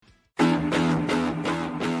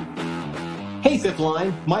fifth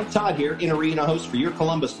line, Mike Todd here, in-arena host for your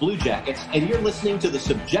Columbus Blue Jackets, and you're listening to the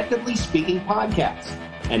Subjectively Speaking podcast.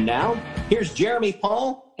 And now, here's Jeremy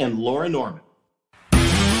Paul and Laura Norman.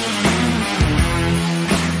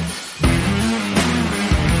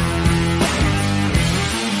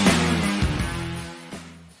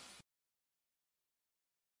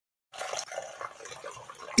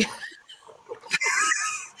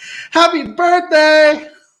 Happy birthday!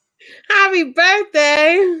 Happy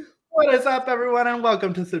birthday! What is up, everyone, and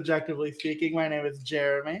welcome to Subjectively Speaking. My name is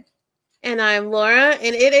Jeremy. And I'm Laura,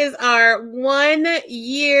 and it is our 1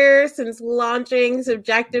 year since launching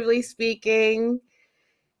Subjectively Speaking.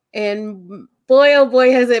 And boy, oh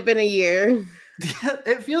boy, has it been a year. Yeah,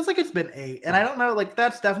 it feels like it's been 8. And I don't know, like,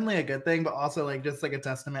 that's definitely a good thing, but also, like, just, like, a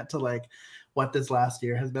testament to, like, what this last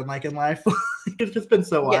year has been like in life. It's just been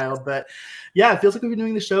so wild. Yes. But yeah, it feels like we've been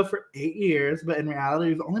doing the show for 8 years, but in reality,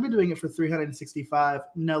 we've only been doing it for 365.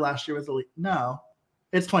 No, last year was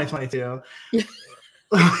it's 2022.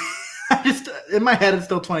 In my head, it's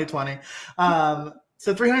still 2020.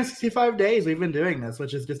 So 365 days we've been doing this,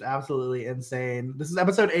 which is just absolutely insane. This is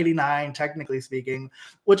episode 89, technically speaking,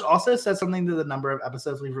 which also says something to the number of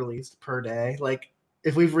episodes we've released per day. Like,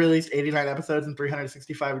 if we've released 89 episodes in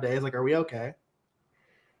 365 days, like, are we okay?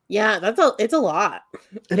 Yeah, it's a lot. It's a lot.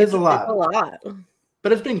 It's a lot.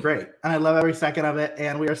 But it's been great, and I love every second of it,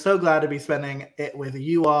 and we are so glad to be spending it with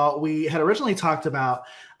you all. We had originally talked about,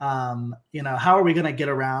 how are we going to get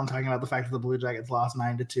around talking about the fact that the Blue Jackets lost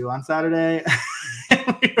 9-2 on Saturday?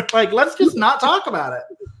 And we were like, let's just not talk about it.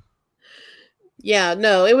 Yeah,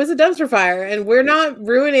 no, it was a dumpster fire, and we're not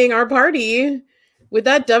ruining our party with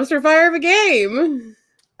that dumpster fire of a game.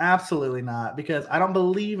 Absolutely not, because I don't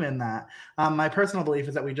believe in that. My personal belief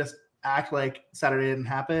is that we just act like Saturday didn't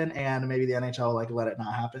happen, and maybe the NHL let it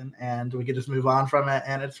not happen, and we could just move on from it,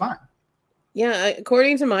 and it's fine. Yeah,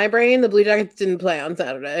 according to my brain, the Blue Jackets didn't play on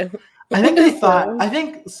Saturday. I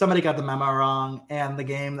think somebody got the memo wrong, and the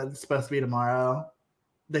game that's supposed to be tomorrow,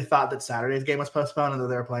 they thought that Saturday's game was postponed and that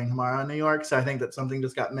they were playing tomorrow in New York. So I think that something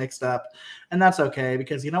just got mixed up, and that's okay,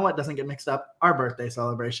 because you know what doesn't get mixed up? Our birthday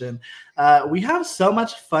celebration. We have so many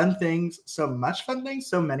fun things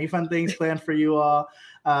planned for you all.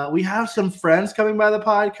 We have some friends coming by the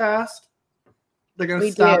podcast. They're going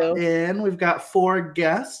to stop in. We've got 4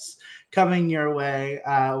 guests coming your way,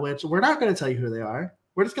 which we're not going to tell you who they are.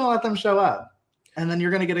 We're just going to let them show up, and then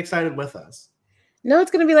you're going to get excited with us. No,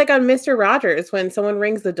 it's going to be like on Mr. Rogers when someone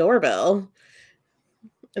rings the doorbell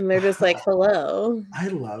and they're just like, hello. I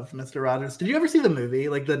love Mr. Rogers. Did you ever see the movie,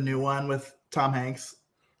 like the new one with Tom Hanks?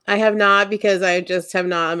 I have not, because I just have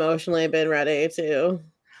not emotionally been ready to.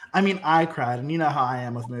 I mean, I cried, and you know how I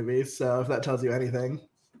am with movies, so if that tells you anything.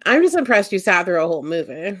 I'm just impressed you sat through a whole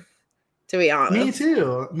movie, to be honest.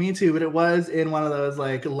 Me too, but it was in one of those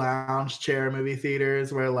lounge chair movie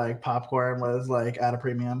theaters where popcorn was at a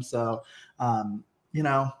premium, so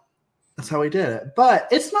that's how we did it. But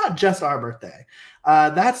it's not just our birthday.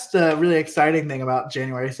 That's the really exciting thing about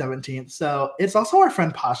January 17th. So it's also our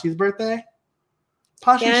friend Pashi's birthday.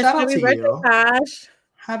 Pashi, yes, shout out to you. Pash.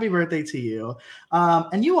 Happy birthday to you.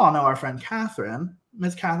 And you all know our friend Catherine,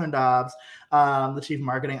 Miss Catherine Dobbs, the Chief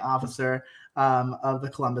Marketing Officer of the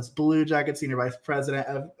Columbus Blue Jackets, Senior Vice President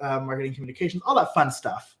of Marketing Communications, all that fun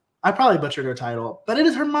stuff. I probably butchered her title, but it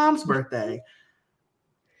is her mom's birthday.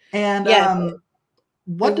 And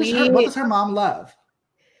what does her mom love?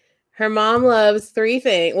 Her mom loves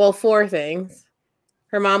 4 things.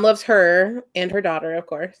 Her mom loves her and her daughter, of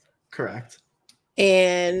course. Correct.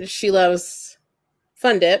 And she loves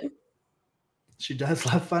Fun Dip. She does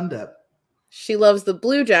love Fun Dip. She loves the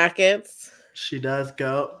Blue Jackets. She does.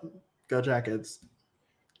 Go Jackets.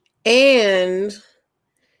 And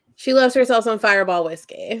she loves herself some Fireball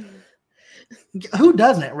whiskey. Who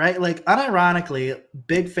doesn't, right? Unironically,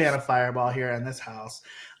 big fan of Fireball here in this house.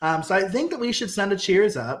 So I think that we should send a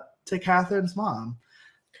cheers up to Catherine's mom.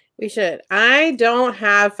 We should. I don't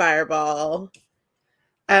have Fireball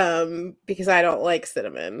because I don't like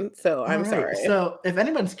cinnamon, so I'm sorry. So if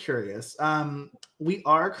anyone's curious, we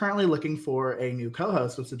are currently looking for a new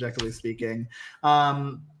co-host with Subjectively Speaking.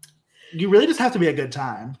 You really just have to be a good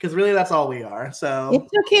time, because really that's all we are. So it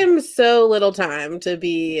took him so little time to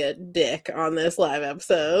be a dick on this live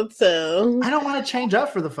episode. So I don't want to change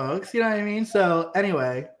up for the folks. You know what I mean? So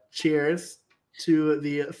anyway, cheers to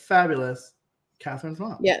the fabulous Catherine's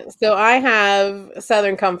mom. Yeah. So I have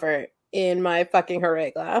Southern Comfort in my fucking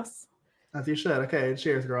hooray glass. As you should. Okay.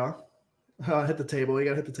 Cheers, girl. Oh, hit the table. You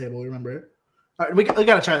got to hit the table. Remember? All right. We got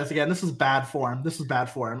to try this again. This is bad form.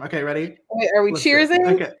 Okay. Ready? Wait, are we cheersing?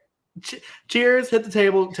 Okay. Cheers, hit the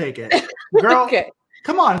table, take it. Girl, okay.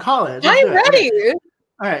 Come on, college. I'm ready. Okay.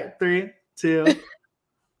 All right, 3, 2.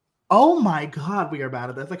 Oh my God, we are bad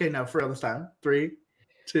at this. Okay, no, for real this time. 3,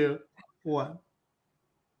 2, 1.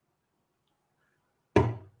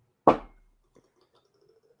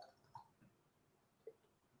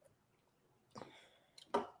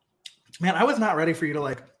 Man, I was not ready for you to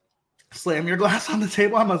like slam your glass on the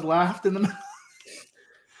table. I almost laughed in the middle.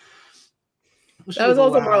 That was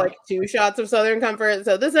also more like 2 shots of Southern Comfort.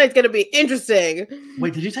 So this night's going to be interesting.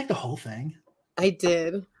 Wait, did you take the whole thing? I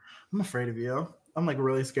did. I'm afraid of you. I'm like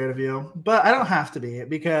really scared of you. But I don't have to be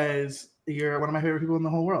because you're one of my favorite people in the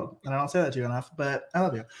whole world. And I don't say that to you enough, but I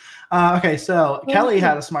love you. Okay, so Kelly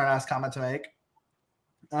had a smart ass comment to make.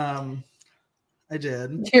 I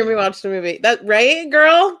did. Jeremy watched the movie. That right,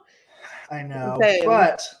 girl? I know. Same.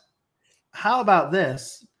 But how about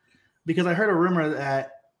this? Because I heard a rumor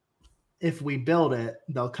that if we build it,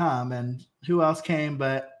 they'll come. And who else came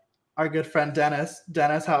but our good friend Dennis?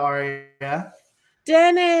 Dennis, how are you?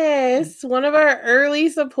 Dennis, one of our early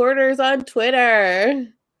supporters on Twitter.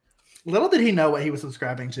 Little did he know what he was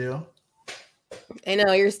subscribing to. I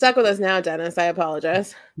know. You're stuck with us now, Dennis. I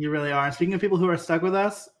apologize. You really are. And speaking of people who are stuck with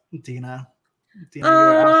us, Dina. Dina,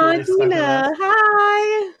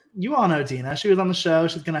 hi. You all know Dina. She was on the show.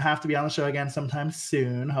 She's going to have to be on the show again sometime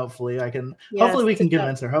soon. Hopefully we can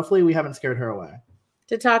convince her. Hopefully we haven't scared her away.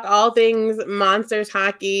 To talk all things Monsters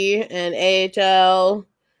hockey and AHL.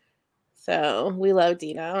 So we love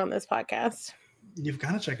Dina on this podcast. You've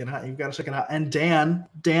got to check it out. And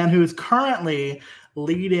Dan, who is currently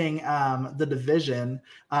leading the division,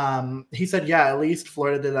 he said, yeah, at least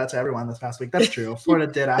Florida did that to everyone this past week. That's true.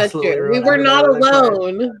 Florida did absolutely. We were not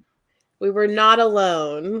alone. We were not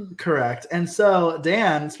alone. Correct. And so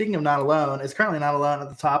Dan, speaking of not alone, is currently not alone at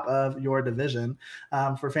the top of your division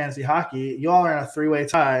for fantasy hockey. You all are in a 3-way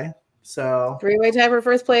tie. So 3-way tie for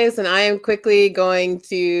first place, and I am quickly going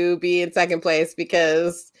to be in second place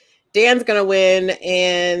because Dan's going to win,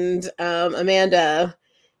 and Amanda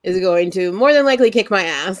is going to more than likely kick my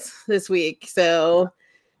ass this week. So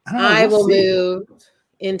I will move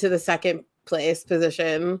into the second place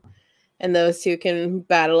position, and those two can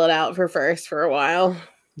battle it out for first for a while.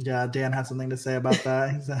 Yeah, Dan had something to say about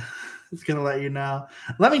that. He's going to let you know.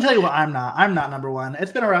 Let me tell you what I'm not. I'm not number one.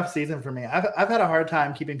 It's been a rough season for me. I've had a hard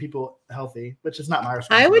time keeping people healthy, which is not my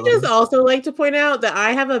responsibility. I would just also like to point out that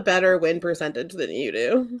I have a better win percentage than you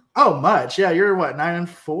do. Oh, much. Yeah, you're what,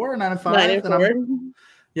 9-4, 9-5? 9-4.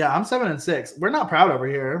 Yeah, I'm 7-6. We're not proud over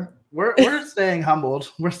here. We're staying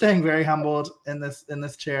humbled. We're staying very humbled in this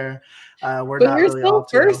chair. But you're still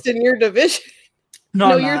first in your division.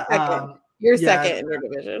 No, you're second. You're second in your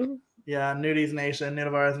division. Yeah, Nudies Nation,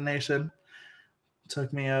 Nudivars Nation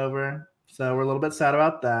took me over. So we're a little bit sad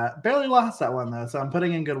about that. Barely lost that one though, so I'm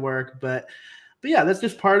putting in good work. But yeah, that's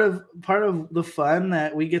just part of the fun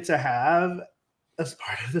that we get to have as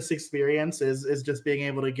part of this experience is just being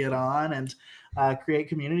able to get on and create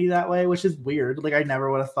community that way, which is weird. Like I never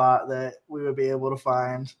would have thought that we would be able to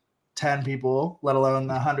find 10 people, let alone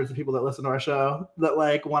the hundreds of people that listen to our show that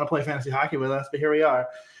like want to play fantasy hockey with us. But here we are.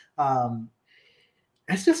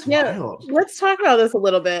 It's just wild. Let's talk about this a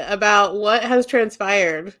little bit about what has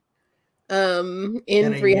transpired in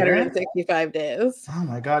 365 days. Oh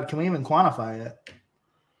my God. Can we even quantify it?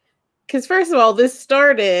 Because first of all, this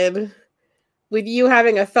started with you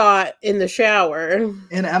having a thought in the shower.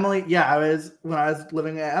 And Emily, yeah, when I was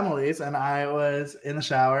living at Emily's and I was in the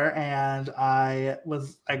shower and I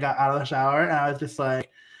got out of the shower and I was just like,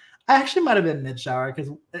 I actually might have been mid-shower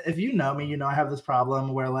because if you know me, you know I have this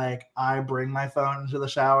problem where like I bring my phone into the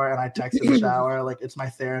shower and I text in the shower, like it's my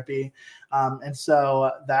therapy. And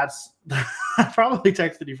so that's I probably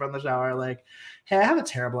texted you from the shower like, hey, I have a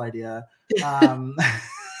terrible idea.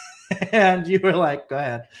 And you were like, go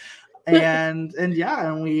ahead. And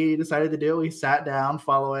we decided to do it. We sat down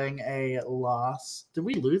following a loss. Did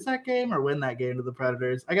we lose that game or win that game to the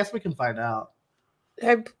Predators? I guess we can find out.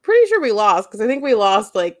 I'm pretty sure we lost because I think we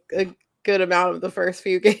lost like a good amount of the first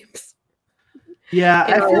few games. Yeah,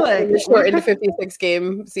 I feel like we're short in the 56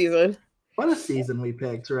 game season. What a season we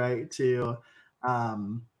picked, right? To do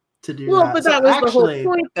that. Well, but that was the whole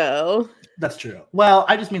point, though. That's true. Well,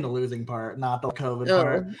 I just mean the losing part, not the COVID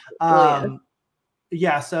part.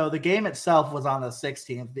 Yeah, so the game itself was on the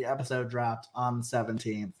 16th. The episode dropped on the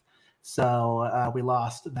 17th. So we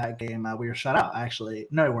lost that game. We were shut out, actually.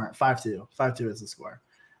 No, we weren't. 5-2. 5-2 is the score.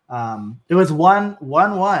 It was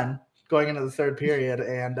 1-1 going into the third period.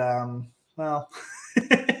 And, well,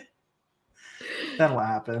 then what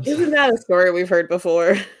happened? Isn't that a story we've heard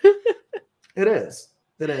before? It is.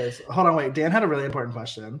 Hold on, wait. Dan had a really important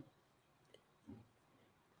question.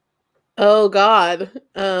 Oh God.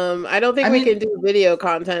 I don't think we can do video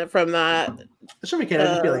content from that It should be kidding. It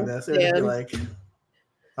would just be like this. It would just be Dan. like,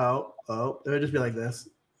 oh. It would just be like this.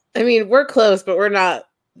 I mean, we're close, but we're not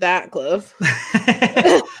that close.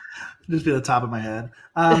 Just be the top of my head.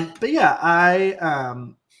 But yeah,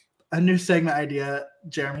 a new segment idea,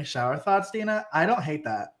 Jeremy shower thoughts, Dina. I don't hate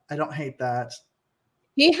that.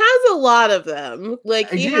 He has a lot of them. Like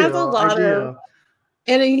he has a lot of,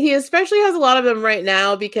 and he especially has a lot of them right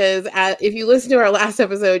now because if you listen to our last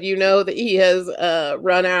episode, you know that he has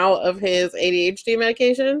run out of his ADHD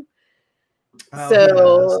medication.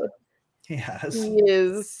 So he has. He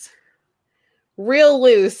is real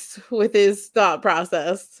loose with his thought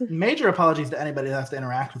process. Major apologies to anybody that has to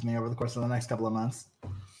interact with me over the course of the next couple of months.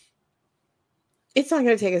 It's not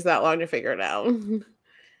going to take us that long to figure it out.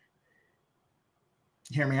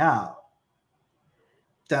 Hear me out.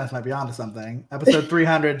 Dennis might be onto something. Episode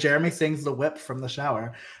 300, Jeremy sings the whip from the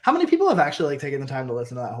shower. How many people have actually taken the time to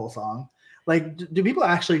listen to that whole song? Like, do people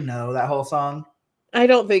actually know that whole song? I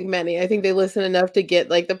don't think many. I think they listen enough to get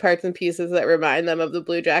like the parts and pieces that remind them of the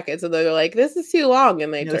Blue Jackets, and they're like, "This is too long,"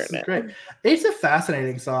 and they turn it. Great. It's a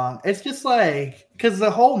fascinating song. It's just like because the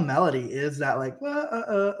whole melody is that like,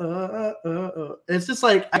 it's just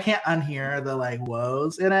like I can't unhear the like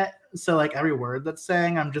woes in it. So like every word that's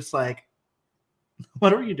saying, I'm just like,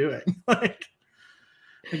 what are you doing? like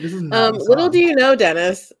this is not little do you know,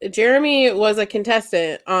 Dennis, Jeremy was a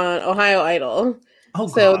contestant on Ohio Idol. Oh,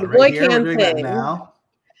 so God, the boy right here? can We're doing sing. That now?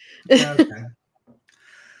 Okay.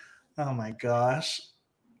 Oh my gosh.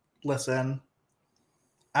 Listen.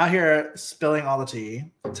 Out here spilling all the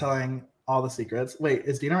tea, telling all the secrets. Wait,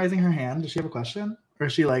 is Dina raising her hand? Does she have a question? Or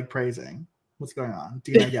is she like praising? What's going on?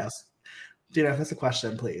 Dina, yes. Dina, if that's a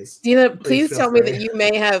question, please. Dina, please tell me that you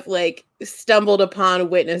may have like stumbled upon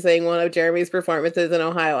witnessing one of Jeremy's performances in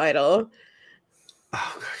Ohio Idol.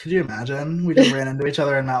 Oh, God, could you imagine? We just ran into each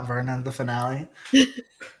other in Mount Vernon at the finale.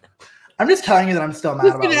 I'm just telling you that I'm still mad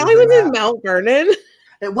about it. The finale was in Mount Vernon?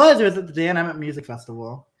 It was at the Dan Emmett Music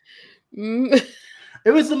Festival. It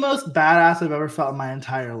was the most badass I've ever felt in my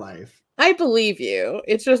entire life. I believe you.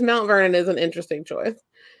 It's just Mount Vernon is an interesting choice.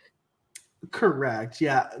 Correct.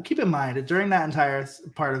 Yeah. Keep in mind, during that entire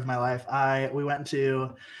part of my life, we went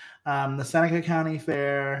to the Seneca County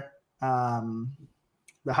Fair, the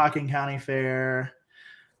Hocking County Fair,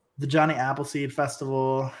 the Johnny Appleseed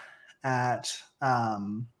Festival in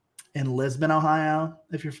Lisbon, Ohio,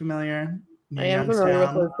 if you're familiar. I am familiar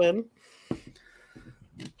with Lisbon.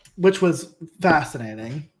 Which was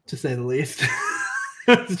fascinating, to say the least.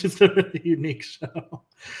 It's just a really unique show.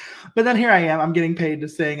 But then here I am. I'm getting paid to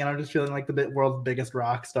sing, and I'm just feeling like the world's biggest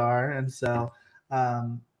rock star. And so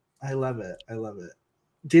I love it.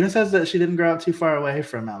 Dina says that she didn't grow up too far away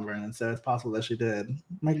from Mount Vernon, so it's possible that she did.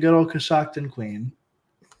 My good old Coshocton queen.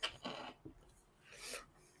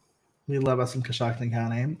 We love us in Coshocton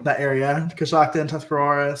County. That area, Coshocton,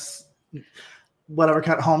 Tuscarawas, whatever,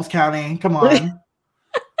 Holmes County. Come on.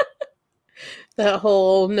 That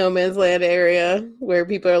whole no man's land area where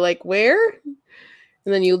people are like, where?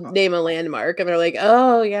 And then you name a landmark, and they're like,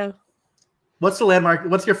 oh, yeah. What's the landmark?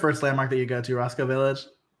 What's your first landmark that you go to? Roscoe Village?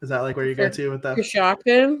 Is that like where you go to with that?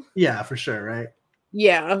 Coshocton? Yeah, for sure, right?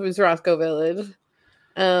 Yeah, it was Roscoe Village.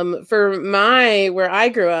 For where I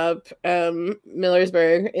grew up,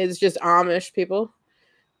 Millersburg, is just Amish people.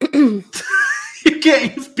 You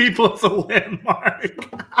can't use people as a landmark.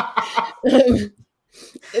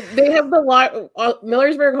 They have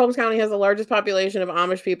Millersburg, Holmes County has the largest population of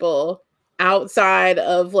Amish people outside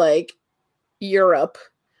of like Europe.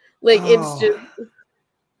 Like it's just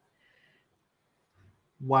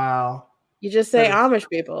wow. You just say Amish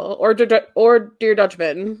people or Dear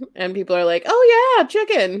Dutchman, and people are like, "Oh yeah,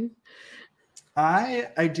 chicken."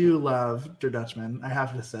 I do love Dear Dutchman. I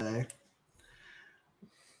have to say.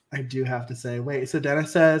 I do have to say. Wait, so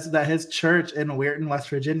Dennis says that his church in Weirton, West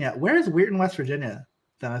Virginia. Where is Weirton, West Virginia?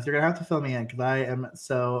 Dennis, you're gonna have to fill me in because I am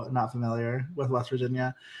so not familiar with West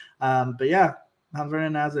Virginia. But yeah, Mount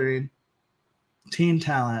Vernon Nazarene, teen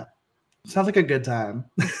talent. Sounds like a good time.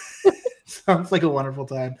 Sounds like a wonderful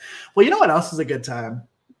time. Well, you know what else is a good time?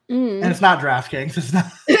 And it's not DraftKings. It's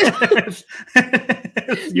not. It's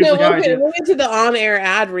we'll get to the on-air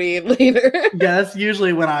ad read later. Yeah, that's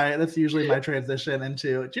usually my transition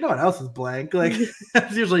into. Do you know what else is blank? Like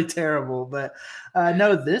that's usually terrible. But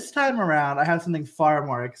no, this time around, I have something far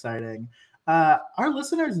more exciting. Our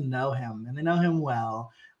listeners know him, and they know him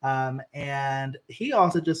well. And he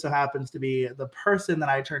also just so happens to be the person that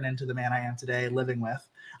I turned into the man I am today, living with.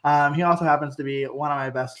 He also happens to be one of my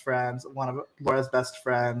best friends, one of Laura's best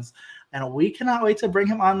friends. And we cannot wait to bring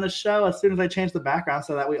him on the show as soon as I change the background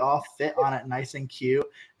so that we all fit on it nice and cute.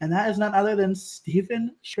 And that is none other than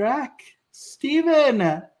Stephen Schreck.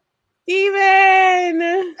 Stephen!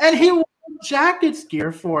 Steven! And he wore Jackets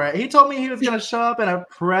gear for it. He told me he was going to show up in a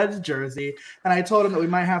Preds jersey, and I told him that we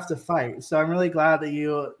might have to fight. So I'm really glad that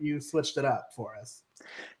you switched it up for us.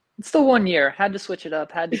 It's the 1 year. Had to switch it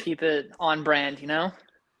up. Had to keep it on brand, you know?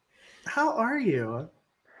 How are you?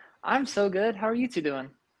 I'm so good. How are you two doing?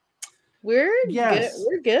 We're Yes. good.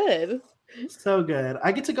 We're good. So good.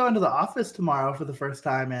 I get to go into the office tomorrow for the first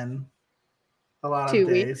time in a lot of 2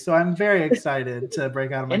 days. weeks. So I'm very excited to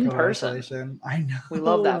break out of my In COVID person. isolation. I know. We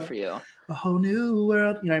love that for you. A whole new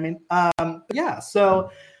world. You know what I mean? Yeah.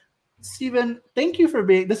 So, Steven, thank you for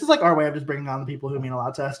being. This is like our way of just bringing on the people who mean a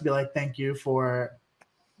lot to us to be like, thank you for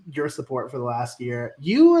your support for the last year.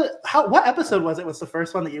 What episode was it? Was the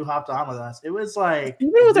first one that you hopped on with us? It was like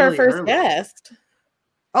Steven was our really first early. guest.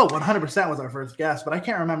 Oh, 100% was our first guest, but I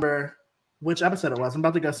can't remember which episode it was. I'm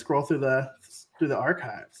about to go scroll through the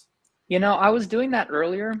archives. You know, I was doing that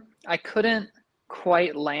earlier. I couldn't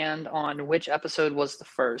quite land on which episode was the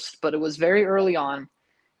first, but it was very early on.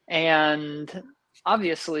 And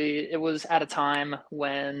obviously, it was at a time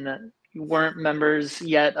when you weren't members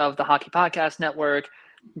yet of the Hockey Podcast Network,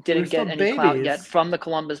 didn't We're still get any clout babies. yet from the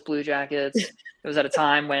Columbus Blue Jackets. It was at a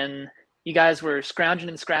time when you guys were scrounging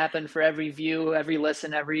and scrapping for every view, every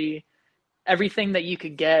listen, everything that you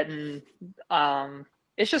could get. And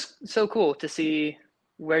it's just so cool to see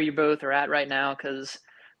where you both are at right now, because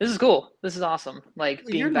this is cool. This is awesome. Like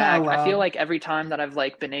being You're not back. I allowed. feel like every time that I've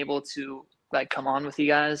like been able to like come on with you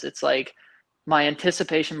guys, it's like my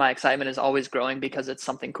anticipation, my excitement is always growing because it's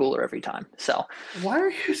something cooler every time. So, Why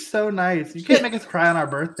are you so nice? You can't make us cry on our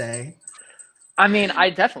birthday. I mean,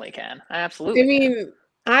 I definitely can. I I absolutely can. mean,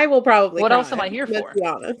 I will probably. What cry, else am I here let's for? Be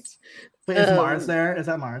honest. Wait, is Um, Mars there? Is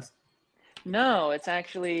that Mars? No, it's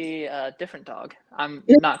actually a different dog. I'm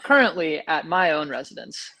not currently at my own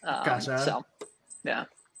residence. Gotcha. So, yeah.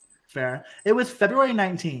 Fair. It was February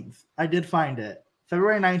 19th. I did find it.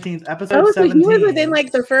 February 19th, episode Oh, so 17. he was within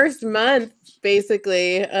like the first month,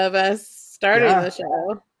 basically, of us starting Yeah. the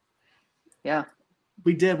show. Yeah.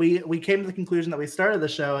 We did. We came to the conclusion that we started the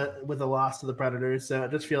show with a loss to the Predators, so it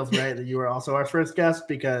just feels right that you were also our first guest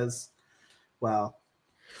because, well,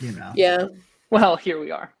 you know. Yeah. Well, here we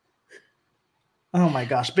are. Oh my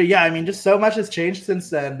gosh. But yeah, I mean, just so much has changed since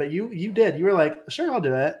then. But you did. You were like, sure, I'll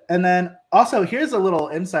do it. And then also, here's a little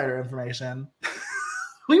insider information.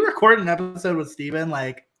 We recorded an episode with Steven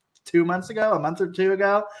like 2 months ago, a month or two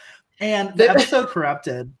ago, and the episode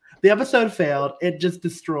corrupted. The episode failed. It just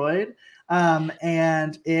destroyed.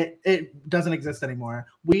 And it doesn't exist anymore.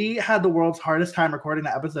 We had the world's hardest time recording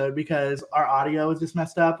the episode because our audio was just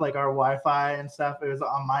messed up, like our Wi-Fi and stuff. It was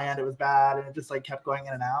on my end, it was bad, and it just like kept going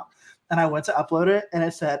in and out. And I went to upload it, and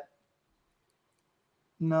it said,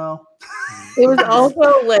 no. It was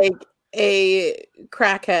also like a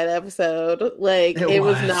crackhead episode. Like it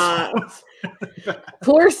was not.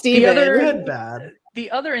 Poor Steven. Good bad.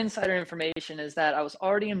 The other insider information is that I was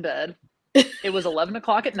already in bed. It was 11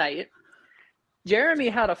 o'clock at night. Jeremy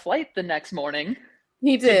had a flight the next morning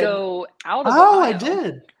He to did. go out of Oh, I Ohio.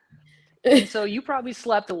 did. And so you probably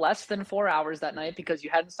slept less than 4 hours that night because you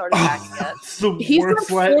hadn't started packing yet. It's the He worst slept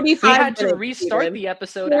flight. 45 We had to minutes, restart Steven. the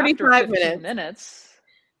episode after 45 15 minutes. minutes.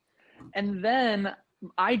 And then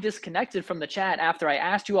I disconnected from the chat after I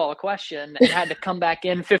asked you all a question and had to come back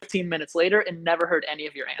in 15 minutes later and never heard any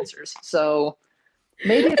of your answers. So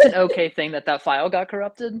maybe it's an okay thing that file got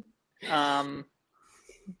corrupted.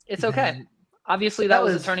 It's okay. Man. Obviously, that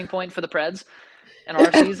was a turning point for the Preds in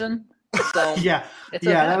our season. So Yeah, it's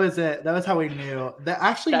yeah, okay. that was it. That was how we knew. That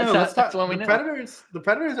actually, That's no. how- Let's talk. that's when we The knew. Predators. The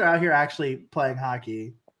Predators are out here actually playing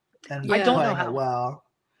hockey, and I don't know playing how. it well.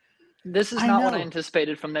 this is I not what I know.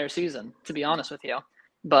 anticipated from their season, to be honest with you.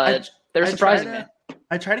 But they're I surprising try me.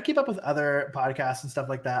 I try to keep up with other podcasts and stuff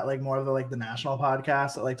like that, like more of the national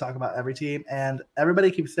podcasts that like talk about every team, and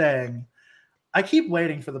everybody keeps saying, I keep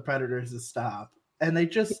waiting for the Predators to stop, and they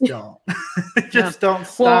just don't. They just don't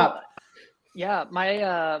stop. Well, yeah,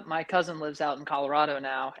 my cousin lives out in Colorado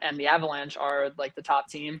now, and the Avalanche are like the top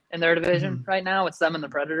team in their division Mm-hmm. right now. It's them and the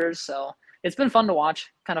Predators, so it's been fun to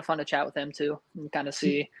watch. Kind of fun to chat with them too, and kind of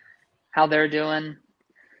see how they're doing.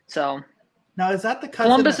 So Now, is that the cousin?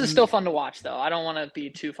 Columbus that- is still fun to watch, though. I don't want to be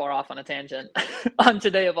too far off on a tangent on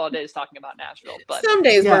today of all days talking about Nashville, but Some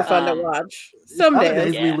days Yeah, were fun to watch. Some Other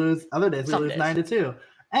days. days we Yeah. lose. Other days we Some lose days. 9-2.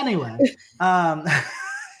 Anyway,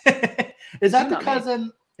 is that the Not me.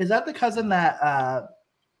 cousin? Is that the cousin that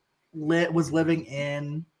was living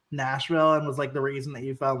in Nashville and was like the reason that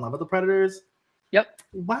you fell in love with the Predators? Yep,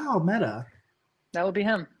 Wow, meta. that would be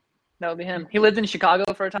him. That would be him. He lived in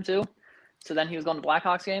Chicago for a time too, so then he was going to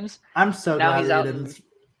Blackhawks games. I'm so Now glad he's you out didn't.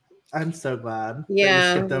 I'm so glad.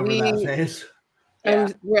 Yeah, that you skipped over that phase. Yeah.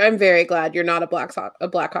 I'm very glad you're not a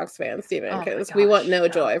Blackhawks fan, Steven, Oh my because we want gosh, no no.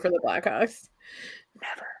 joy for the Blackhawks.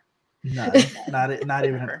 Never. No, not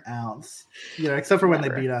even an ounce. Except for when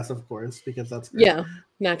Never. they beat us, of course, because that's great. Yeah,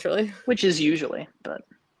 naturally. Which is usually, but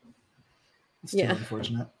It's too Yeah.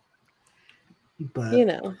 unfortunate. But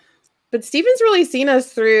But Steven's really seen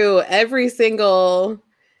us through every single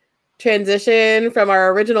transition from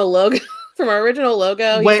our original logo.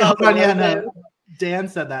 He wait, saw hold the on, yeah, logo. no. Dan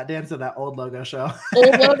said that old logo show.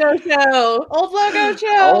 Old logo show. old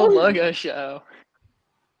logo show.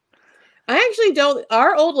 I actually don't.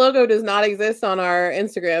 Our old logo does not exist on our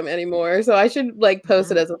Instagram anymore, so I should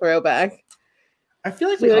post it as a throwback. I feel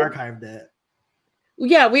like we archived it.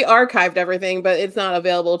 Yeah, we archived everything, but it's not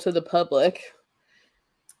available to the public.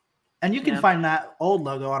 And you can find that old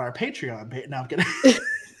logo on our Patreon page. No, I'm kidding.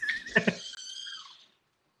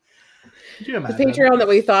 Could you imagine? The Patreon that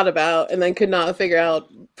we thought about and then could not figure out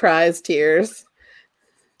prize tiers.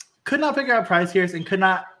 Could not figure out prize tiers and could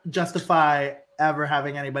not justify ever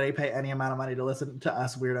having anybody pay any amount of money to listen to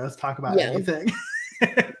us weirdos talk about anything.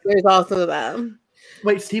 There's also that.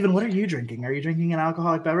 Wait, Steven, what are you drinking? Are you drinking an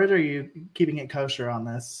alcoholic beverage or are you keeping it kosher on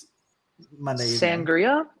this Monday evening?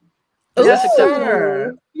 Sangria? Is that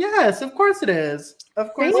acceptable? Yes, of course it is.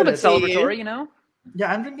 Of course A little it bit is. celebratory,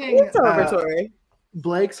 Yeah, I'm drinking Celebratory.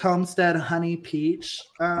 Blake's Homestead Honey Peach.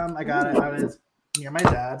 I got it. I was near my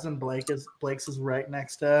dad's, and Blake's is right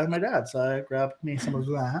next to my dad, so I grabbed me some of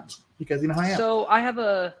that because you know how I am. So I have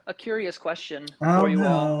a curious question for you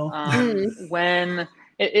all. When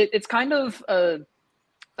it's kind of a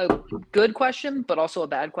good question, but also a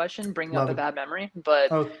bad question, bringing up a bad memory. But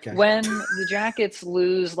when the Jackets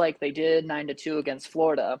lose like they did 9-2 against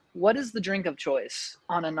Florida, what is the drink of choice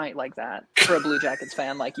on a night like that for a Blue Jackets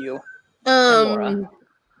fan like you?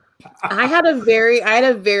 I had a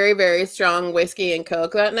very, very strong whiskey and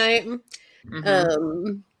Coke that night.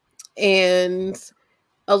 And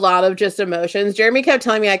a lot of just emotions. Jeremy kept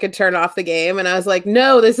telling me I could turn off the game, and I was like,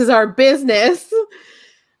 no, this is our business.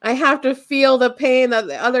 I have to feel the pain that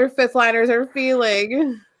the other fifth liners are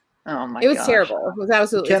feeling. Oh my god. It was terrible. It was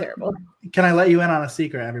absolutely terrible. Can I let you in on a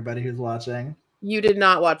secret, everybody who's watching? You did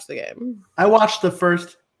not watch the game. I watched the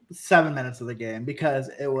first 7 minutes of the game because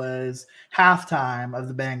it was halftime of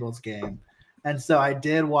the Bengals game. And so I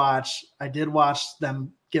did watch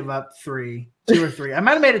them give up 2 or 3. I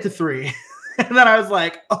might have made it to 3. And then I was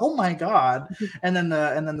like, oh my God. And then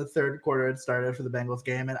the third quarter had started for the Bengals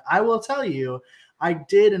game. And I will tell you, I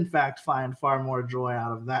did in fact find far more joy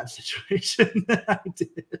out of that situation than I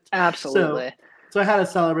did. Absolutely. So I had a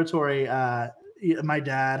celebratory my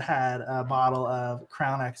dad had a bottle of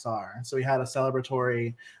Crown XR. So we had a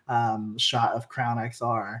celebratory shot of Crown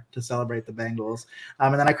XR to celebrate the Bengals.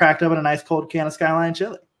 And then I cracked open a nice cold can of Skyline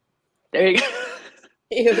chili. There you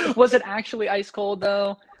go. Was it actually ice cold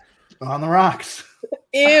though? On the rocks.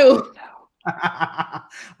 Ew.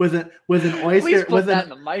 with an oyster. At least put that in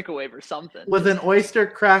the microwave or something. With an oyster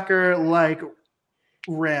cracker like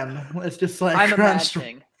rim. It's just like I'm crunched.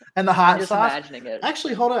 imagining. And the hot I'm just sauce. imagining it.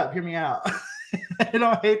 Actually, hold up. Hear me out. I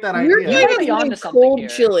don't hate that You're idea. getting onto something cold here.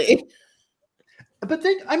 chili. But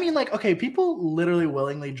people literally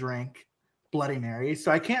willingly drink Bloody Mary,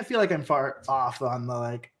 so I can't feel like I'm far off on the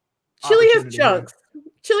like. Chili has opportunity chunks.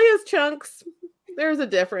 Chili has chunks. There's a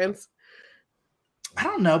difference. I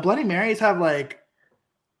don't know. Bloody Marys have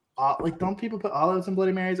don't people put olives in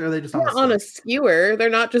Bloody Marys, or are they just on a skewer? They're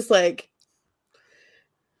not just like.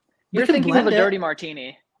 You're thinking of a dirty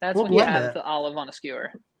martini. That's when you have the olive on a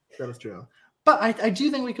skewer. That is true. But I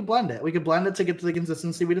do think we could blend it. We could blend it to get to the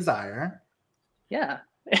consistency we desire. Yeah.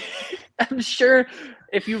 I'm sure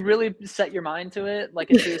if you really set your mind to it,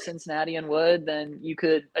 like a true Cincinnatian would, then you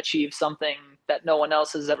could achieve something that no one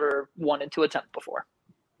else has ever wanted to attempt before.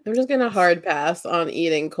 I'm just going to hard pass on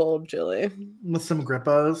eating cold chili. With some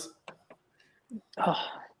Grippos. Oh,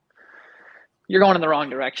 you're going in the wrong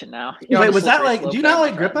direction now. Wait, was that like, do you not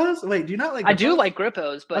like Grippos? Wait, do you not like Grippos? I do like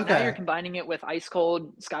Grippos, but now you're combining it with ice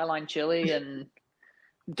cold Skyline chili and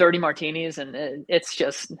dirty martinis, and it's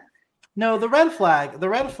just... No, the red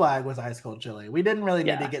flag was ice cold chili. We didn't really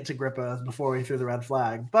need to get to Grippos before we threw the red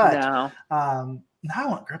flag, but now I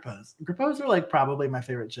want Grippos. Grippos are like probably my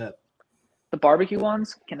favorite chip. The barbecue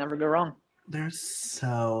ones can never go wrong. They're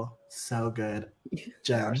so good.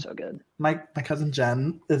 Jen, they are so good. My cousin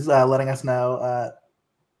Jen is letting us know.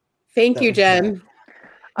 Thank you, Jen.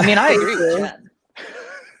 I mean, I agree with Jen.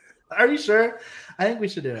 Are you sure? I think we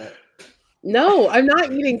should do it. No, I'm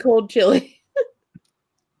not eating cold chili.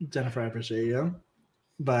 Jennifer, I appreciate you,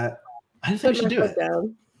 but I just think we should do it.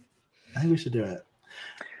 I think we should do it.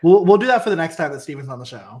 We'll do that for the next time that Steven's on the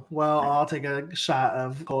show. Well, I'll take a shot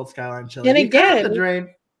of cold Skyline chili. And again,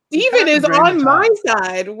 Steven is on my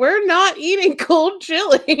side. We're not eating cold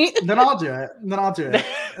chili. Then I'll do it.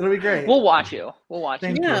 It'll be great. We'll watch you.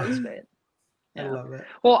 Thank you. Yeah. I love it.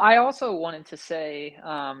 Well, I also wanted to say,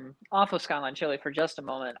 off of Skyline Chili for just a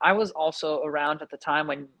moment, I was also around at the time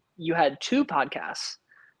when you had 2 podcasts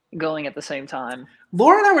going at the same time.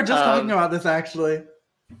 Laura and I were just talking about this, actually.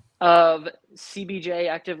 Of CBJ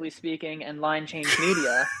Actively Speaking and Line Change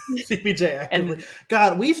Media. CBJ Actively.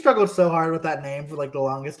 God, we struggled so hard with that name for like the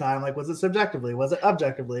longest time. Like, was it subjectively? Was it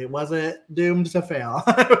objectively? Was it doomed to fail?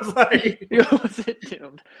 It was like, was it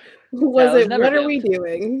doomed? Was it what are we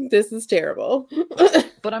doing? This is terrible.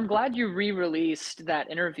 But I'm glad you re-released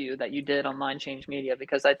that interview that you did on Line Change Media,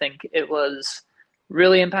 because I think it was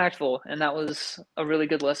really impactful and that was a really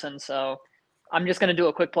good listen. So I'm just going to do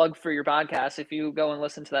a quick plug for your podcast. If you go and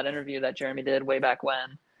listen to that interview that Jeremy did way back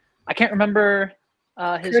when, I can't remember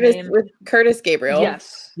his name. With Curtis Gabriel.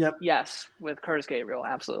 Yes. Yep. Yes, with Curtis Gabriel.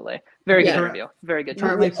 Absolutely. Very good interview. Very good.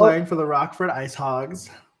 Currently playing for the Rockford Ice Hogs.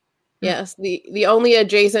 Yes, the only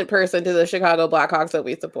adjacent person to the Chicago Blackhawks that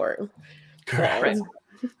we support. Correct. Right.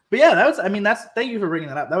 But yeah, thank you for bringing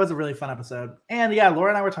that up. That was a really fun episode. And yeah,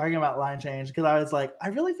 Laura and I were talking about line change because I was like, I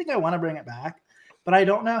really think I want to bring it back, but I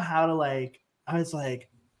don't know how to I was like,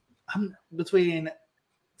 I'm between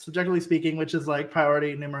Subjectively Speaking, which is like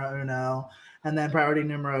priority numero uno, and then priority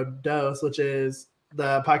numero dos, which is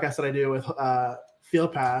the podcast that I do with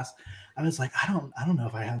Field Pass. I was like, I don't know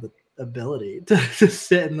if I have the ability to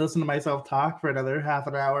sit and listen to myself talk for another half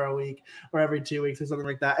an hour a week or every 2 weeks or something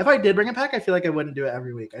like that. If I did bring it back, I feel like I wouldn't do it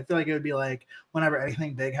every week. I feel like it would be like whenever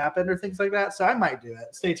anything big happened or things like that. So I might do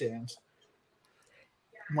it. Stay tuned.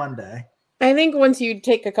 One day. I think once you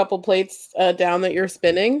take a couple plates down that you're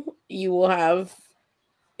spinning, it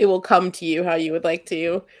will come to you how you would like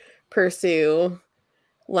to pursue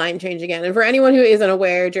line change again. And for anyone who isn't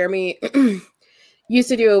aware, Jeremy used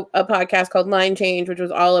to do a podcast called Line Change, which was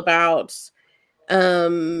all about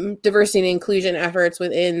diversity and inclusion efforts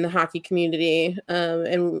within the hockey community.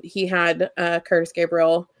 And he had Curtis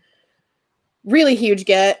Gabriel, really huge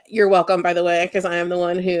get. You're welcome, by the way, because I am the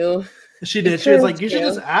one who... She did. She was like, you should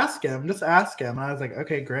just ask him. Just ask him. And I was like,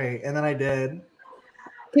 okay, great. And then I did.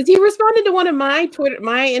 Because he responded to one of my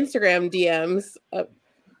Instagram DMs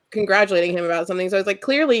congratulating him about something. So I was like,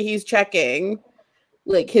 clearly he's checking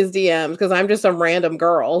like his DMs because I'm just some random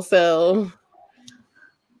girl. So,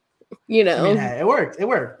 you know. I mean, hey, it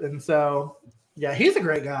worked. And so, yeah, he's a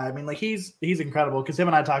great guy. I mean, like he's incredible because him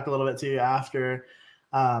and I talked a little bit too after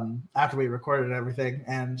we recorded and everything.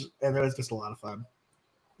 And it was just a lot of fun.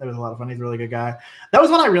 It was a lot of fun. He's a really good guy. That was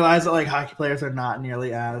when I realized that like hockey players are not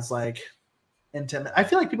nearly as like intimate. I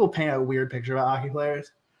feel like people paint a weird picture about hockey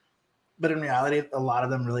players, but in reality, a lot of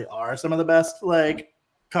them really are some of the best like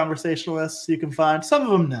conversationalists you can find. Some of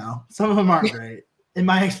them no. Some of them aren't great. In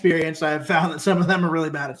my experience, I've found that some of them are really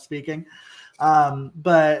bad at speaking.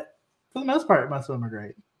 But for the most part, most of them are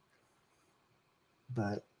great.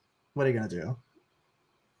 But what are you gonna do?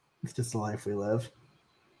 It's just the life we live.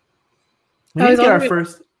 We need to get our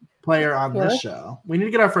first player on this show. We need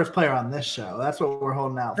to get our first player on this show. That's what we're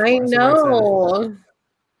holding out for. I know.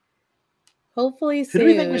 Hopefully soon. Who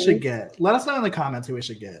do we think we should get? Let us know in the comments who we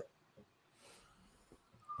should get.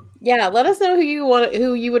 Yeah, let us know who you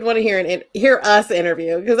would want to hear us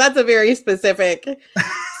interview, because that's a very specific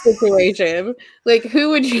situation. Like, who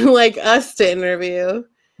would you like us to interview?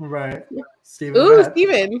 Right.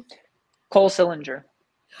 Steven. Cole Sillinger.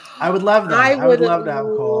 I would love that. I would love to have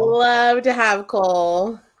Cole. Love to have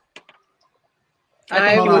Cole.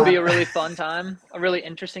 I think it would be a really fun time, a really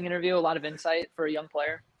interesting interview, a lot of insight for a young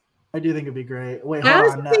player. I do think it'd be great. Wait, how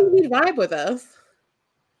does he think he'd vibe with us?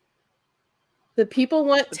 The people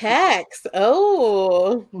want text.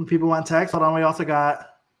 Oh. When people want text, hold on. We also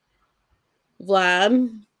got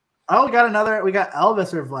Vlad. Oh, we got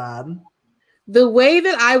Elvis or Vlad. The way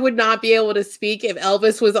that I would not be able to speak if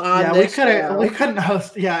Elvis was on this show. We couldn't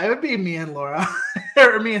host. Yeah, it would be me and Laura.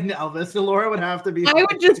 Or me and Elvis. So Laura would have to be. I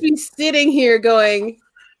would just be sitting here going.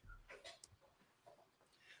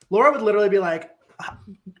 Laura would literally be like,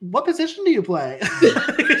 what position do you play?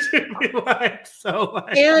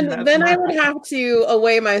 And then I would have to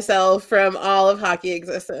away myself from all of hockey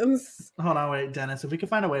existence. Hold on, wait, Dennis. If we could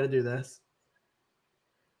find a way to do this.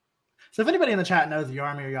 So if anybody in the chat knows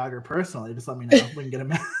Jaromir Jagr personally, just let me know. We can get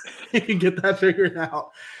him. You can get that figured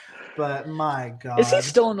out. But my God, is he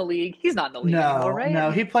still in the league? He's not in the league anymore, right?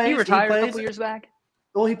 No, he plays. He retired a couple years back.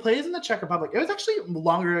 Well, he plays in the Czech Republic. It was actually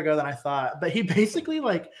longer ago than I thought. But he basically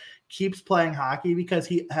like keeps playing hockey because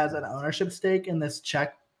he has an ownership stake in this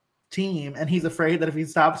Czech team, and he's afraid that if he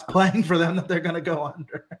stops playing for them that they're going to go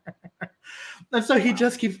under. And so he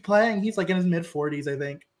just keeps playing. He's like in his mid-40s, I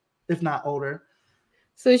think, if not older.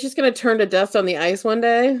 So he's just going to turn to dust on the ice one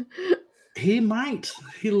day? He might.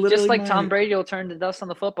 He literally Just like might. Tom Brady will turn to dust on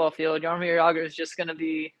the football field, Jaromir Jagr is just going to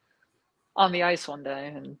be on the ice one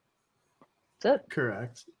day, and that's it.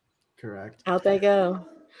 Correct. Out they go.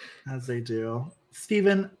 As they do.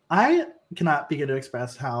 Stephen, I cannot begin to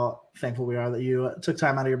express how thankful we are that you took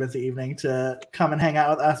time out of your busy evening to come and hang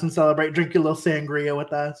out with us and celebrate, drink your little sangria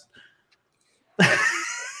with us.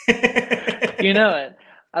 You know it.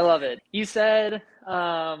 I love it. You said,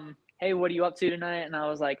 hey, what are you up to tonight? And I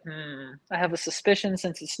was like, I have a suspicion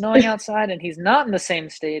since it's snowing outside and he's not in the same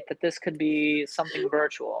state that this could be something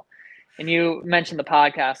virtual. And you mentioned the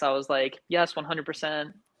podcast. I was like, yes,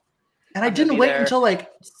 100%. And I didn't wait until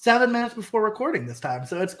like 7 minutes before recording this time.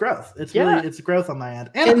 So it's growth. It's growth on my end.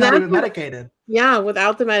 And I'm not even medicated. Yeah,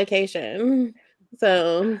 without the medication.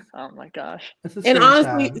 So, oh my gosh. And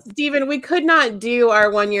honestly, Stephen, we could not do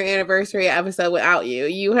our 1 year anniversary episode without you.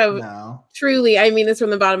 You have truly, I mean this from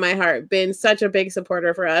the bottom of my heart, been such a big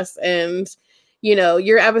supporter for us. And, you know,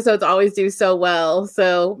 your episodes always do so well.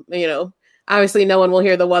 So, you know, obviously no one will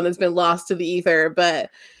hear the one that's been lost to the ether, but,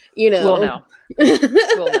 you know. We'll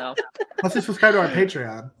know. Let's just subscribe to our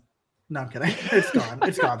Patreon. No, I'm kidding. It's gone.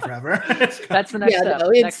 It's gone forever. That's the next step. No,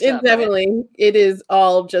 it's definitely, right? It is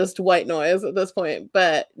all just white noise at this point.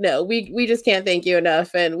 But no, we just can't thank you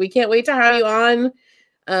enough. And we can't wait to have you on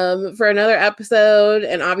for another episode.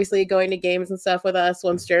 And obviously going to games and stuff with us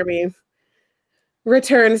once Jeremy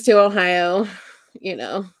returns to Ohio, you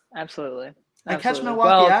know. Absolutely. I catch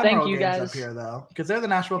Milwaukee Admiral games up here, though, because they're the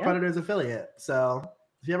Nashville Predators affiliate. So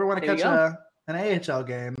if you ever want to catch an AHL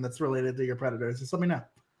game that's related to your Predators, just let me know.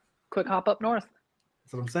 Quick hop up north.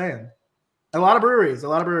 That's what I'm saying. A lot of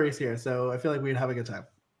breweries here, so I feel like we'd have a good time.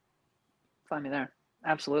 Find me there.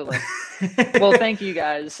 Absolutely. Well, thank you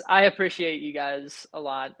guys. I appreciate you guys a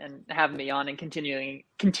lot and having me on and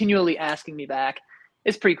continually asking me back.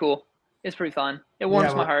 It's pretty cool. It's pretty fun. It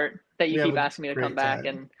warms my heart that you keep asking me to come back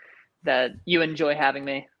and that you enjoy having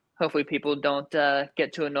me. Hopefully people don't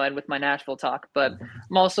get too annoyed with my Nashville talk, but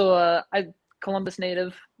I'm also a Columbus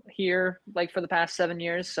native here like for the past 7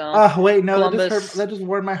 years. So wait, no, that just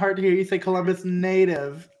warmed my heart to hear you say Columbus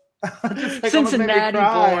native. Cincinnati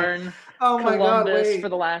born. Oh my Columbus God, for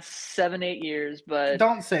the last 7-8 years, but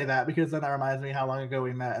don't say that because then that reminds me how long ago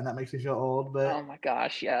we met and that makes me feel old. But oh my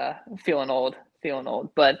gosh, yeah, I'm feeling old.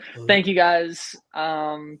 But thank you guys.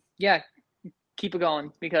 Keep it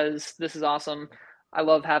going because this is awesome. I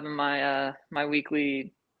love having my my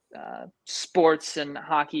weekly sports and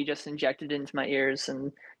hockey just injected into my ears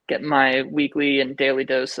and get my weekly and daily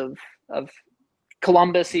dose of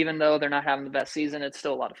Columbus. Even though they're not having the best season, it's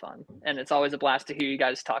still a lot of fun, and it's always a blast to hear you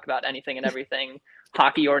guys talk about anything and everything,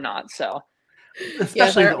 hockey or not. So,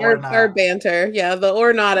 especially our banter, the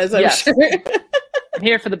or not, as I'm sure. I'm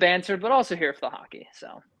here for the banter, but also here for the hockey.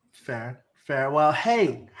 So fair. Well,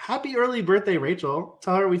 hey, happy early birthday, Rachel.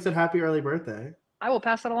 Tell her we said happy early birthday. I will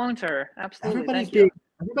pass that along to her. Absolutely.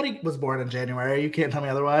 Everybody was born in January. You can't tell me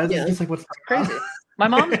otherwise. Yeah. It's just like what's crazy. My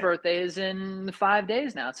mom's birthday is in 5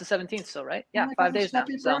 days now. It's the 17th still, right? Yeah, 5 days now.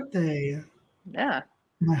 Happy birthday. Yeah.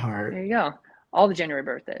 My heart. There you go. All the January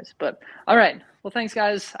birthdays. But all right. Well, thanks,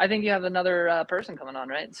 guys. I think you have another person coming on,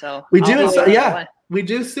 right? So we do. So, we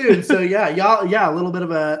do soon. So y'all. A little bit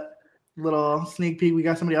of a little sneak peek. We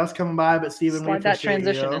got somebody else coming by, but Stephen, slide that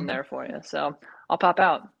transition in there for you. So I'll pop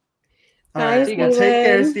out. All right. See you guys. Take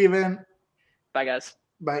care, Stephen. Bye, guys.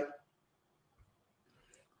 Bye.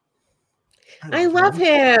 I love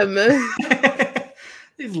him.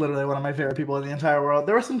 He's literally one of my favorite people in the entire world.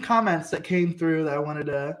 There were some comments that came through that I wanted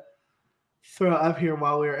to throw up here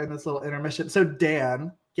while we were in this little intermission. So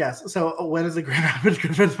Dan, yes. So when is the Grand Rapids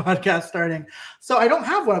Griffins podcast starting? So I don't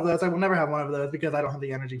have one of those. I will never have one of those because I don't have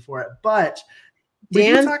the energy for it. But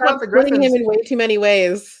Dan, talk about the Griffins. Him in way too many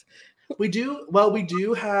ways. We do. Well, we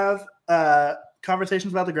do have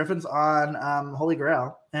conversations about the Griffins on Holy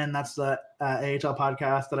Grail, and that's the AHL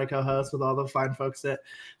podcast that I co-host with all the fine folks at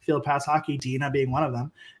Field Pass Hockey, Dina being one of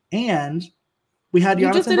them. And we had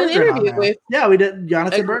Jonathan Berggren on there. Yeah, we did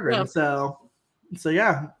Jonathan Berggren. So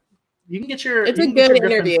yeah, you can get your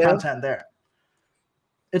interview content there.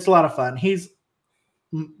 It's a lot of fun. He's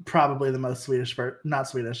probably the most Swedish person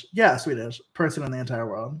in the entire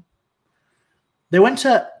world. They went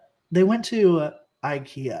to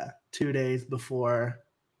IKEA 2 days before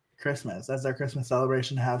Christmas as their Christmas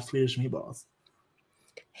celebration to have Swedish meatballs.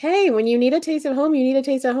 Hey, when you need a taste at home, you need a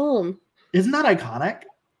taste at home. Isn't that iconic?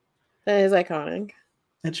 That is iconic.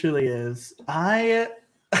 It truly is.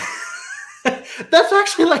 That's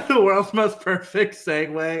actually like the world's most perfect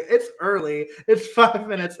segue. It's early. It's 5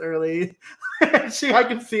 minutes early. I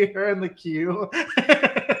can see her in the queue.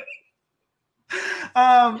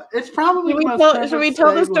 It's probably should we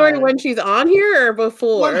tell the story when she's on here or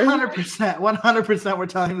before? 100%. We're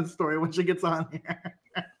telling the story when she gets on here.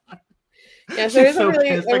 Yeah, so there's a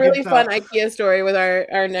really fun IKEA story with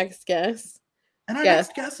our next guest. And our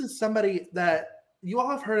next guest is somebody that you all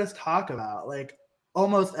have heard us talk about, like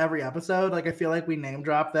almost every episode. Like I feel like we name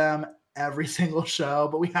drop them every single show,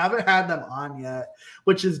 but we haven't had them on yet,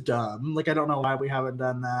 which is dumb. Like I don't know why we haven't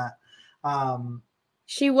done that.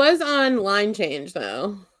 She was on Line Change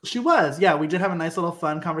though. She was, yeah. We did have a nice little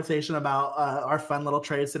fun conversation about our fun little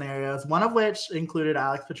trade scenarios, one of which included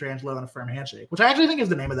Alex Petrangelo and a firm handshake, which I actually think is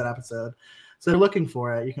the name of that episode. So if you're looking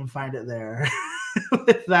for it, you can find it there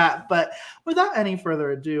with that. But without any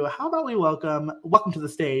further ado, how about we welcome to the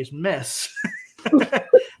stage, Miss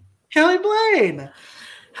Kelly Blaine.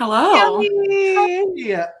 Hello.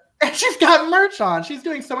 Yeah, and she's got merch on. She's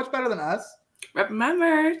doing so much better than us. Repping my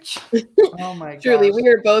merch. Oh my god. Truly, we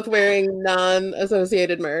are both wearing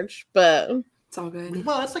non-associated merch, but it's all good.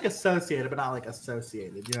 Well, it's like associated, but not like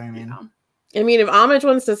associated. You know what I mean? Yeah. I mean, if Homage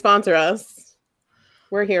wants to sponsor us,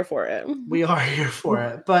 we're here for it. We are here for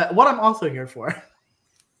it. But what I'm also here for,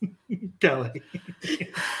 Kelly,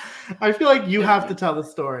 I feel like you have to tell the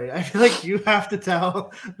story. I feel like you have to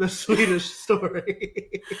tell the Swedish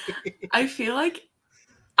story. I feel like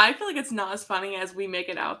it's not as funny as we make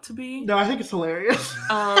it out to be. No, I think it's hilarious.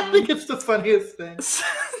 I think it's the funniest thing. So,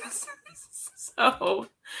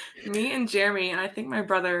 me and Jeremy, and I think my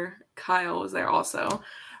brother Kyle was there also.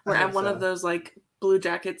 We're at one of those like Blue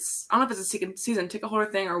Jackets. I don't know if it's a season ticket holder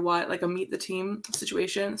thing or what, like a meet the team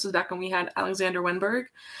situation. So back when we had Alexander Wenberg,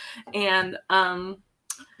 and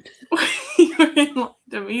we were in line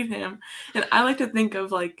to meet him. And I like to think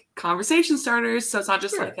of like conversation starters, so it's not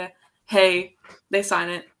just like a hey, they sign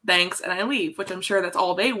it, thanks, and I leave, which I'm sure that's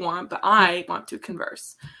all they want, but I want to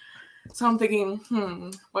converse. So I'm thinking,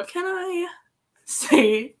 what can I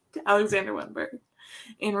say to Alexander Wenberg?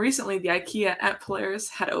 And recently, the IKEA at Polaris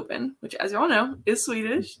had opened, which, as you all know, is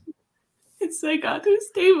Swedish. And so I got to his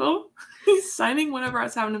table. He's signing whatever I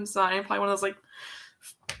was having him sign, probably one of those, like,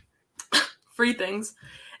 free things.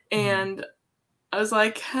 And I was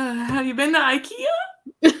like, have you been to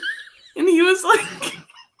IKEA? And he was like...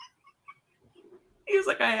 He was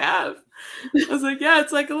like, I have. I was like, yeah,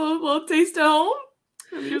 it's like a little taste at home.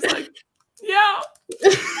 And he was like, yeah.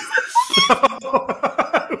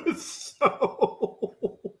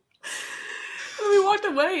 And we walked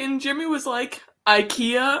away, and Jimmy was like,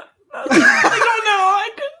 IKEA? I was like, I don't know. I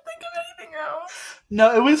couldn't think of anything else.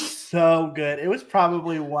 No, it was so good. It was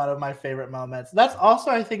probably one of my favorite moments. That's also,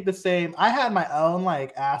 I think, the same. I had my own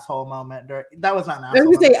like asshole moment. That was not an asshole. I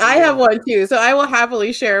was gonna say I have one too, so I will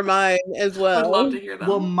happily share mine as well. I'd love to hear that.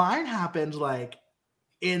 Well, mine happened like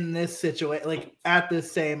in this situation, like at this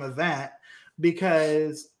same event,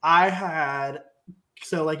 because I had.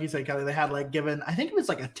 So, like you said, Kelly, they had like given. I think it was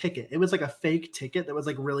like a ticket. It was like a fake ticket that was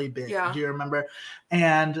like really big. Yeah. Do you remember?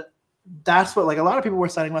 And that's what like a lot of people were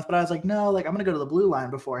signing with, but I was like, no, like I'm gonna go to the blue line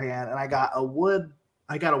beforehand, and I got a wood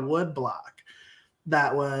block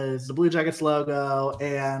that was the Blue Jackets logo,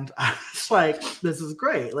 and I was like, this is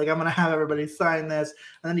great. Like I'm gonna have everybody sign this,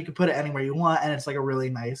 and then you can put it anywhere you want, and it's like a really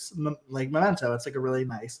nice like memento. It's like a really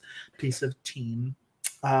nice piece of team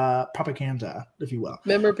propaganda, if you will.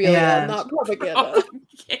 Memorabilia, not propaganda.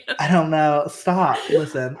 I don't know. Stop.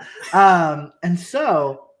 Listen. And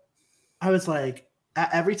so I was like, at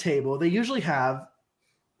every table, they usually have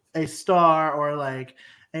a star or like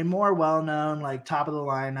a more well-known, like top of the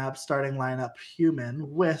lineup, starting lineup human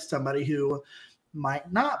with somebody who might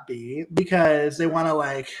not be, because they want to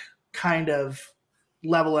like kind of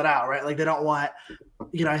level it out, right? Like they don't want,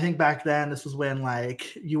 I think back then this was when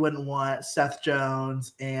like you wouldn't want Seth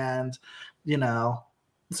Jones and,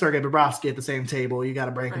 Sergei Bobrovsky at the same table. You got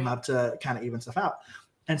to break them up to kind of even stuff out.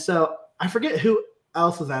 And so I forget who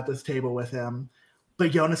else was at this table with him,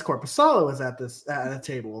 but Jonas Korpisalo was at a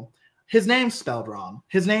table. His name's spelled wrong.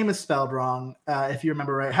 His name is spelled wrong, if you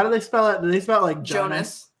remember right. How do they spell it? Do they spell it like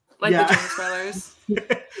Jonas? Like the Jonas Brothers.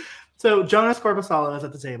 So Jonas Korpisalo is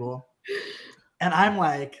at the table. And I'm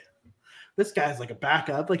like, this guy's like a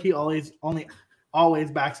backup. Like he always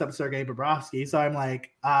backs up Sergei Bobrovsky. So I'm like,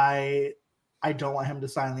 I don't want him to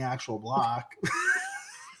sign the actual block.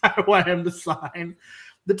 I want him to sign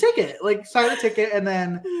the ticket. Like sign the ticket, and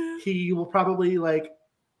then he will probably like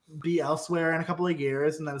be elsewhere in a couple of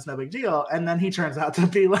years, and then it's no big deal. And then he turns out to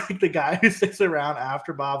be like the guy who sticks around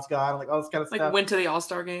after Bob's gone, like all this kind of stuff. Like went to the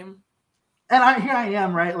All-Star game. And here I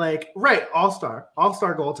am, right? Like, right, all-star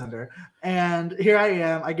goaltender. And here I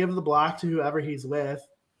am. I give the block to whoever he's with.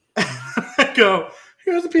 I go,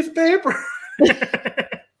 here's a piece of paper.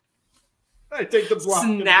 I take the block.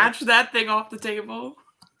 Snatch that thing off the table.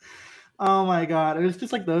 Oh my God. It was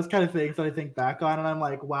just like those kind of things that I think back on. And I'm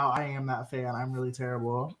like, wow, I am that fan. I'm really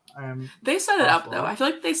terrible. They set it up, though. I feel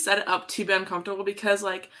like they set it up to be uncomfortable because,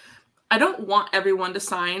 like, I don't want everyone to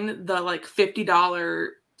sign the, like, $50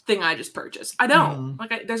 thing I just purchased. I don't.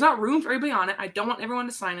 Like, there's not room for everybody on it. I don't want everyone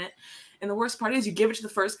to sign it. And the worst part is you give it to the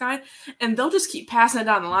first guy, and they'll just keep passing it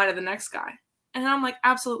down the line to the next guy. And I'm like,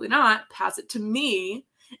 absolutely not. Pass it to me,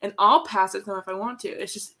 and I'll pass it to them if I want to.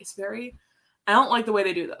 It's very... I don't like the way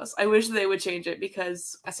they do those. I wish they would change it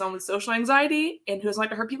because as someone with social anxiety and who doesn't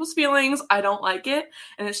like to hurt people's feelings, I don't like it,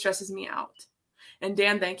 and it stresses me out. And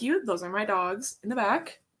Dan, thank you. Those are my dogs in the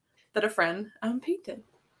back that a friend painted.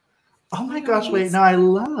 Oh my gosh, wait, no,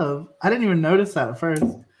 I didn't even notice that at first.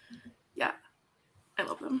 Yeah, I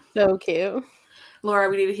love them. So cute. Laura,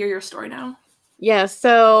 we need to hear your story now. Yeah,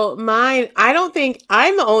 so I don't think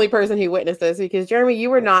I'm the only person who witnessed this because, Jeremy,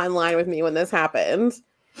 you were not in line with me when this happened.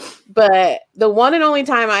 But the one and only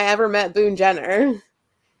time I ever met Boone Jenner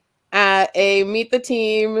at a Meet the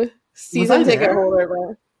Team season ticket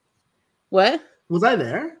holder. What? Was I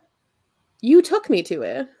there? You took me to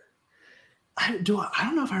it. I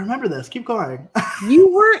don't know if I remember this. Keep going.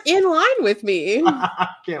 You weren't in line with me. I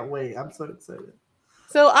can't wait. I'm so excited.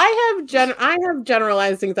 So I have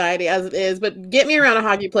generalized anxiety as it is, but get me around a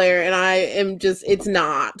hockey player and I am just, it's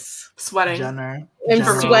not. Sweating. Jenner. I'm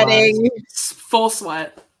sweating. Full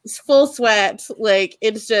sweat. Full sweat. Like,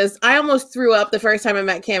 it's just, I almost threw up the first time I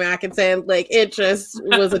met Cam Atkinson. Like, it just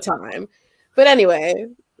was a time. But anyway,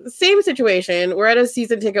 same situation. We're at a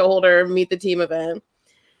season ticket holder Meet the Team event.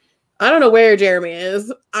 I don't know where Jeremy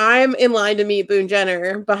is. I'm in line to meet Boone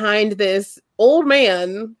Jenner behind this old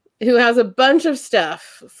man who has a bunch of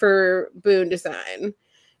stuff for Boone to sign.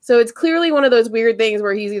 So it's clearly one of those weird things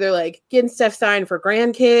where he's either like getting stuff signed for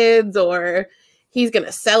grandkids or he's going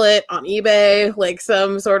to sell it on eBay, like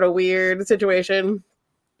some sort of weird situation.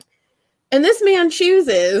 And this man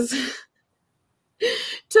chooses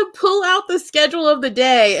to pull out the schedule of the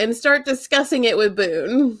day and start discussing it with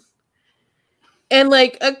Boone. And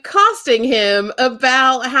like accosting him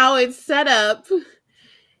about how it's set up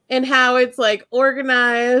and how it's like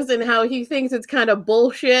organized and how he thinks it's kind of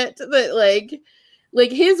bullshit that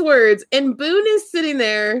like his words. And Boone is sitting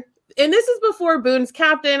there, and this is before Boone's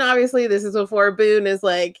captain. Obviously, this is before Boone is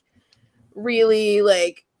like really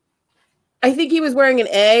like, I think he was wearing an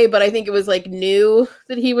A, but I think it was like new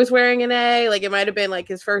that he was wearing an A. Like it might have been like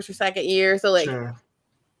his first or second year. So like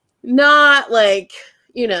not like,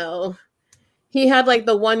 you know, he had like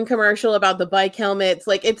the one commercial about the bike helmets.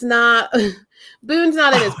 Like it's not, Boone's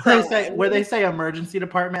not in his prime. Where they say emergency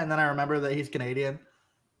department, and then I remember that he's Canadian.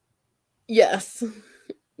 Yes.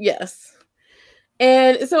 Yes.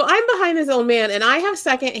 And so I'm behind this old man and I have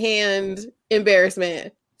secondhand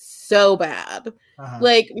embarrassment so bad. Uh-huh.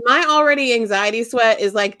 Like my already anxiety sweat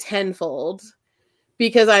is like tenfold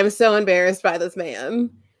because I'm so embarrassed by this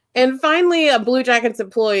man. And finally a Blue Jackets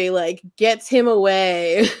employee like gets him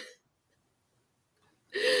away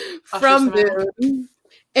from Boone.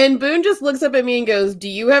 And Boone just looks up at me and goes, "Do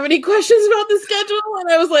you have any questions about the schedule?"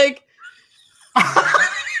 And I was like,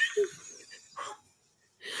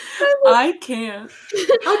 I can't.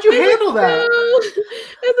 How'd you handle that? No. I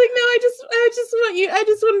was like, no, I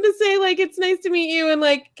just wanted to say, like, it's nice to meet you, and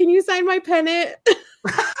like, can you sign my pennant?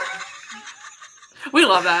 We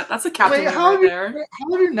love that. That's a captain right there.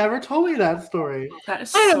 How have you never told me that story? That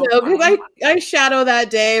is I don't know, because I shadow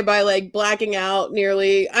that day by like blacking out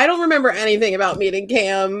nearly. I don't remember anything about meeting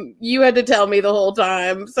Cam. You had to tell me the whole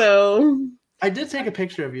time, so. I did take a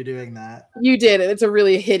picture of you doing that. You did, and it's a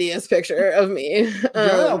really hideous picture of me.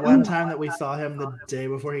 Remember that one time that we saw him the day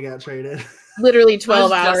before he got traded? Literally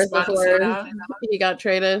 12 hours before he got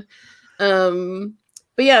traded.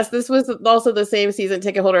 But yes, this was also the same season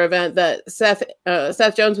ticket holder event that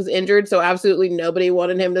Seth Jones was injured, so absolutely nobody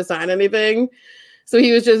wanted him to sign anything. So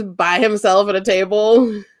he was just by himself at a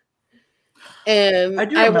table. And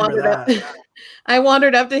I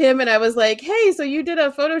wandered up to him and I was like, "Hey, so you did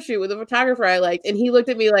a photo shoot with a photographer I liked." And he looked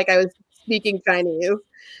at me like I was speaking Chinese.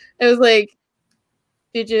 I was like,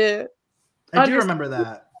 "Did you?" I do remember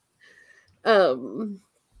that.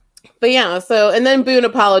 But yeah, so, and then Boone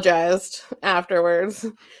apologized afterwards.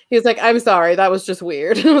 He was like, "I'm sorry, that was just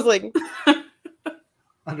weird." I was like,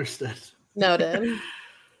 understood. Noted.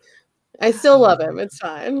 I still love him. It's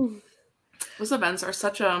fine. Those events are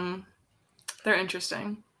such, they're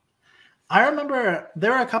interesting. I remember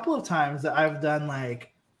there were a couple of times that I've done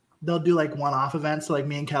like they'll do like one-off events. So like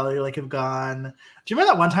me and Kelly like have gone. Do you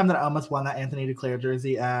remember that one time that I almost won that Anthony Duclair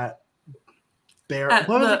jersey at What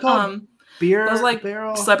was it called? Beer. Those like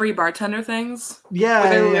barrel? celebrity bartender things. Yeah, where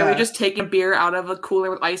they're yeah. really just taking beer out of a cooler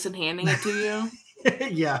with ice and handing it to you.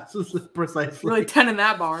 Yeah, precisely. Really tending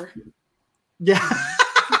that bar. Yeah.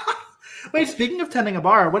 Wait, speaking of tending a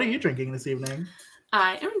bar, what are you drinking this evening?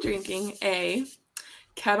 I am drinking a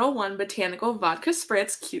Kettle One Botanical Vodka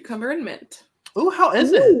Spritz Cucumber and Mint. Ooh, how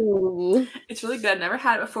is it? Ooh. It's really good. Never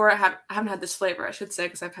had it before. I haven't had this flavor, I should say,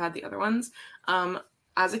 because I've had the other ones.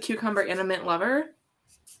 As a cucumber and a mint lover,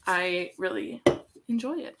 I really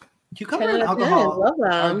enjoy it. Cucumber and alcohol love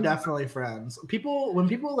are definitely friends. When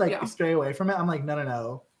people like stray away from it, I'm like,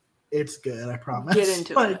 no, it's good. I promise. Get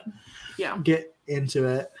into it. Yeah, get into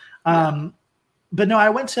it. But no, I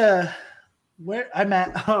went to where I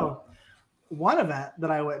met. One event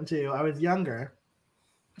that I went to. I was younger.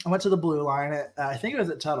 I went to the Blue Line at I think it was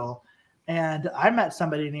at Tuttle, and I met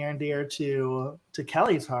somebody near and dear to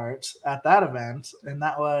Kelly's heart at that event, and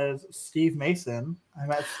that was Steve Mason. I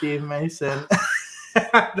met Steve Mason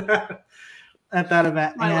at that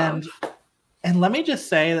event, and let me just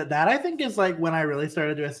say that I think is like when I really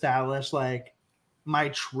started to establish like my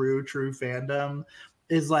true fandom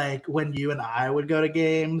is like when you and I would go to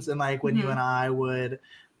games, and like when you and I would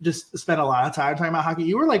just spend a lot of time talking about hockey.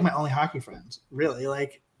 You were like my only hockey friend, really,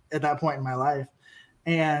 like at that point in my life.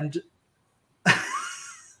 And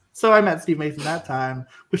so I met Steve Mason that time.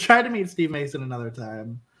 We tried to meet Steve Mason another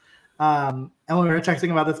time. And when we were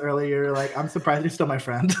texting about this earlier, like, I'm surprised you're still my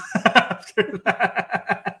friend after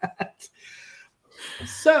that.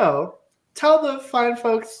 So tell the fine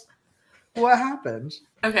folks what happened.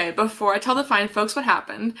 Okay, before I tell the fine folks what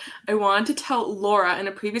happened, I wanted to tell Laura in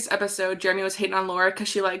a previous episode, Jeremy was hating on Laura because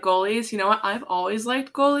she liked goalies. You know what? I've always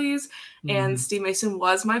liked goalies. And Steve Mason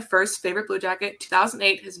was my first favorite Blue Jacket.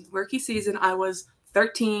 2008, his rookie season, I was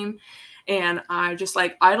 13. And I just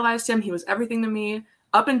like idolized him. He was everything to me.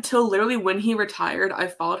 Up until literally when he retired, I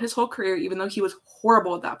followed his whole career, even though he was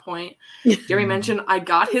horrible at that point. Jeremy mentioned I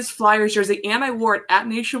got his Flyers jersey and I wore it at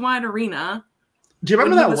Nationwide Arena. Do you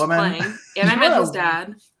remember that woman? Playing, and I met his dad.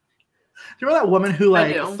 Do you remember that woman who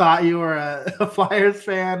like thought you were a Flyers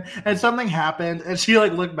fan and something happened and she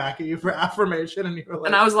like looked back at you for affirmation and you were like,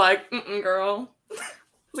 and I was like, girl. I was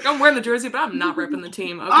like, I'm wearing the jersey, but I'm not repping the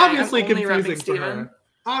team. Okay, obviously confusing for her.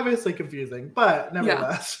 Obviously confusing, but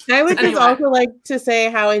nevertheless. Yeah. I would just also like to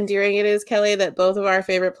say how endearing it is, Kelly, that both of our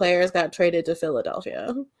favorite players got traded to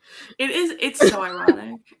Philadelphia. It's so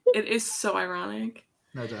ironic. It is so ironic.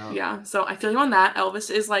 No doubt. Yeah, so I feel you on that.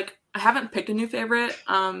 Elvis is like, I haven't picked a new favorite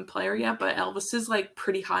player yet, but Elvis is like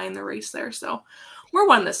pretty high in the race there. So we're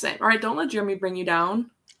one the same. All right, don't let Jeremy bring you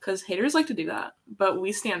down because haters like to do that, but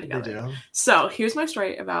we stand together. They do. So here's my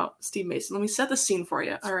story about Steve Mason. Let me set the scene for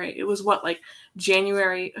you. All right, it was like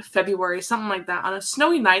January, February, something like that, on a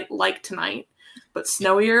snowy night like tonight, but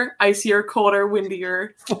snowier, icier, colder,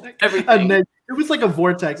 windier, everything. It was like a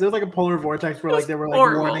vortex. It was like a polar vortex where like there were like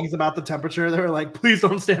warnings about the temperature. They were like, please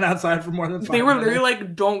don't stand outside for more than 5 minutes. They were literally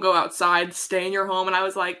like, don't go outside, stay in your home. And I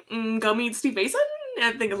was like, go meet Steve Mason?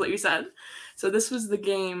 I think is what you said. So this was the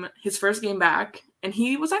game, his first game back. And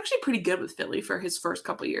he was actually pretty good with Philly for his first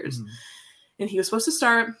couple years. And he was supposed to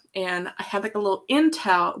start. And I had like a little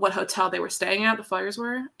intel what hotel they were staying at, the Flyers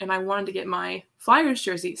were. And I wanted to get my Flyers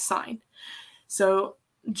jersey signed. So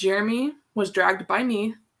Jeremy was dragged by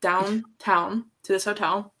me downtown to this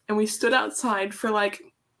hotel, and we stood outside for like,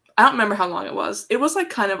 I don't remember how long it was. It was like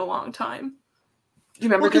kind of a long time. Do you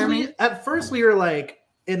remember, Jeremy? At first we were like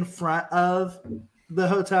in front of the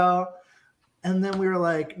hotel, and then we were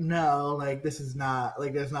like, no, like this is not,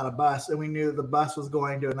 like there's not a bus, and we knew that the bus was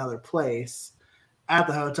going to another place at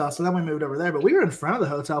the hotel, so then we moved over there, but we were in front of the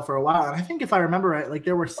hotel for a while, and I think if I remember right, like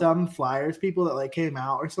there were some Flyers people that like came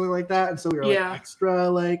out or something like that, and so we were like extra,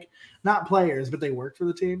 like not players, but they worked for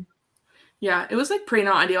the team. Yeah, it was like pretty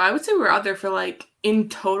not ideal. I would say we were out there for like in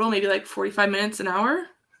total maybe like 45 minutes, an hour.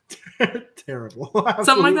 Terrible.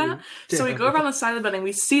 Something like that. So we go around the side of the building,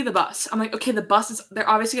 we see the bus. I'm like, okay, the bus is, they're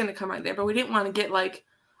obviously going to come right there, but we didn't want to get like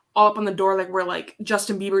all up on the door like we're like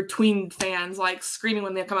Justin Bieber tween fans like screaming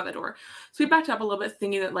when they come out the door. So we backed up a little bit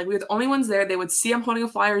thinking that like we were the only ones there. They would see I'm holding a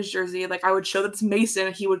Flyers jersey. Like I would show that it's Mason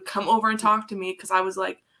and he would come over and talk to me because I was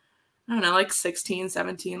like, I don't know, like 16,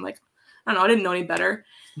 17. Like, I don't know, I didn't know any better.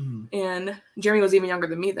 And Jeremy was even younger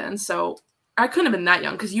than me then. So I couldn't have been that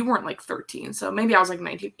young because you weren't like 13. So maybe I was like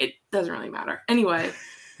 19. It doesn't really matter. Anyway,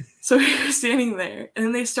 so we were standing there and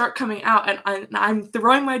then they start coming out and I'm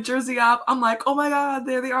throwing my jersey up. I'm like, oh my God,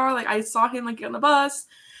 there they are. Like I saw him like get on the bus.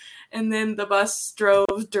 And then the bus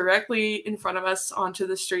drove directly in front of us onto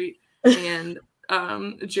the street. And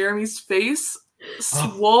Jeremy's face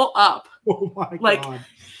swole up. Oh my Like, god.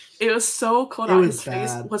 It was so cold It out. was His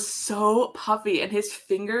face bad. was so puffy, and his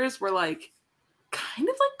fingers were like kind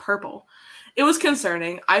of like purple. It was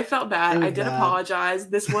concerning. I felt bad. It was I did bad. apologize.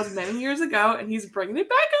 This was many years ago, and he's bringing it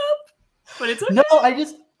back up. But it's okay. No,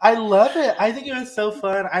 I love it. I think it was so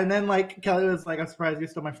fun. And then like Kelly was like, I'm surprised you're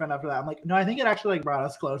still my friend after that. I'm like, no, I think it actually like brought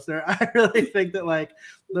us closer. I really think that like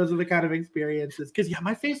those are the kind of experiences. Because yeah,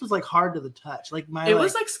 my face was like hard to the touch. Like It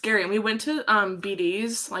was like scary. And we went to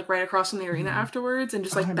BD's like right across from the arena afterwards and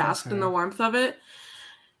just like basked in the warmth of it.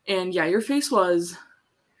 And yeah, your face was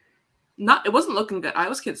it wasn't looking good. I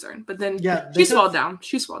was concerned. But then she swelled down.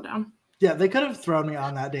 Yeah, they could have thrown me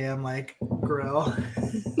on that damn like grill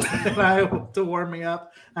to warm me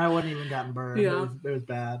up. I wouldn't even gotten burned. Yeah. It was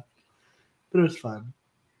bad, but it was fun.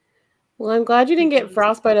 Well, I'm glad you didn't get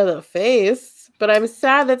frostbite of the face, but I'm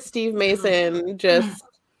sad that Steve Mason just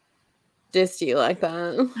dissed you like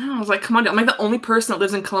that. I was like, come on, I'm like the only person that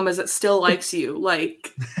lives in Columbus that still likes you.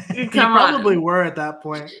 Like, You come on. probably were at that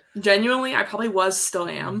point. Genuinely, I probably still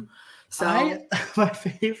am. So my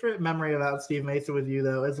favorite memory about Steve Mason with you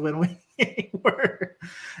though is when it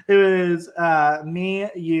was me,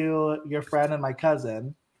 you, your friend, and my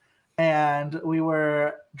cousin, and we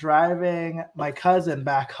were driving my cousin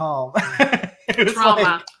back home.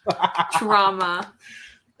 Trauma.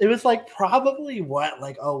 It was like probably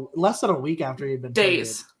less than a week after he'd been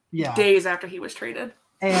days. Traded. Yeah, days after he was traded.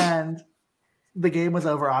 And the game was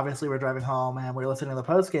over. Obviously, we're driving home and we're listening to the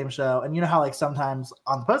post-game show. And you know how like sometimes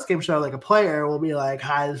on the post-game show, like a player will be like,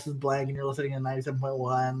 "Hi, this is blank," and you're listening to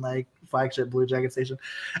 97.1, like flagship Blue Jacket station.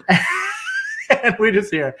 And we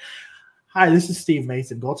just hear, "Hi, this is Steve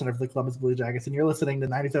Mason, goaltender for the Columbus Blue Jackets," and you're listening to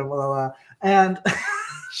 97. Blah, blah, blah. And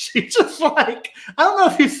she just like, I don't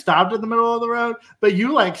know if you stopped in the middle of the road, but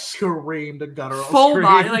you like screamed a guttural full scream.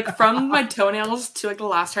 body, like from my toenails to like the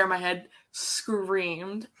last hair of my head,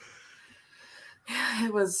 screamed.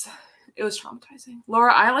 It was traumatizing.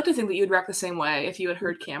 Laura, I like to think that you'd react the same way if you had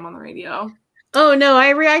heard Cam on the radio. Oh no, I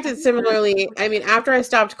reacted similarly. I mean, after I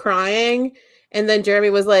stopped crying, and then Jeremy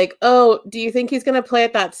was like, "Oh, do you think he's gonna play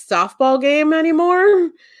at that softball game anymore?"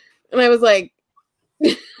 And I was like,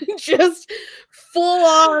 just full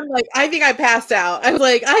on, like, I think I passed out. I was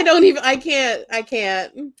like, I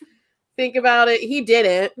can't think about it. He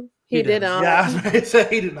didn't. He did not. Yeah, I was going to say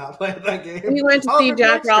he did not play at that game. We went to see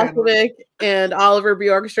Jack Roslovic and Oliver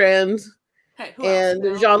Bjorkstrand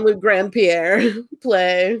and Jean-Luc Grandpierre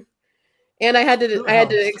play. And I had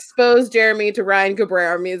to expose Jeremy to Ryan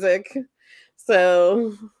Cabrera music.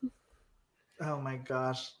 So, oh my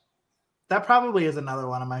gosh. That probably is another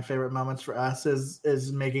one of my favorite moments for us is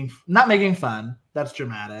not making fun. That's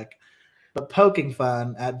dramatic. But poking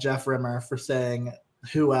fun at Jeff Rimmer for saying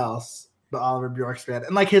who else but Oliver Bjorkstrand.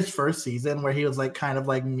 And like his first season where he was like kind of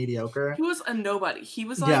like mediocre. He was a nobody. He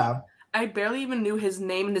was like, I barely even knew his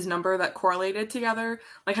name and his number that correlated together.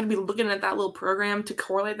 Like, I had to be looking at that little program to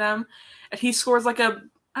correlate them. And he scores like I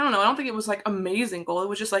don't think it was like amazing goal. It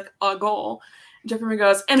was just like a goal. And Jeff Rimmer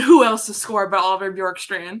goes, and who else to score but Oliver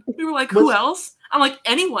Bjorkstrand? We were like, who else? I'm like,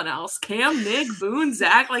 anyone else. Cam, Nick, Boone,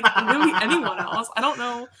 Zach, like really anyone else. I don't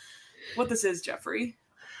know what this is, Jeffrey.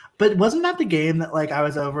 But wasn't that the game that like I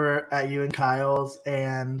was over at you and Kyle's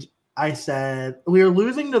and I said we were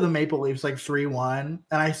losing to the Maple Leafs like 3-1,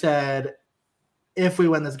 and I said if we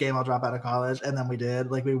win this game I'll drop out of college, and then we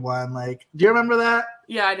did. Like we won. Like, do you remember that?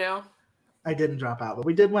 Yeah, I do. I didn't drop out, but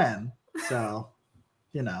we did win. So,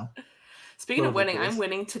 you know. Speaking of winning, I'm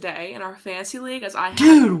winning today in our fantasy league as I have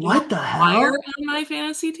Dude, what the hell? Meyer on my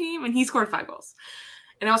fantasy team, and he scored 5 goals.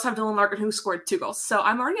 And I also have Dylan Larkin who scored 2 goals. So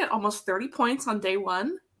I'm already at almost 30 points on day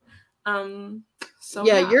 1. So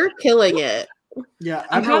yeah, you're killing it. Yeah,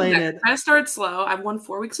 I'm related. I started slow. I've won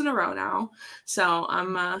 4 weeks in a row now, so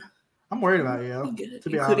I'm worried about you. Good. To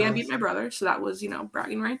be Including honest. I beat my brother, so that was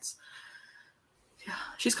bragging rights. Yeah,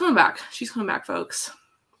 she's coming back. She's coming back, folks.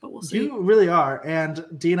 But we'll see. You really are. And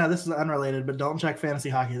Dina, this is unrelated, but don't check fantasy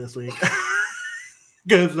hockey this week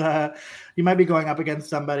because you might be going up against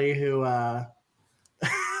somebody who has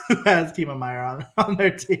Timo Meyer on their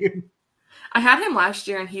team. I had him last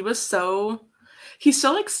year, and he's so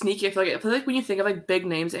like sneaky. I feel like when you think of like big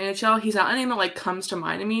names in NHL, he's not a name that like comes to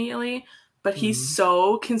mind immediately, but he's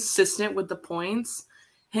so consistent with the points.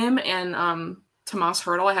 Him and Tomas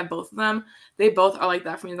Hertl, I have both of them. They both are like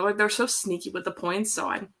that for me. They're so sneaky with the points, so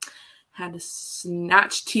I had to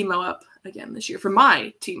snatch Timo up again this year for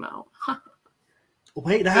my Timo.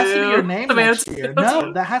 Wait, that has to be your name next year.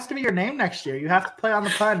 No, that has to be your name next year. You have to play on the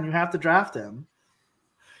pun. You have to draft him.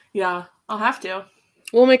 Yeah, I'll have to.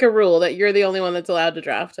 We'll make a rule that you're the only one that's allowed to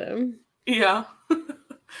draft him. Yeah.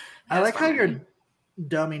 I like how fine. you're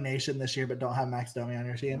Domination this year, but don't have Max Domi on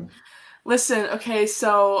your team. Listen, okay,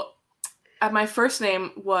 so my first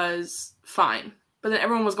name was fine, but then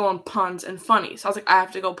everyone was going puns and funny. So I was like, I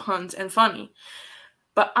have to go puns and funny.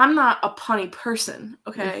 But I'm not a punny person,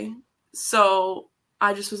 okay? So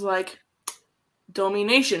I just was like,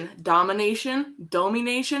 domination.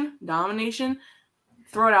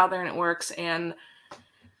 Throw it out there and it works. And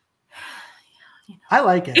I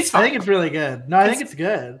like it. It's fine. I think it's really good. No, I think it's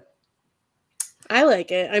good. I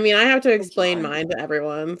like it. I mean, I have to explain Enjoy. mine to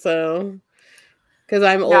everyone, so because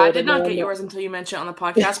I'm old. yeah, I did and not no get one- yours until you mentioned it on the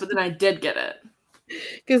podcast, but then I did get it.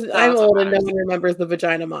 Because So I'm that's what old and no matters. one remembers the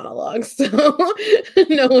vagina monologue, so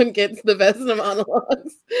no one gets the best of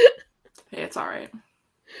monologues. Hey, it's all right.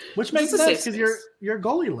 Which This makes is a sense safe because space. you're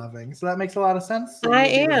goalie loving, so that makes a lot of sense. that I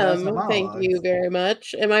you do the best am. of Thank monologues. you very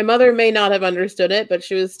much. And my mother may not have understood it, but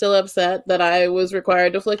she was still upset that I was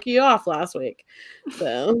required to flick you off last week.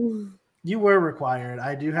 So You were required.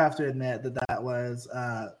 I do have to admit that was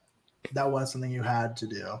something you had to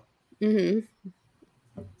do. mhm.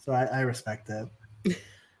 So I respect it.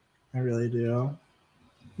 I really do.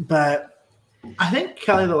 But I think,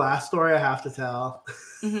 Kelly, the last story I have to tell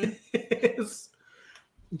Mhm. is,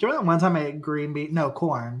 do you remember that one time I ate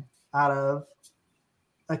corn out of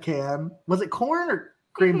a can? Was it corn or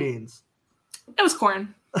green beans? It was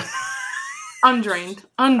corn. Undrained,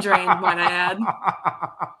 might I add.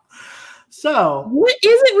 So What is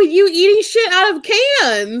it with you eating shit out of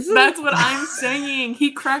cans? That's what I'm saying.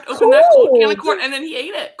 He cracked open that cold can of Cold. corn and then he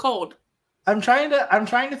ate it cold. I'm trying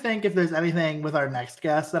to think if there's anything with our next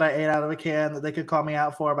guest that I ate out of a can that they could call me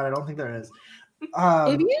out for, but I don't think there is.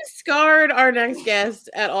 If you scarred our next guest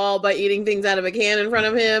at all by eating things out of a can in front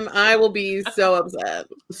of him, I will be so upset.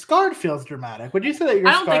 Scarred feels dramatic. Would you say that you're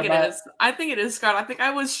I don't scarred think it by is. I think it is scarred. I think I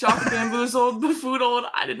was shocked, bamboozled, befoodled.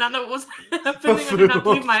 I did not know what was happening. I did not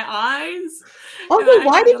believe my eyes. Also, And I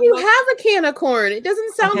why had did to you look- have a can of corn? It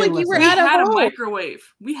doesn't sound Okay, like you were listen. We at had a home.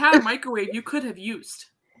 microwave. We had a microwave you could have used.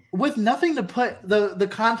 with nothing to put the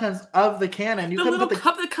contents of the can in? You The couldn't little put the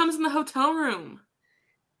cup that comes in the hotel room.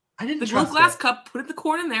 I didn't The little trust glass it. cup, put the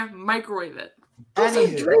corn in there, microwave it. Also,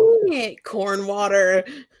 Anywho. drain it. Corn water.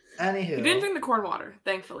 Anywho. You didn't drink the corn water,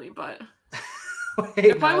 thankfully, but Wait, there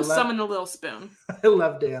no, probably was some in a little spoon. I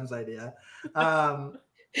love Dan's idea.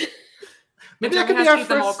 Maybe that Maybe could be to our eat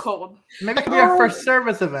them all first. cold. Maybe that could be our first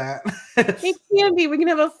service event. It can be. We can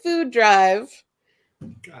have a food drive.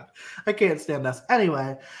 God, I can't stand us.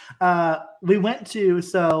 Anyway, we went to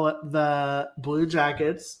the Blue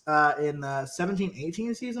Jackets in the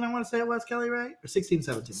 17-18 season, I want to say it was, Kelly, right? Or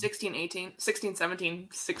 16-17. 16, 18, 16, 17,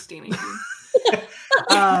 16,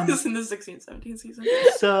 18. This in the 16, 17 season.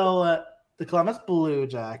 So the Columbus Blue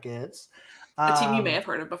Jackets, A team you may have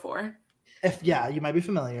heard of before. you might be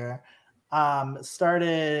familiar,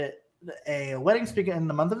 started a wedding streak in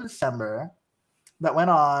the month of December that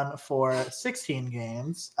went on for 16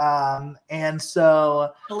 games. And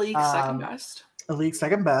so The league's second best. the league's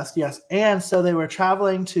second best, yes. And so they were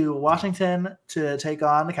traveling to Washington to take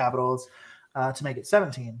on the Capitals to make it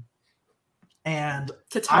 17. And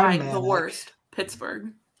To tie I'm the manic. worst,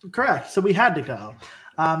 Pittsburgh. correct. So we had to go.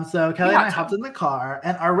 So Kelly We and had I to. hopped in the car,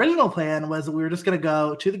 and our original plan was we were just going to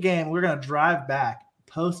go to the game. We were going to drive back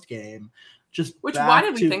post game. Which, Back why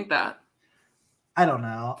did we to- think that? I don't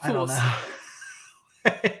know. I don't Fools. know.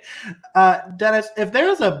 Dennis, if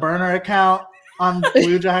there's a burner account on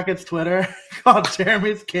Blue Jackets Twitter called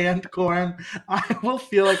Jeremy's Canned Corn, I will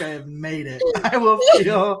feel like I have made it. I will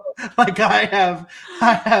feel like I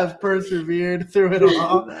have persevered through it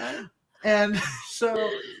all. And so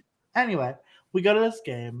anyway, we go to this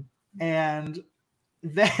game and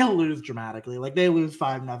they lose dramatically. Like they lose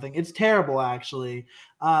 5-0. It's terrible, actually.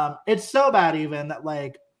 It's so bad even that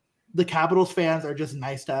like the Capitals fans are just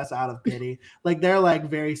nice to us out of pity. Like they're like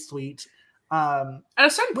very sweet. At a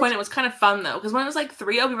certain point, it was kind of fun though, because when it was like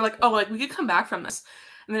 3-0, we were like, oh, like we could come back from this.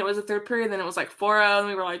 And then it was the third period, then it was like 4-0, and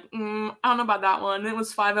we were like, I don't know about that one. And then it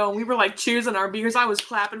was 5-0, and we were like cheering our beers. I was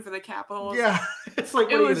clapping for the Capitals. Yeah, it's like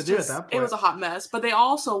what It are you was gonna do at just, that point? it was a hot mess. But they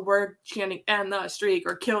also were chanting "end the streak"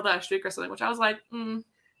 or "kill that streak" or something, which I was like, calm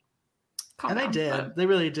and they down. did. But They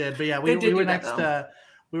really did. But yeah, They we did were do that,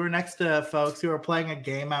 next to folks who were playing a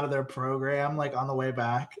game out of their program, like on the way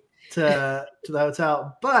back to the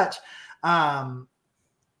hotel. But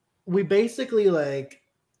we basically like,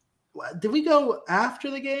 did we go after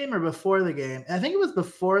the game or before the game? I think it was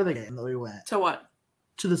before the game that we went To what?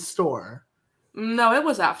 to the store. No, it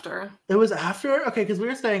was after. It was after? Okay, because we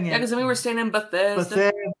were staying in. Yeah, because then we were staying in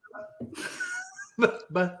Bethesda.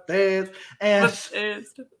 Bethesda. And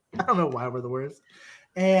Bethesda. I don't know why we're the worst.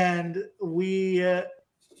 And we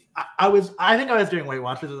I think I was doing Weight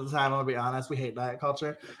Watchers at the time. I'm gonna be honest. We hate diet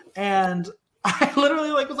culture, and I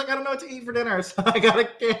literally was like, I don't know what to eat for dinner, so I got a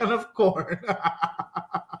can of corn.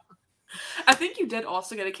 I think you did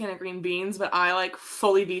also get a can of green beans, but I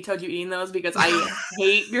fully vetoed you eating those because I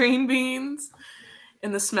hate green beans,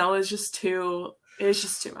 and the smell is just too. It's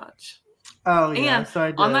just too much. Oh yeah, and so I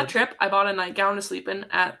did. On that trip, I bought a nightgown to sleep in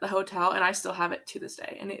at the hotel, and I still have it to this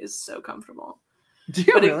day, and it is so comfortable. Do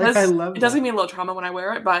you really? I love it does give me a little trauma when I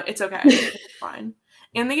wear it, but it's okay. It's fine.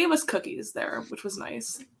 And they gave us cookies there, which was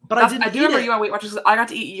nice. But I do remember you on Weight Watchers. I got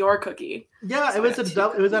to eat your cookie. Yeah, it was at a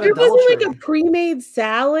double. There wasn't a pre-made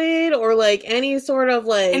salad or any sort of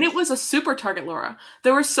And it was a super Target, Laura.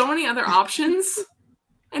 There were so many other options,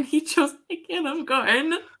 and he chose a can of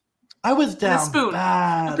corn. I was down and a spoon.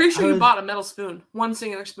 Bad. I'm pretty sure you bought a metal spoon, one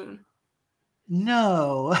singular spoon.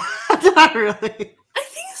 No, not really. I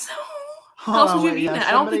think so. How else would you have eaten it?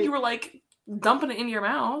 I don't think you were dumping it into your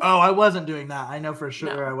mouth. Oh, I wasn't doing that. I know for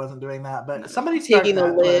sure I wasn't doing that. But somebody's taking the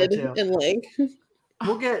lid and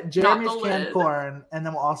we'll get Jeremy's canned corn, and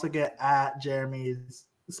then we'll also get at Jeremy's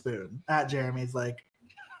spoon. At Jeremy's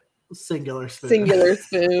singular spoon. Singular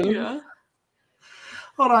spoon. Yeah.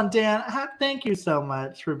 Hold on, Dan. Thank you so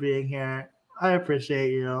much for being here. I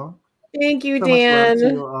appreciate you. Thank you, so Dan. Much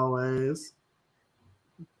love to you always.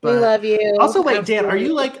 We love you. Also, wait, Dan, are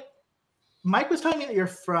you Mike was telling me that you're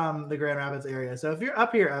from the Grand Rapids area. So if you're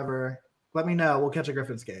up here ever, let me know. We'll catch a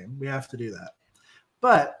Griffins game. We have to do that.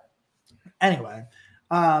 But anyway,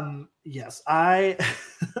 yes, our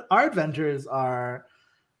adventures are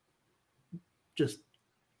just,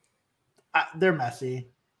 they're messy.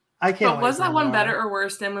 I can't. But was that one better or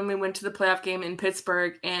worse than when we went to the playoff game in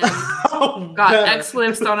Pittsburgh and got better.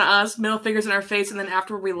 expletives thrown at us, middle fingers in our face, and then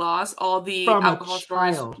after we lost, all the alcohol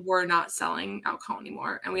stores were not selling alcohol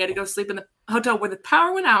anymore, and we had to go sleep in the hotel where the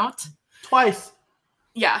power went out twice.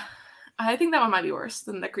 Yeah, I think that one might be worse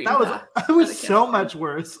than the cream. It was so much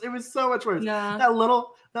worse. It was so much worse. Yeah. That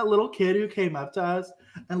little kid who came up to us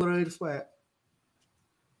and literally just went.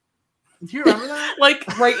 Do you remember that?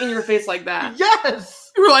 Right in your face like that.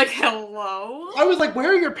 Yes. You were like, hello. I was like,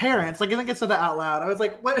 where are your parents? I think I said that out loud. I was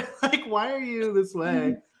like, what? Why are you this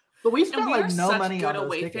way? But we spent no money on those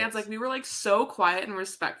away tickets. Fans. We were so quiet and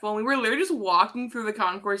respectful. And we were literally just walking through the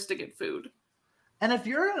concourse to get food. And if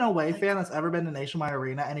you're an away fan that's ever been to Nationwide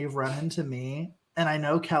Arena and you've run into me, and I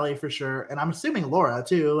know Kelly for sure, and I'm assuming Laura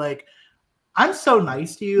too, I'm so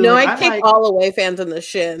nice to you. No, I kick all away fans in the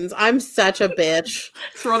shins. I'm such a bitch.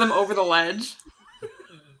 Throw them over the ledge.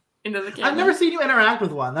 Into the camera. I've never seen you interact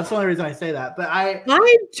with one. That's the only reason I say that. But I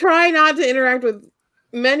try not to interact with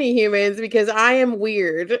many humans because I am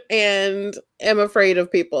weird and am afraid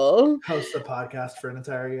of people. Host a podcast for an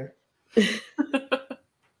entire year.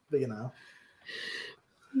 But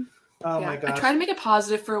Oh my gosh. I try to make it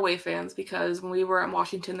positive for away fans because when we were in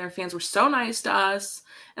Washington, their fans were so nice to us.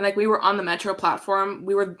 And we were on the Metro platform.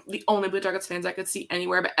 We were the only Blue Jackets fans I could see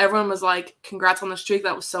anywhere. But everyone was like, congrats on the streak.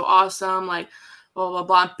 That was so awesome. Blah, blah,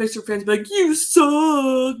 blah. And Pittsburgh fans be like, you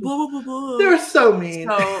suck. Blah, blah, blah, blah. They're so mean.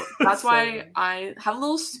 So that's why I have a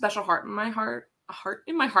little special heart in my heart. A heart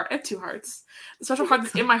in my heart. I have two hearts. The special heart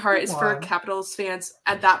that's in my heart is for Capitals fans.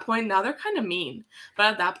 At that point, now they're kind of mean. But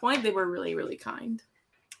at that point, they were really, really kind.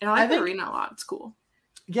 And I like the arena a lot. It's cool.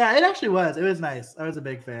 Yeah, it actually was. It was nice. I was a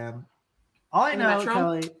big fan. All I know,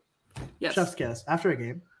 Kelly, chef's kiss, after a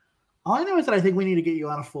game, all I know is that I think we need to get you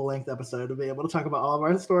on a full-length episode to be able to talk about all of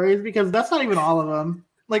our stories because that's not even all of them.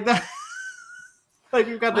 That.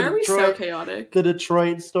 We've got so chaotic? The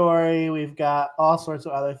Detroit story. We've got all sorts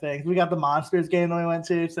of other things. We got the Monsters game that we went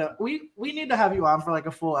to. So we need to have you on for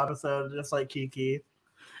a full episode, just like Kiki.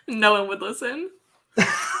 No one would listen.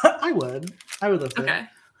 I would listen. Okay.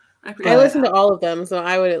 I listen to all of them, so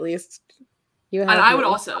I would at least. And I would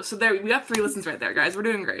also. So there, we got 3 listens right there, guys. We're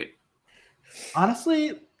doing great.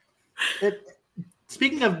 Honestly,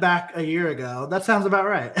 speaking of back a year ago, that sounds about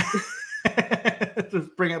right.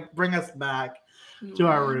 Just bring us back to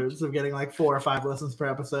our roots of getting 4 or 5 listens per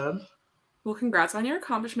episode. Well, congrats on your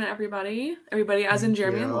accomplishment, everybody. Everybody, as in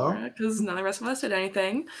Jeremy and Laura, because none of the rest of us did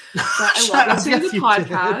anything. But I love listening to the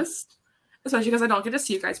podcast. Especially because I don't get to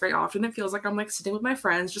see you guys very often. It feels like I'm sitting with my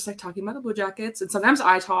friends, just talking about the Blue Jackets. And sometimes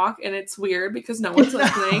I talk, and it's weird because no one's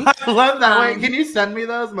listening. I love that. Wait, can you send me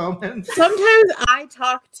those moments? Sometimes I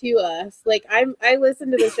talk to us. I listen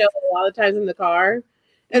to the show a lot of times in the car,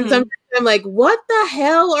 and sometimes I'm like, "What the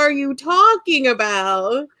hell are you talking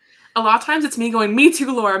about?" A lot of times it's me going, "Me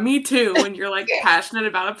too, Laura. Me too." When you're passionate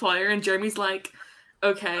about a player, and Jeremy's like,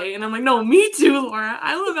 okay, and I'm like, no, me too, Laura.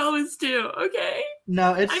 I love Elvis too. Okay.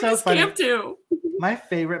 No, it's so funny. Camp too. My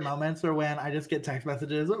favorite moments are when I just get text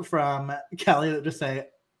messages from Kelly that just say,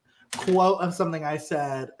 quote of something I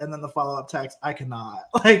said and then the follow-up text, I cannot.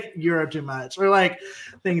 Like, you're too much. Or like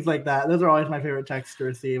things like that. Those are always my favorite texts to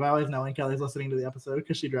receive. I always know when Kelly's listening to the episode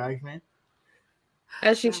because she drags me.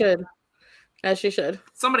 As she should. As she should.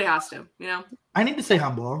 Somebody has to, you know? I need to stay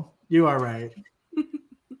humble. You are right.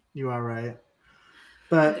 You are right.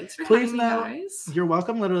 But please know you're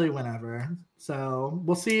welcome literally whenever. So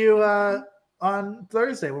we'll see you on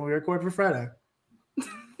Thursday when we record for Friday.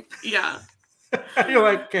 Yeah. You're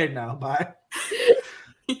like, okay, no, bye.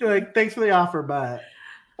 You're like, thanks for the offer, but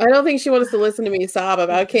I don't think she wants to listen to me sob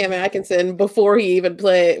about Cam Atkinson before we even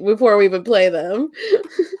play them.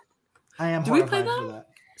 I am. Do we play them?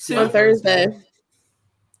 For that. On Thursday.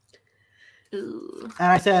 Ooh.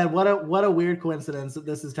 And I said, what a weird coincidence that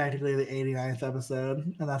this is technically the 89th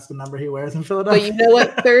episode, and that's the number he wears in Philadelphia. But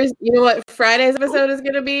you know what Friday's episode is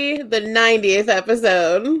going to be? The 90th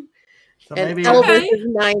episode. So and maybe Elvis is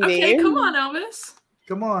 90. Okay, come on, Elvis.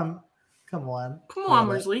 Come on,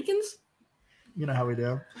 Where's Leakins? You know how we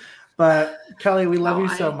do. But Kelly, we love you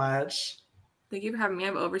so much. Thank you for having me.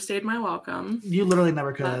 I've overstayed my welcome. You literally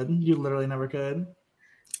never could. You literally never could.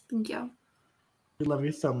 Thank you. We love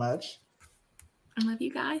you so much. I love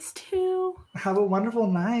you guys too. Have a wonderful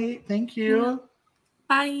night. Thank you.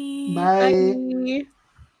 Bye. Bye.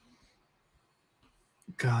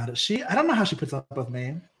 God, I don't know how she puts up with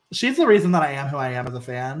me. She's the reason that I am who I am as a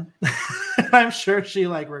fan. I'm sure she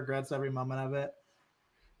like regrets every moment of it.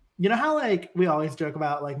 You know how like we always joke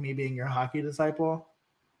about like me being your hockey disciple?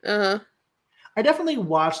 Uh-huh. I definitely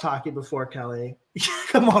watched hockey before Kelly.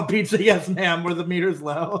 Come on, pizza, yes, ma'am, where the meter's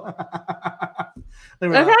low.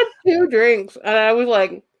 I've had 2 drinks, and I was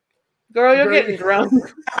like, girl, you're getting drunk.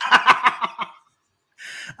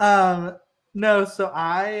 No, so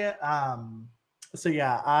I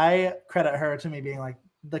credit her to me being like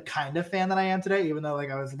the kind of fan that I am today, even though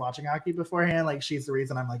like I was watching hockey beforehand. Like she's the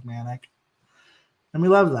reason I'm like manic. And we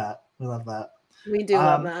love that. We love that. We do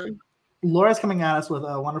love that. Laura's coming at us with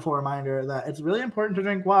a wonderful reminder that it's really important to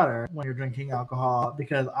drink water when you're drinking alcohol,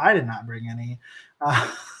 because I did not bring any.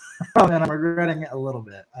 And I'm regretting it a little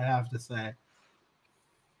bit, I have to say.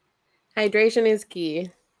 Hydration is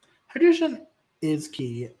key. Hydration is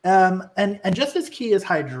key. And just as key as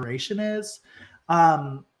hydration is,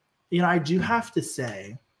 I do have to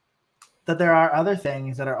say that there are other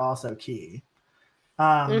things that are also key.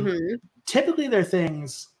 Typically, they're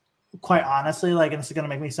things, quite honestly, like, and it's going to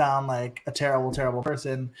make me sound like a terrible, terrible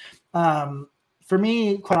person. For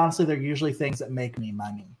me, quite honestly, they're usually things that make me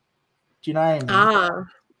money. Do you know what I mean?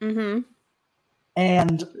 Mm-hmm.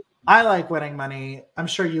 And I like winning money. I'm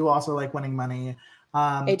sure you also like winning money.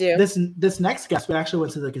 I do. This next guest we actually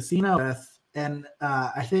went to the casino with, and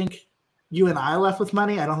I think you and I left with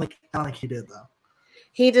money. I don't think he did though.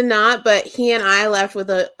 He did not, but he and I left with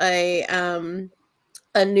a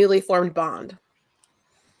newly formed bond.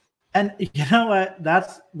 And you know what?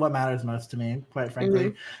 That's what matters most to me, quite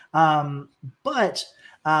frankly. But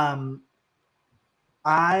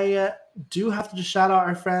I do have to just shout out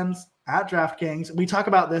our friends at DraftKings. We talk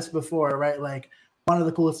about this before, right? Like, one of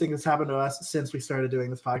the coolest things that's happened to us since we started doing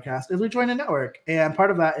this podcast is we joined a network. And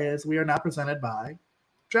part of that is we are now presented by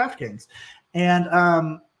DraftKings. And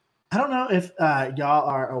I don't know if y'all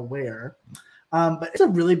are aware, but it's a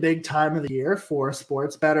really big time of the year for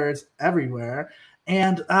sports bettors everywhere.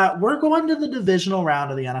 And we're going to the divisional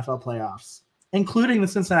round of the NFL playoffs, including the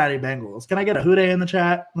Cincinnati Bengals. Can I get a hooday in the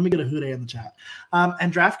chat? Let me get a hooday in the chat.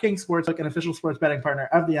 And DraftKings Sportsbook, an official sports betting partner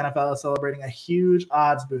of the NFL, is celebrating a huge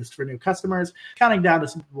odds boost for new customers. Counting down to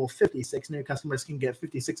Super Bowl 56, new customers can get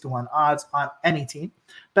 56-1 odds on any team.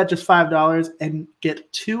 Bet just $5 and get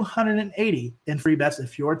 $280 in free bets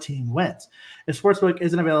if your team wins. If Sportsbook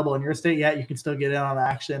isn't available in your state yet, you can still get in on the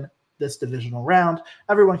action this divisional round.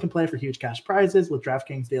 Everyone can play for huge cash prizes with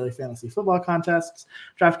DraftKings daily fantasy football contests.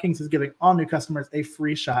 DraftKings is giving all new customers a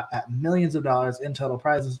free shot at millions of dollars in total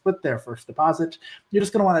prizes with their first deposit. You're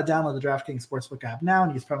just going to want to download the DraftKings Sportsbook app now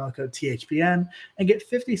and use promo code THPN and get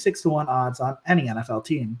 56-1 odds on any NFL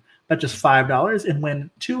team. Bet just $5 and win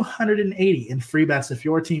 $280 in free bets if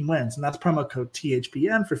your team wins. And that's promo code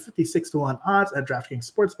THPN for 56-1 odds at DraftKings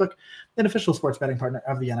Sportsbook, an official sports betting partner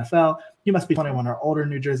of the NFL. You must be 21 or older,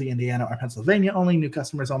 New Jersey, Indiana, or Pennsylvania only. New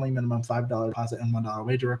customers only. Minimum $5 deposit and $1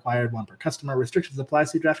 wager required. One per customer. Restrictions apply.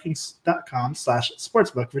 See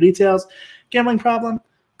DraftKings.com/sportsbook for details. Gambling problem?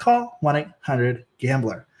 Call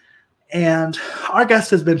 1-800-GAMBLER. And our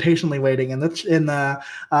guest has been patiently waiting in the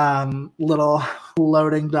little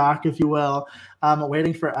loading dock, if you will,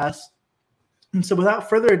 waiting for us. And so without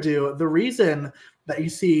further ado, the reason that you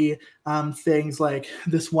see things like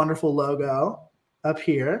this wonderful logo up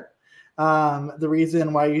here, the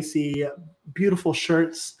reason why you see beautiful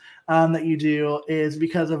shirts that you do is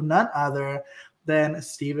because of none other than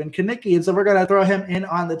Stephen Kanicki. And so we're going to throw him in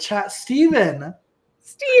on the chat. Stephen,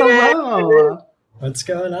 hello. What's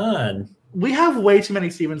going on? We have way too many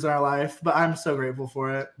Stevens in our life, but I'm so grateful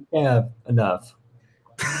for it. Yeah, enough.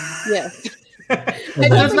 Yes. I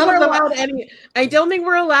don't think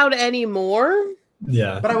we're allowed any more.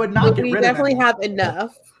 Yeah. But I would not get we rid definitely of it. have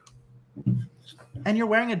enough. And you're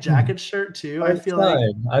wearing a jacket shirt too. I feel like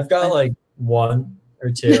I've got like one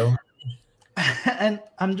or two. And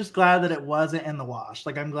I'm just glad that it wasn't in the wash.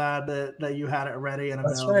 Like, I'm glad that you had it ready and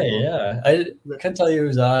available. That's right, yeah. I couldn't tell you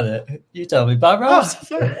who's on it. You tell me. Bob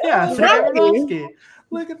Ross. Yeah, Sarah.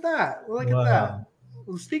 Look at that. Look at that. Wow.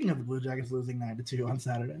 Well, speaking of the Blue Jackets losing 9-2 on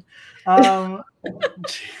Saturday.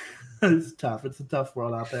 It's tough. It's a tough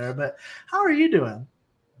world out there. But how are you doing?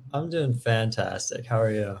 I'm doing fantastic. How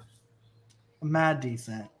are you? Mad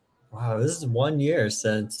decent. Wow, this is 1 year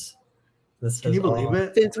since this. Can you believe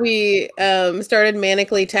it? Since we started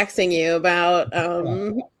manically texting you about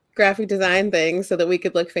graphic design things so that we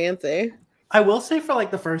could look fancy. I will say for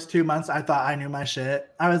like the first 2 months, I thought I knew my shit.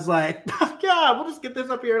 I was like, yeah, we'll just get this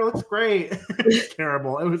up here. It looks great. It was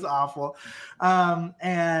terrible. It was awful.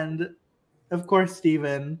 And of course,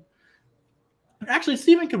 Stephen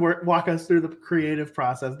could walk us through the creative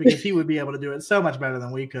process because he would be able to do it so much better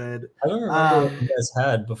than we could. I don't remember what you guys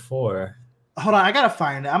had before. Hold on, I gotta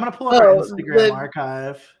find it. I'm gonna pull up our Instagram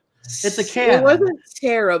archive. It's a Canon. It wasn't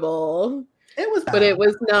terrible. It was bad. But it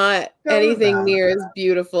was not anything near as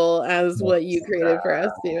beautiful as what you created for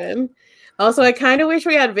us, Steven. Also, I kind of wish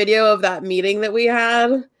we had video of that meeting that we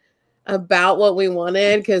had about what we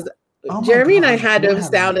wanted, because Jeremy and I had to have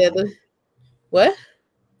sounded... What?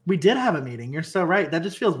 We did have a meeting. You're so right. That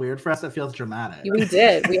just feels weird for us. It feels dramatic. We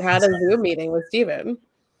did. We had a Zoom meeting with Steven.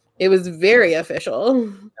 It was very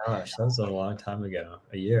official. Gosh, that was a long time ago.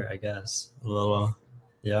 A year, I guess. A little...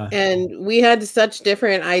 Yeah. And we had such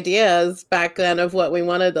different ideas back then of what we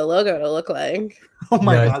wanted the logo to look like. Oh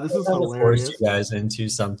my God, this is hilarious. Forced you guys into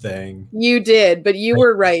something. You did, but you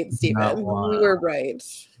were right, Stephen. You were right.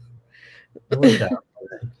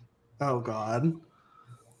 Oh God.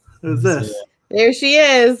 Who's this? There she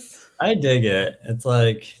is. I dig it. It's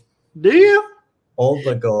like, do you? Old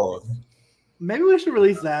but gold. Maybe we should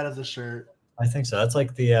release that as a shirt. I think so. That's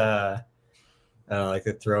like the like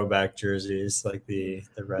the throwback jerseys, like the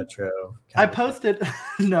retro. I posted,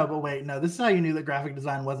 no, this is how you knew that graphic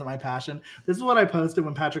design wasn't my passion. This is what I posted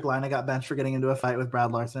when Patrick Laine got benched for getting into a fight with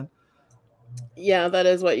Brad Larson. Yeah, that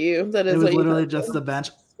is what you. It was literally just the bench.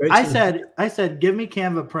 I said, give me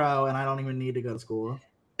Canva Pro, and I don't even need to go to school.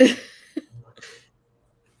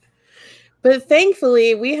 But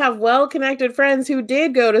thankfully, we have well-connected friends who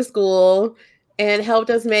did go to school and helped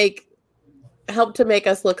to make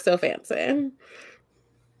us look so fancy.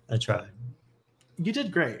 I tried. You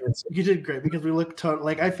did great. You did great because we look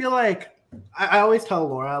like, I feel like I always tell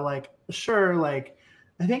Laura, like, sure, like,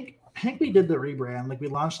 I think we did the rebrand. Like, we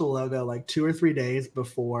launched the logo like 2 or 3 days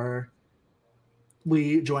before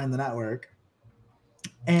we joined the network.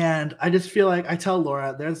 And I just feel like I tell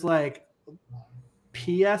Laura, there's like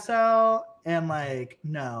PSL and like,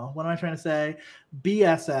 no, what am I trying to say?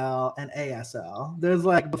 BSL and ASL. There's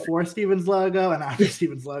like before Steven's logo and after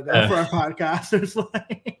Steven's logo for our podcast. There's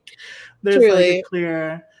like a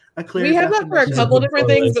clear. We have that for a couple different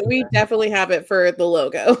things, but we definitely have it for the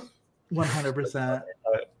logo. 100%.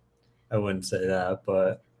 I wouldn't say that,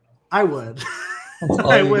 but I would.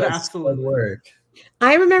 I would absolutely work.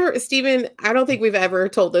 I remember, Steven, I don't think we've ever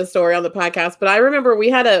told this story on the podcast, but I remember we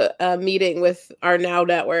had a meeting with our Now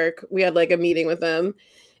Network. We had like a meeting with them.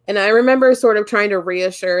 And I remember sort of trying to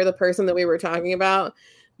reassure the person that we were talking about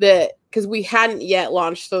that, because we hadn't yet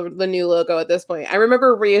launched the new logo at this point. I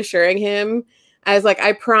remember reassuring him. I was like,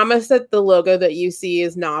 I promise that the logo that you see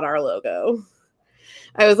is not our logo.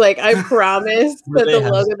 I was like, I promise that the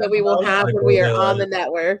logo that we will have when we are on the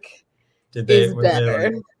network is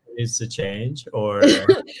better. Needs to change, or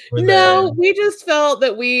no, we just felt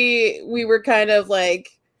that we were kind of like,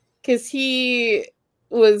 because he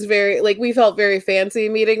was very like, we felt very fancy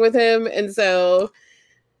meeting with him, and so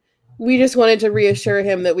we just wanted to reassure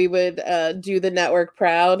him that we would do the network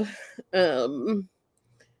proud, and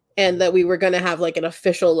that we were going to have like an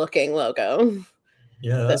official looking logo.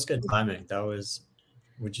 Yeah, that's good timing. That was,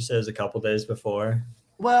 would you say it was a couple days before?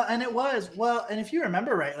 Well, and if you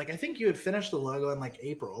remember right, like I think you had finished the logo in like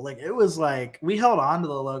April. Like it was like we held on to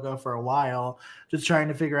the logo for a while, just trying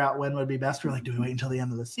to figure out when would be best. We're like, do we wait until the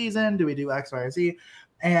end of the season? Do we do X, Y, or Z?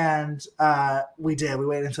 And we did. We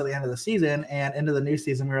waited until the end of the season, and into the new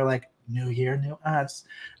season, we were like, new year, new us,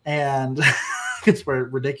 and because we're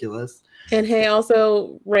ridiculous. And hey,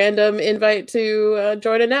 also random invite to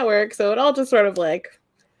join a network. So it all just sort of like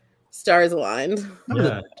stars aligned.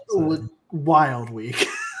 That was Yeah, a wild week.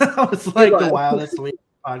 That was like the was. wildest week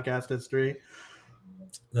in podcast history.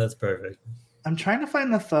 that's perfect. I'm trying to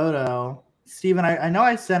find the photo. Steven, I know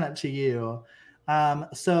I sent it to you.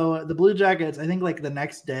 So the Blue Jackets, I think like the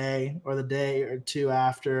next day or the day or two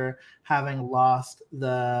after having lost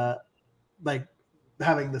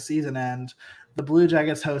having the season end, the Blue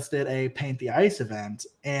Jackets hosted a Paint the Ice event,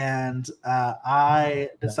 and I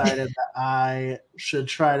decided that I should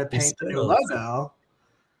try to paint the new logo.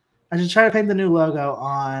 I should try to paint the new logo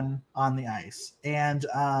on the ice, and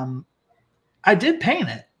I did paint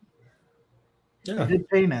it. Yeah, I did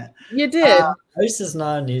paint it. You did. ice is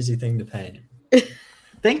not an easy thing to paint.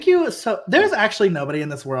 Thank you. So there's actually nobody in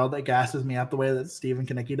this world that gasses me up the way that Stephen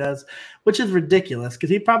Kanicki does, which is ridiculous because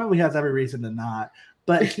he probably has every reason to not.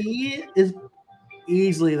 But he is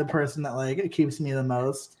easily the person that like keeps me the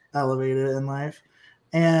most elevated in life,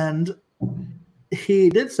 and he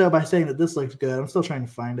did so by saying that this looks good. I'm still trying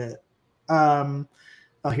to find it.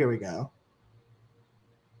 Oh, here we go.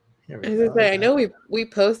 I was gonna say, I know we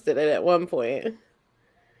posted it at one point.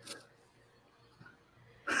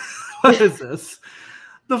 What is this?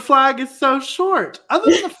 The flag is so short. Other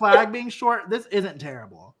than the flag being short, this isn't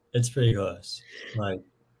terrible. It's pretty close. Like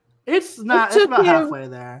it's not. It's about halfway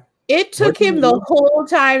there. It took him the whole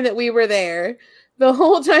time that we were there. The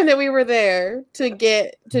whole time that we were there to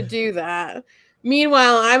get to do that.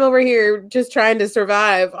 Meanwhile, I'm over here just trying to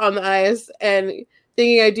survive on the ice and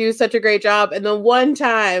thinking I do such a great job. And the one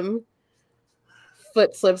time,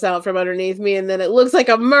 foot slips out from underneath me, and then it looks like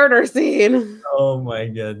a murder scene. Oh my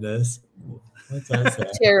goodness. What's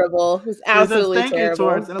that? Terrible. It was absolutely thank terrible. You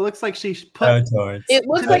towards, and it looks like she put. It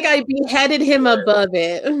looks like I beheaded him above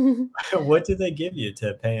it. What did they give you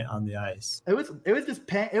to paint on the ice? It was just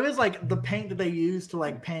paint. It was like the paint that they used to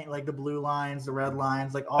like paint like the blue lines, the red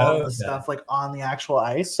lines, like all of the stuff like on the actual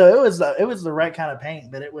ice. So it was the right kind of paint,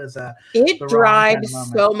 but it was it dried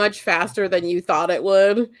so much faster than you thought it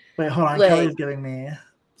would. Wait, hold on. Kelly's giving me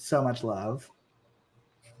so much love.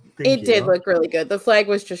 It did look really good. The flag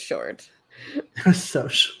was just short. It was so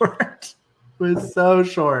short. It was so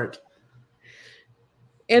short.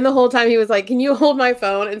 And the whole time he was like, "Can you hold my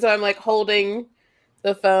phone?" And so I'm like holding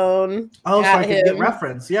the phone. Oh, so I could get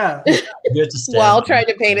reference. Yeah. You have to while trying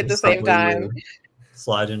to paint at the same time.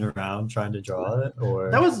 Sliding around trying to draw it, or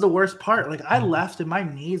that was the worst part. Like I left and my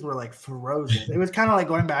knees were like frozen. It was kind of like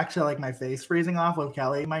going back to like my face freezing off with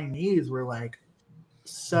Kelly. My knees were like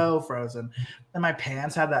so frozen, and my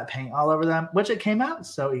pants had that paint all over them, which it came out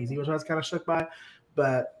so easy, which I was kind of shook by.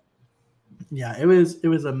 But yeah, it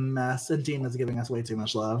was a mess. And Dina's giving us way too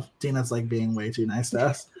much love. Dina's like being way too nice to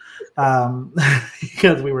us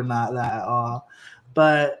because we were not that at all.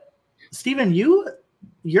 But Steven,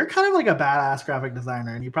 you're kind of like a badass graphic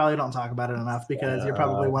designer, and you probably don't talk about it enough because you're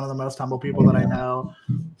probably one of the most humble people that I know.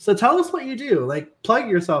 So tell us what you do. Like, plug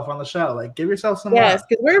yourself on the show. Like, give yourself some. Yes,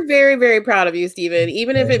 because we're very, very proud of you, Steven.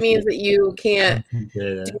 Even if it means that you can't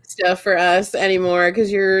do stuff for us anymore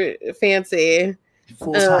because you're fancy.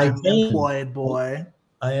 Full-time employed boy.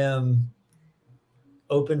 I am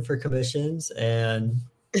open for commissions, and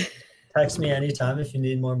text me anytime if you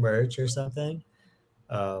need more merch or something.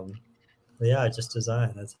 Yeah, I just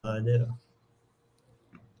design. That's what I do.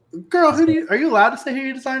 Girl, are you allowed to say who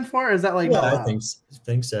you designed for? Or is that like? Yeah, I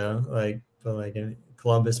think so. Like, but like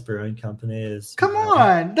Columbus Brewing Company is. Come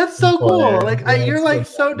on, that's so cool. Like you're like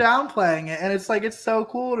so downplaying it, and it's like it's so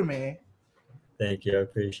cool to me. Thank you, I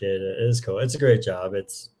appreciate it. It is cool. It's a great job.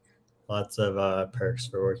 It's lots of perks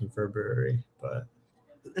for working for a brewery, but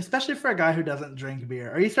especially for a guy who doesn't drink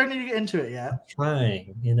beer. Are you starting to get into it yet?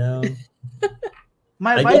 Trying,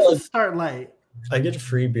 My advice is start light. I get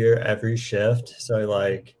free beer every shift, so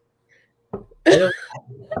I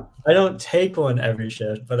don't take one every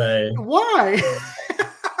shift, but Why?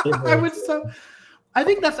 I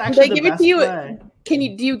think that's actually they give it to you.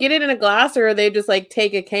 Do you get it in a glass, or are they just like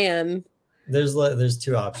take a can? There's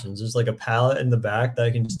two options. There's like a pallet in the back that I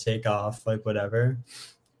can just take off, like whatever.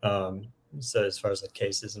 So as far as like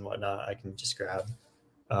cases and whatnot, I can just grab.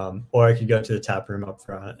 Or I could go to the tap room up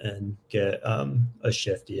front and get a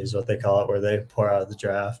shifty, is what they call it, where they pour out the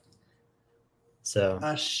draft. So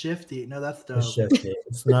a shifty, no, that's dope. A shifty.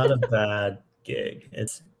 It's not a bad gig. It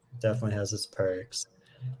definitely has its perks.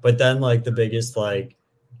 But then like the biggest like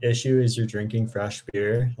issue is you're drinking fresh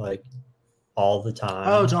beer like all the time.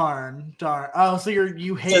 Oh darn. Oh, so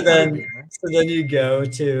you hate beer. So then you go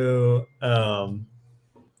to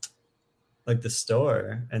like the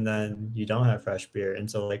store, and then you don't have fresh beer, and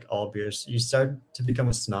so like all beers, you start to become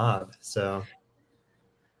a snob. So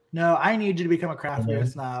No, I need you to become a craft beer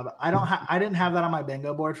snob. I didn't have that on my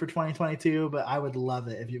bingo board for 2022, but I would love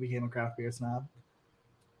it if you became a craft beer snob.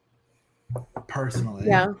 Personally.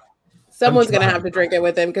 Yeah. Someone's gonna have to drink it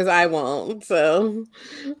with him because I won't. So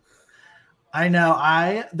I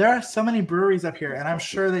know. There are so many breweries up here, and I'm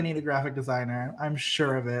sure they need a graphic designer. I'm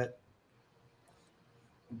sure of it.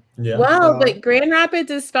 Yeah. Well, but Grand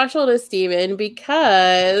Rapids is special to Steven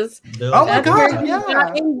because oh my god, yeah.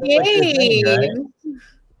 Got engaged. Right?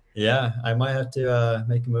 Yeah, I might have to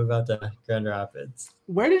make a move out to Grand Rapids.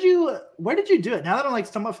 Where did you do it? Now that I'm like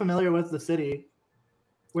somewhat familiar with the city,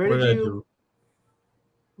 where did you?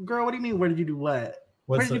 Girl, what do you mean? Where did you do what?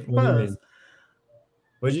 Where did you propose?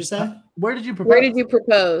 What did you say? Where did you propose? Where did you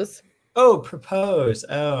propose? Oh, propose.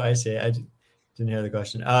 Oh, I see. I didn't hear the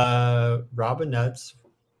question. Robinette's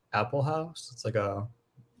Apple House. It's like a.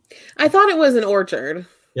 I thought it was an orchard.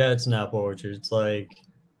 Yeah, it's an apple orchard. It's like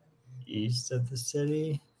east of the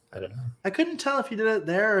city. I don't know. I couldn't tell if you did it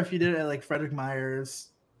there or if you did it at like Frederick Myers.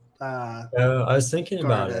 I was thinking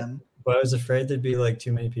about it, but I was afraid there'd be like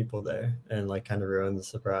too many people there and like kind of ruin the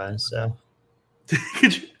surprise. So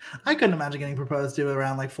I couldn't imagine getting proposed to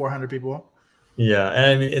around like 400 people. Yeah, and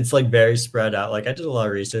I mean it's like very spread out. Like I did a lot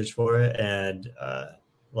of research for it, and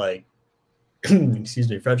like excuse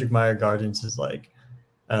me, Frederick Meyer Gardens is like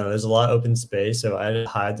I don't know, there's a lot of open space, so I had to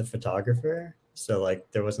hide the photographer. So like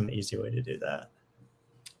there wasn't an easy way to do that.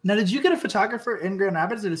 Now, did you get a photographer in Grand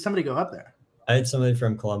Rapids, or did somebody go up there? I had somebody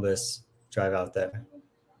from Columbus drive out there.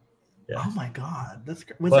 Yeah. Oh my god, that's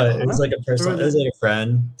great. It was like a person. It was like a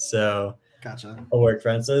friend. So gotcha. A work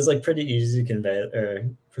friend. So it was like pretty easy to convey or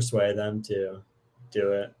persuade them to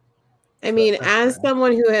do it. I mean, as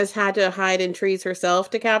someone who has had to hide in trees herself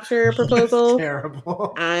to capture a proposal,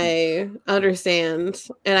 terrible. I understand,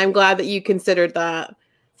 and I'm glad that you considered that.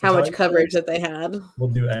 How much coverage that they had. We'll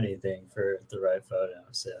do anything for the right photo.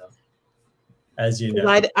 So, as you know,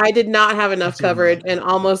 I did not have enough coverage and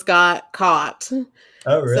almost got caught.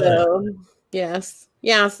 Oh, really? So, yes.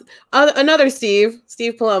 Another Steve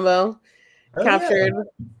Palumbo,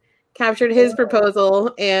 captured his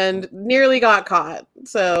proposal and nearly got caught.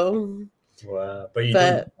 So, wow.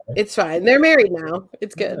 But it's fine. They're married now.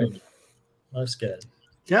 It's good. Looks good.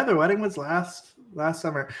 Yeah, their wedding was last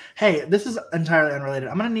summer. Hey, this is entirely unrelated.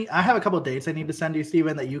 I have a couple of dates I need to send you,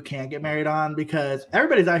 Steven, that you can't get married on because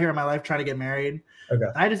everybody's out here in my life trying to get married. Okay.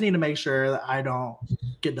 I just need to make sure that I don't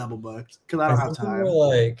get double booked because I don't have time.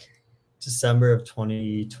 Like December of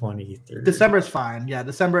 2023. December is fine. Yeah,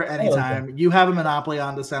 December anytime. Okay. You have a monopoly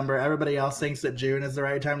on December. Everybody else thinks that June is the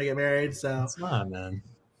right time to get married. So it's not, man.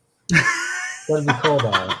 It's gonna be cold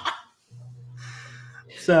out.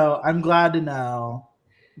 So I'm glad to know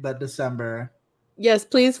that December. Yes,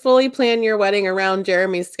 please fully plan your wedding around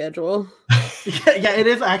Jeremy's schedule. Yeah, it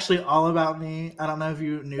is actually all about me. I don't know if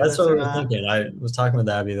you knew. That's what I was thinking. I was talking with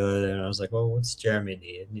Abby the other day, and I was like, "Well, what's Jeremy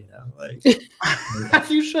need?" You know, like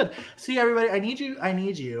as you should. See, everybody, I need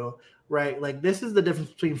you. Right, like this is the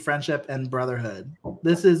difference between friendship and brotherhood.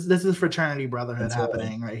 This is fraternity brotherhood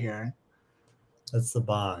happening right here. That's the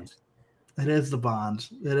bond. It is the bond.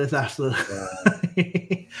 It is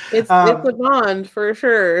absolutely. It's a bond for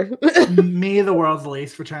sure. Me, the world's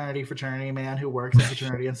least fraternity man who works in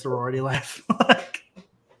fraternity and sorority life.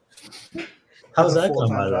 How's that going,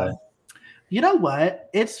 by the way? You know what?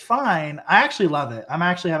 It's fine. I actually love it. I'm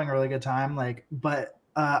actually having a really good time. But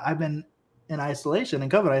I've been in isolation, in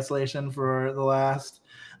COVID isolation, for the last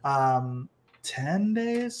 10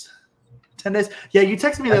 days. 10 days. Yeah, you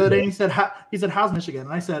texted me the other day and he said, how's Michigan?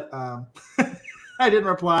 And I said, I didn't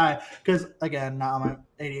reply because, again, not on my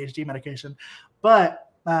ADHD medication.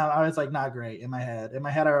 But I was like, not great in my head. In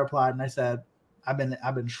my head, I replied and I said, I've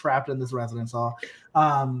been trapped in this residence hall.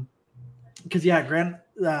 Because,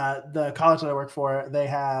 the college that I work for, they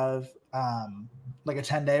have like a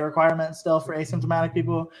 10-day requirement still for asymptomatic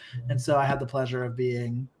people. And so I had the pleasure of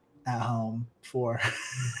being at home for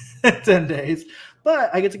 10 days.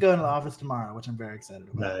 But I get to go into the office tomorrow, which I'm very excited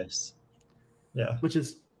about. Nice. Yeah. Which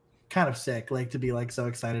is kind of sick, like to be like so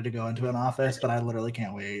excited to go into an office, but I literally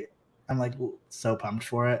can't wait. I'm like so pumped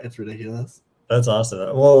for it. It's ridiculous. That's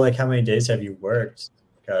awesome. Well, like how many days have you worked?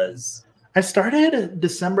 Because I started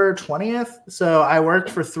December 20th. So I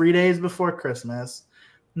worked for 3 days before Christmas.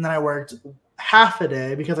 And then I worked half a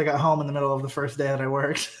day because I got home in the middle of the first day that I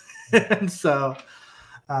worked. And so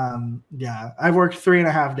I've worked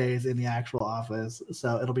 3.5 days in the actual office,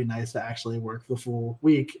 so it'll be nice to actually work the full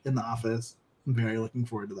week in the office. I'm very looking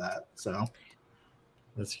forward to that. So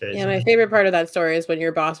that's crazy. Yeah, my favorite part of that story is when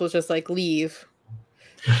your boss was just like, "Leave."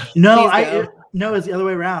 No, it's the other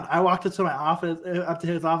way around. I walked up to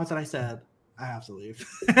his office, and I said, I have to leave.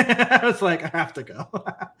 I was like, I have to go.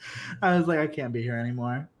 I was like, I can't be here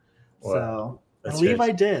anymore. Wow. So and That's leave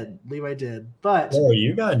crazy. I did. But Oh,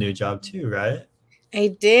 you got a new job too, right?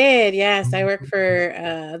 I did. Yes, I work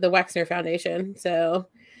for the Wexner Foundation. So,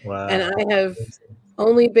 Wow. and I have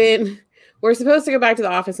only been. We're supposed to go back to the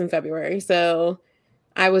office in February, so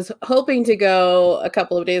I was hoping to go a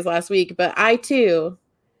couple of days last week, but I too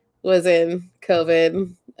was in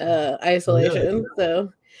COVID isolation. Really?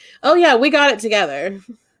 So, oh yeah, we got it together.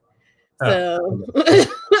 So,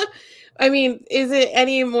 I mean, is it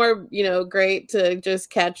any more, great to just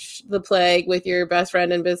catch the plague with your best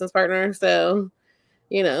friend and business partner? So,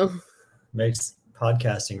 Makes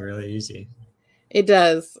podcasting really easy. It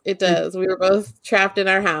does. It does. We were both trapped in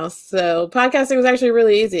our house. So podcasting was actually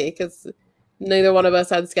really easy because neither one of us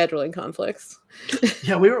had scheduling conflicts.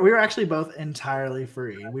 Yeah, we were actually both entirely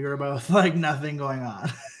free. We were both like nothing going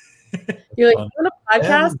on. You're like, you want a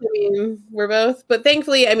podcast? I mean, we're both, but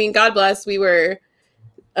thankfully, I mean, God bless, we were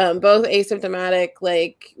both asymptomatic.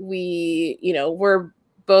 Like we, we're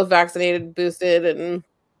both vaccinated, boosted, and,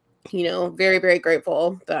 very, very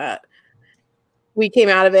grateful that we came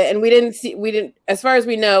out of it, and we didn't, as far as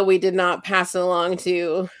we know, we did not pass it along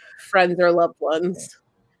to friends or loved ones.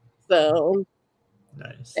 So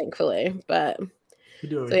nice, thankfully, but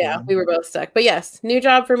so yeah, we were both stuck. But yes, new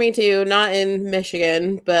job for me too, not in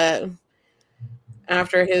Michigan, but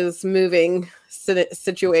after his moving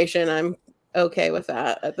situation, I'm okay with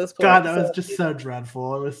that at this point. God, that was just so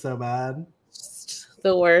dreadful. It was so bad. Just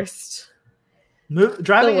the worst.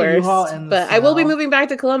 Driving a U-Haul in the but snow. I will be moving back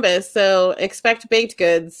to Columbus, so expect baked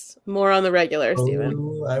goods more on the regular,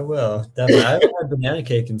 Steven. I will. Definitely. I haven't had banana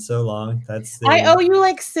cake in so long. I owe you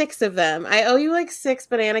like 6 of them. I owe you like 6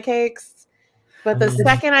 banana cakes. But the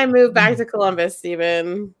second I move back to Columbus,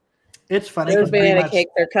 Steven, it's funny. Those banana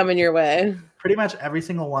cakes are coming your way. Pretty much every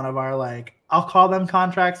single one of our, like, I'll call them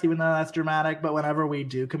contracts, even though that's dramatic. But whenever we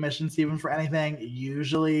do commission Steven for anything,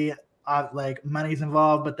 usually like money's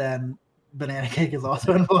involved, but then banana cake is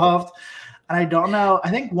also involved. And I don't know. I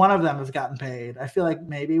think one of them has gotten paid. I feel like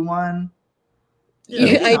maybe one.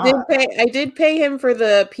 Yeah, I did pay him for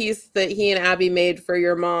the piece that he and Abby made for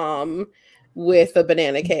your mom with a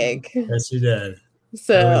banana cake. Yes, you did.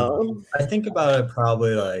 So I think about it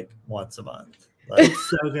probably like once a month. Like, it's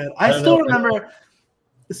so good. I still remember.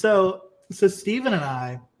 So Steven and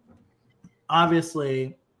I,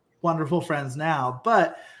 obviously wonderful friends now,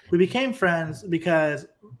 but we became friends because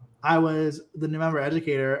I was the new member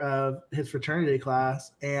educator of his fraternity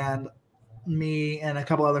class, and me and a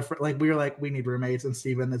couple other we need roommates, and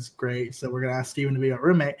Steven is great, so we're gonna ask Steven to be our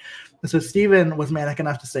roommate. And so Steven was manic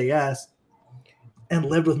enough to say yes and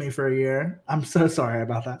lived with me for a year. I'm so sorry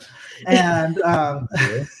about that. And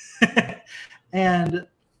and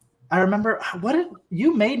I remember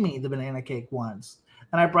you made me the banana cake once.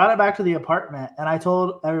 And I brought it back to the apartment, and I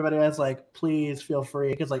told everybody, I was like, please feel free.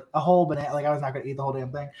 Because, like, a whole banana, like, I was not going to eat the whole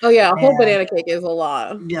damn thing. Oh, yeah, a whole banana cake is a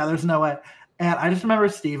lot. Yeah, there's no way. And I just remember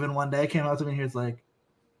Steven one day came up to me, and he was like,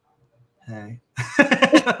 hey.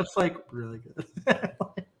 That's, like, really good.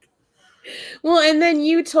 Well, and then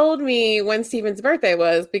you told me when Steven's birthday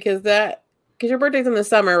was, because your birthday's in the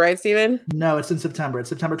summer, right, Steven? No, it's in September. It's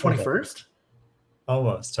September 21st.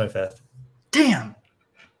 Almost, 25th. Damn.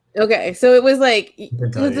 Okay, so it was like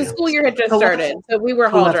the school year had just started, so we were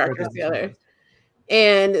hall directors together,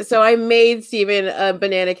 and so I made Steven a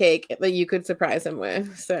banana cake that you could surprise him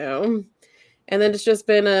with. So, and then it's just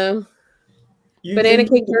been a banana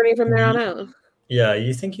cake journey from there on out. Yeah,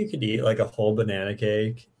 you think you could eat like a whole banana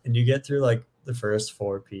cake, and you get through like the first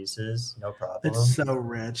 4 pieces, no problem. It's so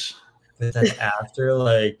rich. But then after,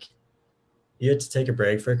 like, you have to take a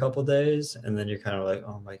break for a couple days, and then you're kind of like,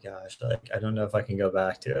 oh my gosh, like, I don't know if I can go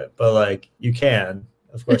back to it. But, like, you can.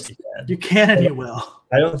 Of course you can. You can and you will.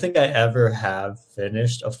 I don't think I ever have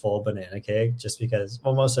finished a full banana cake just because,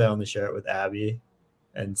 well, mostly I only share it with Abby.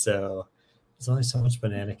 And so there's only so much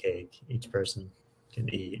banana cake each person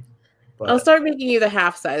can eat. But I'll start making you the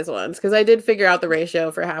half-size ones because I did figure out the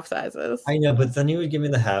ratio for half sizes. I know, but then you would give me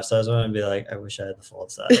the half-size one and be like, I wish I had the full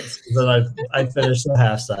size. Then I'd finish the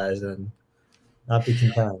half-size and not be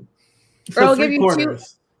content. Or I'll give you 2.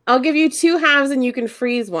 I'll give you 2 halves and you can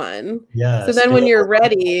freeze one. Yeah. So then when you're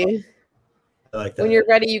ready, I like that. When you're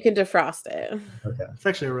ready, you can defrost it. Okay. It's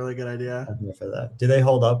actually a really good idea. I'm here for that. Do they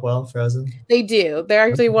hold up well frozen? They do. They're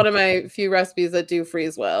actually one of my few recipes that do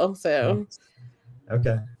freeze well. So.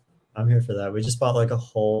 Okay. I'm here for that. We just bought like a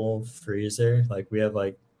whole freezer. Like we have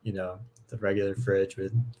like, the regular fridge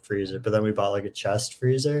with freezer, but then we bought like a chest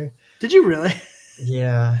freezer. Did you really?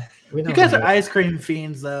 Yeah. We You don't guys are have- ice cream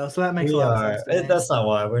fiends, though, so that makes a we lot are. of sense to me. That's not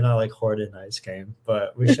why we're not like hoarding ice cream,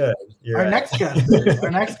 but we should. You're Our right. next guest is. Our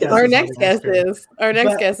next guest Our is next holding ice guest cream. is our next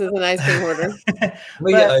But- guest is an ice cream hoarder.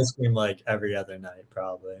 We But- get ice cream like every other night,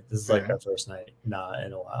 probably. This is like Fair. our first night, not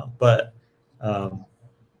in a while. But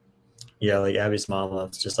yeah, like Abby's mom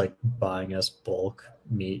loves just like buying us bulk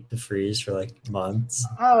meat to freeze for like months.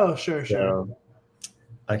 Oh, sure. So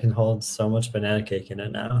I can hold so much banana cake in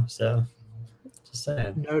it now. So just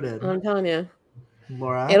saying. Noted. I'm telling you,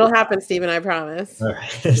 Laura? it'll happen, Steven, I promise. All right.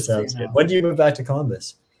 Just Sounds so you good. know. When do you move back to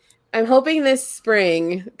Columbus? I'm hoping this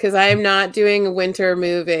spring because I am not doing winter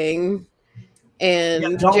moving, and Yeah,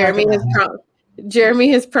 don't Jeremy has recommend. Jeremy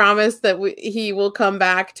has promised that he will come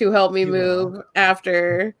back to help me He will. move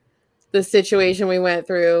after the situation we went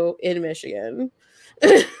through in Michigan.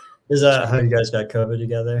 Is that how you guys got COVID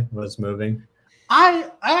together? Was moving? I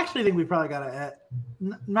actually think we probably got it.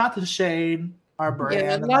 Not to shade our brand.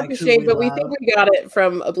 Yeah, and, not like, to who shade, but we love. think we got it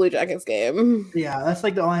from a Blue Jackets game. Yeah, that's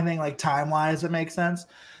like the only thing like time wise that makes sense.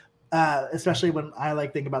 Especially when I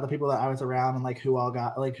like think about the people that I was around and like who all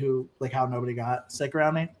got like how nobody got sick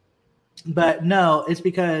around me. But no, it's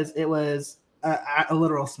because it was a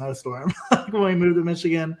literal snowstorm when we moved to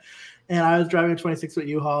Michigan, and I was driving a 26-foot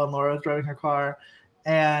U-Haul and Laura was driving her car,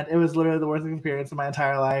 and it was literally the worst experience of my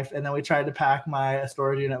entire life. And then we tried to pack my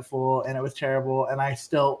storage unit full, and it was terrible. And I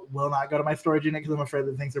still will not go to my storage unit because I'm afraid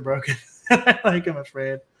that things are broken. I'm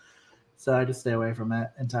afraid, so I just stay away from it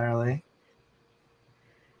entirely.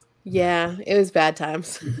 Yeah, it was bad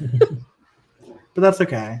times. But that's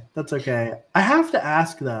okay. That's okay. I have to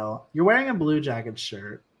ask though, you're wearing a Blue Jackets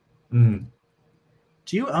shirt. Mhm.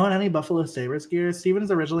 Do you own any Buffalo Sabres gear? Steven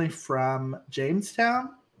is originally from Jamestown,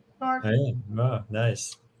 New York. I am. Oh,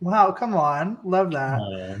 nice. Wow, come on. Love that.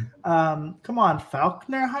 Oh, Come on,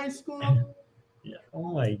 Faulkner High School. yeah.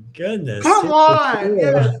 Oh my goodness. Come Super on. cool.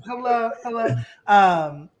 Yes.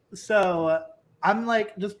 Hello. So I'm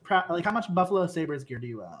like just proud. Like, how much Buffalo Sabres gear do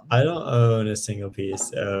you own? I don't own a single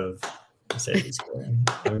piece of Sabres gear.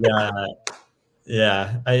 I've got,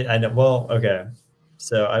 yeah, I know. Well, okay.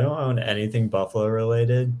 So I don't own anything Buffalo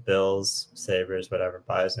related. Bills, Sabres, whatever.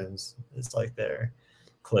 Bisons. It's like their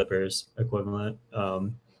Clippers equivalent.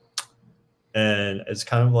 And it's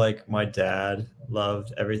kind of like my dad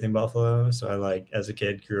loved everything Buffalo. So I like as a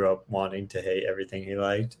kid grew up wanting to hate everything he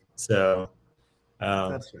liked. So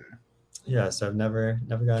That's fair. yeah, so I've never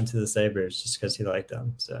gotten to the Sabres just because he liked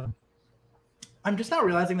them. So I'm just not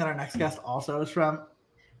realizing that our next guest also is from.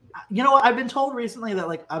 You know what? I've been told recently that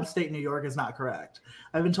like upstate New York is not correct.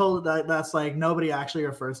 I've been told that that's like nobody actually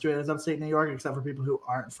refers to it as upstate New York except for people who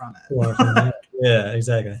aren't from it. yeah,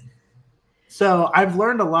 exactly. So I've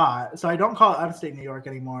learned a lot. So I don't call it upstate New York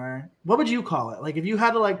anymore. What would you call it? Like if you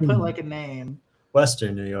had to like put like a name,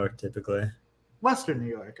 Western New York typically. Western New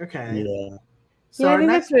York. Okay. Yeah. So I our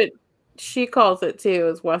think next that's what she calls it too,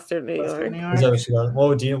 is Western New Western York. New Is that York, what she got?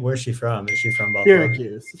 Well, where's she from? Is she from Buffalo?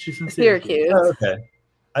 Syracuse. She's from Syracuse. Syracuse. Oh, okay.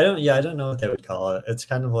 I don't know what they would call it. It's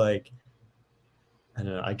kind of like, I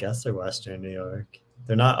don't know, I guess they're Western New York.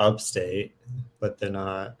 They're not upstate, but they're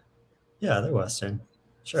not, yeah, they're Western.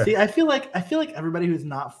 Sure. See, I feel like everybody who's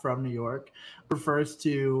not from New York refers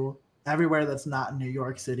to everywhere that's not New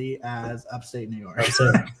York City as upstate New York.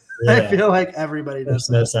 Upstate, I yeah. feel like everybody does. Makes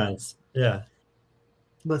no that. sense. Yeah.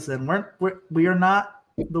 Listen, we are not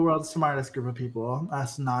the world's smartest group of people,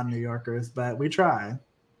 us non-New Yorkers, but we try.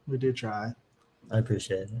 We do try. I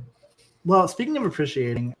appreciate it. Well, speaking of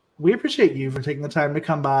appreciating, we appreciate you for taking the time to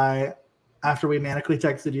come by after we manically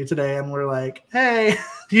texted you today and we're like, hey,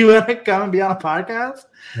 do you want to come and be on a podcast?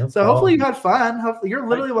 No So hopefully you problem. had fun. Hopefully you're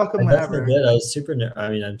literally welcome I whenever. definitely did. I was super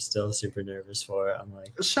I'm still super nervous for it. I'm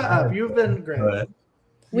like, Shut up. You've been great. But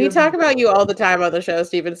We talk about you all the time on the show,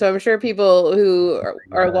 Steven. So I'm sure people who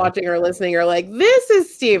are watching or listening are like, this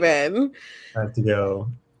is Steven. I have to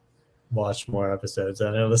go watch more episodes.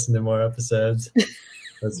 I know, listen to more episodes.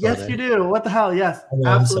 That's Yes, funny. you do. What the hell? Yes, I mean,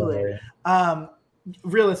 I'm absolutely. sorry.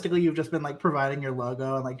 Realistically, you've just been like providing your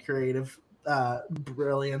logo and like creative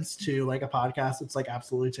brilliance to like a podcast. It's like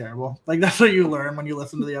absolutely terrible. Like that's what you learn when you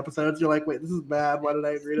listen to the episodes. You're like, wait, this is bad. Why did I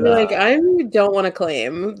agree to You're that? like, I don't want to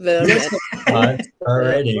claim them. 5-star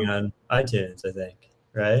rating on iTunes, I think.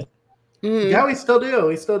 Right? Mhm. Yeah, we still do.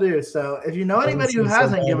 We still do. So if you know anybody who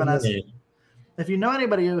hasn't given us, if you know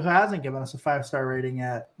anybody who hasn't given us a 5-star rating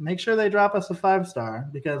yet, make sure they drop us a 5-star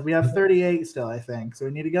because we have 38 still, I think. So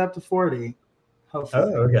we need to get up to 40.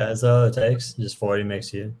 Hopefully. Oh, okay. That's all it takes. Just 40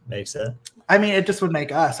 makes it. I mean, it just would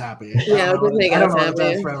make us happy. Yeah, it would make I don't us know what it does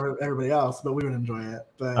happy. for everybody else, but we would enjoy it.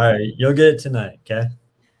 But All right, you'll get it tonight, okay?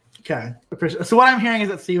 Okay. So what I'm hearing is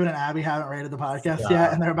that Steven and Abby haven't rated the podcast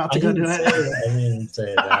yet, and they're about to go do it. I didn't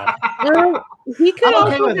say that. He could I'm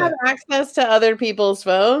okay also with have it. access to other people's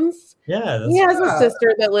phones. Yeah, He has a Yeah.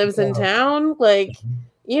 sister that lives in town. Like,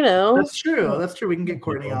 you know. That's true. That's true. We can get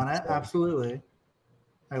Courtney on it. Absolutely.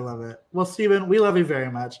 I love it. Well, Steven, we love you very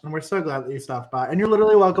much, and we're so glad that you stopped by. And you're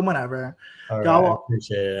literally welcome whenever. All right, Y'all I will-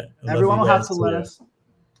 appreciate it. I love Everyone you will have guys to too. let us.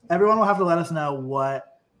 Everyone will have to let us know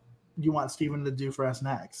what you want Steven to do for us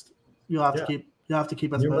next. You'll have to keep. You'll have to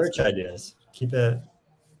keep us New merch posted. ideas. Keep it.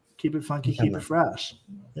 Keep it funky. Keep it fresh.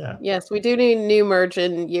 Yeah, Yes, we do need new merch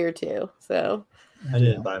in year 2. So I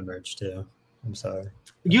didn't buy merch too. I'm sorry.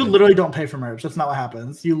 You literally don't pay for merch. That's not what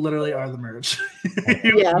happens. You literally are the merch.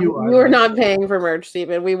 yeah, you are not paying for merch,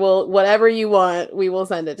 Stephen. We will whatever you want, we will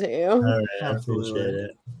send it to you. All right, Absolutely. I appreciate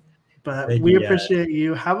it. But Thank we you, guys. appreciate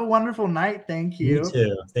you. Have a wonderful night. Thank you. You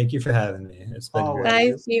too. Thank you for having me. It's been Always.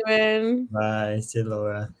 great. Bye, Stephen. Bye. See you,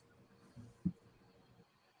 Laura.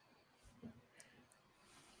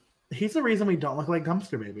 He's the reason we don't look like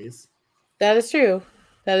dumpster babies. That is true.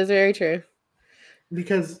 That is very true.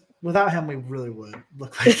 Because without him, we really would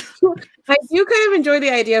look like. I do kind of enjoy the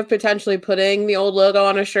idea of potentially putting the old logo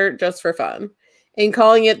on a shirt just for fun and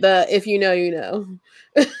calling it the "If you know, you know."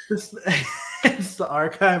 It's the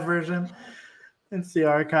archive version. It's the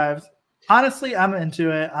archives. Honestly, I'm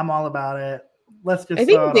into it. I'm all about it. Let's just. I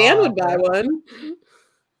think throw it Dan all would out buy there. one.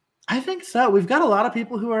 I think so. We've got a lot of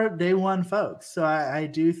people who are day one folks, so I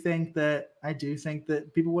do think that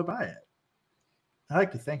people would buy it. I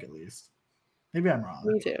like to think, at least. Maybe I'm wrong.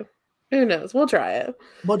 Me too. Who knows? We'll try it.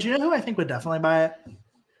 Well, do you know who I think would definitely buy it?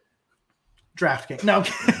 DraftKings. No,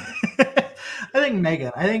 I think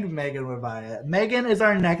Megan. I think Megan would buy it. Megan is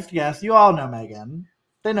our next guest. You all know Megan.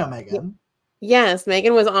 They know Megan. Yes,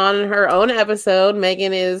 Megan was on her own episode.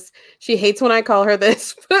 She hates when I call her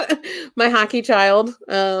this, but my hockey child.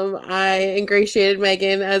 I ingratiated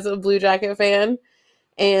Megan as a Blue Jacket fan,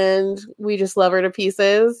 and we just love her to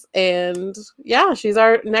pieces. And yeah, she's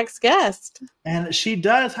our next guest. And she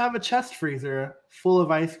does have a chest freezer full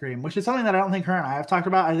of ice cream, which is something that I don't think her and I have talked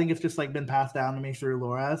about. I think it's just like been passed down to me through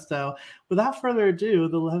Laura. So without further ado,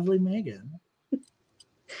 the lovely Megan.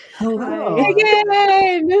 Hello.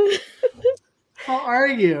 Megan! How are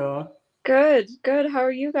you? Good. How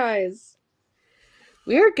are you guys?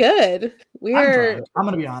 We're good. I'm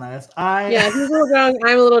gonna be honest. Yeah, he's a little drunk.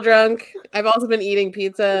 I'm a little drunk. I've also been eating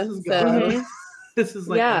pizza. This is So good. This is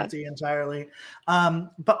like empty entirely.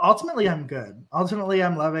 But ultimately I'm good. Ultimately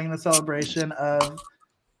I'm loving the celebration of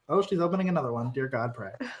she's opening another one. Dear God,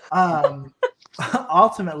 pray.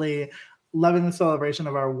 Ultimately loving the celebration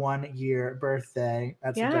of our 1 year birthday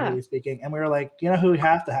at Subjectively Speaking. And we were like, you know who we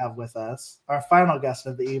have to have with us? Our final guest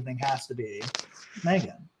of the evening has to be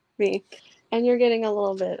Megan. Me. And you're getting a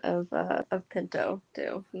little bit of Pinto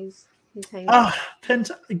too. He's hanging out.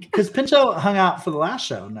 Pinto, because Pinto hung out for the last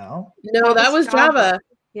show, no? No, that was Java.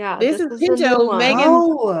 Yeah. This is the new Pinto,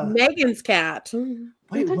 one. Megan's cat.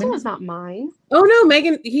 Wait, Pinto is not mine. Oh no,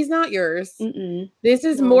 Megan, he's not yours. Mm-mm. This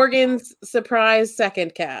is No. Morgan's surprise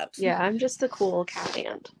second cat. Yeah, I'm just the cool cat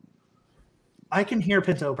aunt. I can hear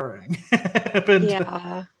Pinto purring. Pinto.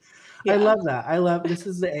 Yeah. I love that. This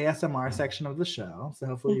is the ASMR section of the show, so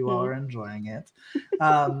hopefully you all are enjoying it.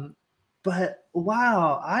 But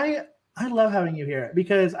wow, I love having you here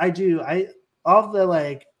because all the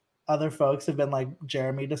like other folks have been like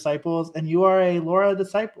Jeremy disciples, and you are a Laura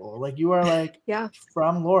disciple. Like you are like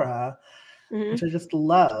from Laura, which I just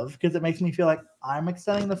love because it makes me feel like I'm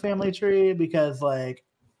extending the family tree because like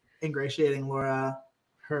ingratiating Laura,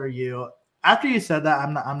 you. After you said that,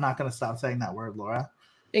 I'm not gonna stop saying that word, Laura.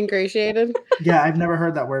 Ingratiated? Yeah, I've never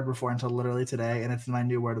heard that word before until literally today, and it's my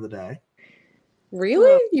new word of the day.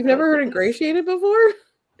 Really? You've never heard ingratiated before?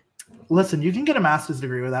 Listen, you can get a master's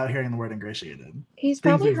degree without hearing the word ingratiated. He's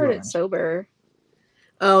Things probably we've heard learned. it sober.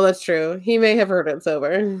 Oh, that's true. He may have heard it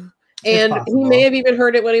sober. And he possible. may have even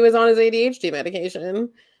heard it when he was on his ADHD medication.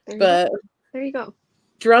 There you go.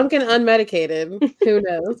 Drunk and unmedicated. Who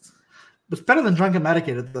knows? It's better than drunk and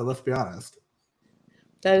medicated, though, let's be honest.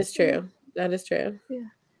 That is true. That is true. Yeah.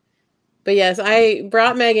 But yes, I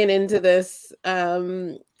brought Megan into this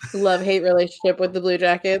love-hate relationship with the Blue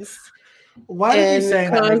Jackets. Why did you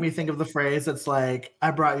saying that make me think of the phrase that's like,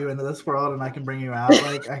 I brought you into this world and I can bring you out,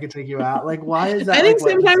 like I can take you out. Like, why is that? I think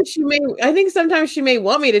sometimes she may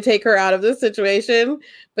want me to take her out of this situation,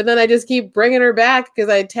 but then I just keep bringing her back because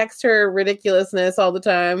I text her ridiculousness all the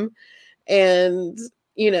time and,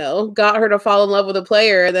 got her to fall in love with a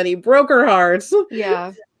player and then he broke her heart.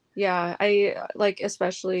 Yeah. Yeah. I like,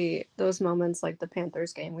 especially those moments like the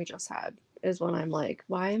Panthers game we just had. is when I'm like,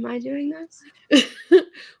 why am I doing this?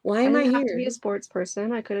 Why I am I didn't have to be here? a sports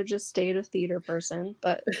person. I could have just stayed a theater person,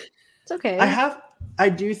 but it's okay. I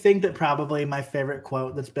do think that probably my favorite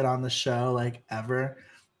quote that's been on the show like ever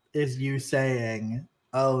is you saying,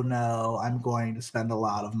 "Oh no, I'm going to spend a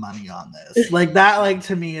lot of money on this." Like that, like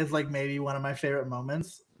to me is like maybe one of my favorite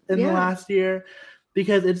moments in the Yeah. last year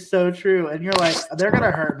because it's so true. And you're like, they're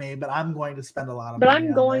gonna hurt me, but I'm going to spend a lot of But money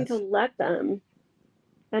I'm on going this. to let them.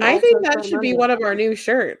 And I also think that throw should be money one at of our them. new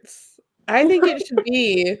shirts. I think it should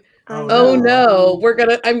be, Oh, oh no.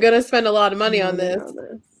 no, I'm gonna spend a lot of money on this.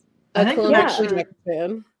 I A think the Columbus next Blue shirt, Jackets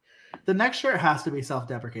fan. the next shirt has to be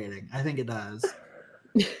self-deprecating. I think it does.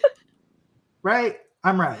 Right?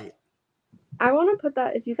 I'm right. I want to put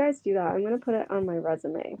that, if you guys do that, I'm going to put it on my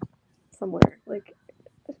resume somewhere. Like,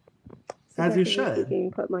 As you Subjectively should.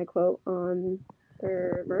 Speaking, put my quote on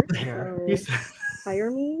their merch. There. So You said- hire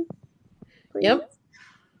me, please. Yep.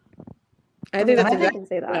 I think And that's I think- exactly can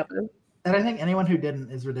say what that. happened. And I think anyone who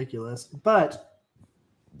didn't is ridiculous. But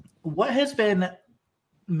what has been,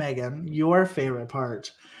 Megan, your favorite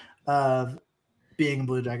part of being a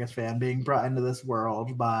Blue Jackets fan, being brought into this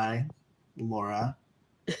world by Laura?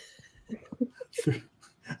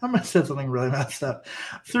 I'm gonna say something really messed up.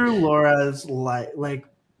 Through Laura's light.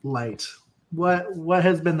 What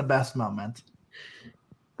has been the best moment?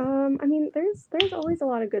 I mean, there's always a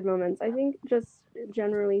lot of good moments. I think just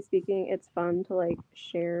generally speaking, it's fun to like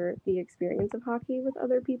share the experience of hockey with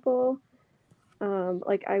other people.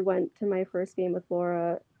 Like I went to my first game with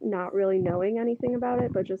Laura, not really knowing anything about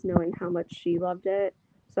it, but just knowing how much she loved it.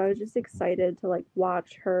 So I was just excited to like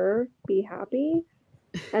watch her be happy.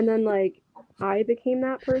 And then like I became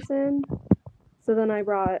that person. So then I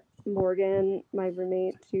brought Morgan, my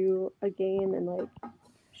roommate, to a game and like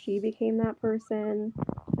she became that person.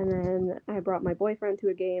 And then I brought my boyfriend to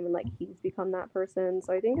a game and like he's become that person.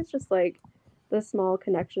 So I think it's just like the small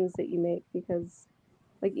connections that you make because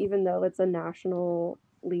like even though it's a national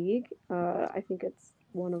league, I think it's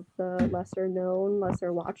one of the lesser known,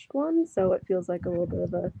 lesser watched ones. So it feels like a little bit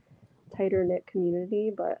of a tighter knit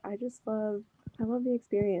community. But I love the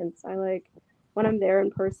experience. I like when I'm there in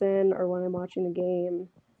person or when I'm watching the game.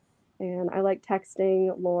 And I like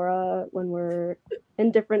texting Laura when we're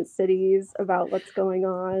in different cities about what's going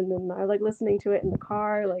on. And I like listening to it in the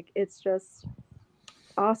car. Like it's just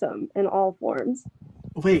awesome in all forms.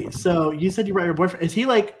 Wait, so you said you brought your boyfriend. Is he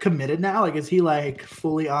like committed now? Like, is he like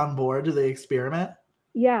fully on board to the experiment?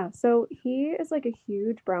 Yeah, so he is like a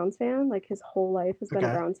huge Browns fan. Like his whole life has been a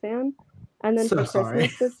Okay. Browns fan. And then So for sorry.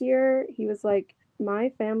 Christmas this year, he was like, my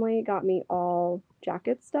family got me all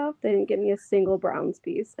jacket stuff. They didn't get me a single Browns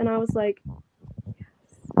piece. And I was like,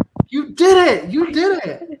 You did it! You did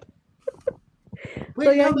it! Wait,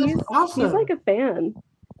 so yeah, no, that's awesome. he's like a fan.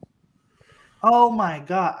 Oh my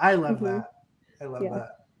god, I love Mhm. that. I love Yeah.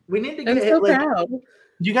 that. We need to I'm get so like proud.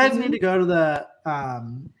 you guys Mhm. need to go to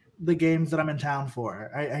the games that I'm in town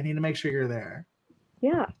for. I need to make sure you're there.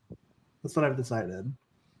 Yeah, That's what I've decided.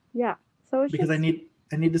 yeah. So it's Because just,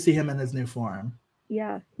 I need to see him in his new form.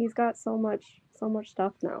 yeah, he's got so much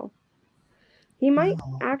stuff now. He might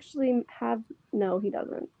Wow. actually have, no, he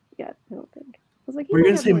doesn't yet, I don't think. I was like, he Were you might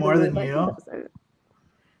gonna have say more me, than but he you? doesn't.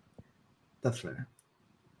 That's fair.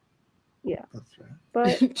 Yeah. That's fair.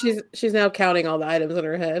 But she's now counting all the items in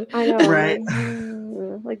her head. I know, Right.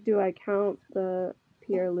 like, do I count the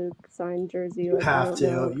Pierre-Luc signed jersey? You Like, I have don't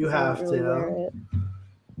to. know, You 'cause I don't have really to. wear it.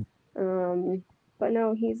 But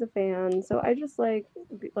no, he's a fan, so I just like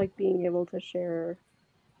being able to share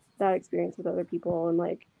that experience with other people. And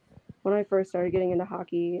like when I first started getting into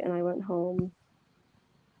hockey, and I went home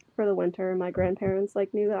for the winter, my grandparents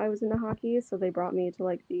like knew that I was into hockey, so they brought me to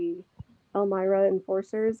like the Elmira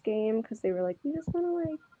Enforcers game because they were like, we just want to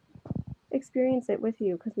like experience it with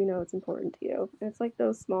you because we know it's important to you. And it's like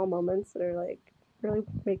those small moments that are like really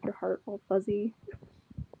make your heart all fuzzy.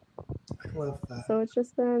 I love that. So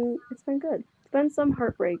it's been good. It's been some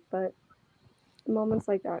heartbreak, but moments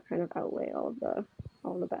like that kind of outweigh all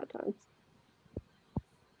the bad times.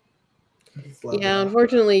 I just love Yeah, that.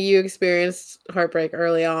 unfortunately, you experienced heartbreak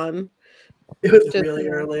early on. It was just- really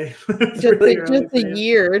early. It was really early for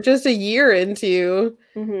you. Just a year into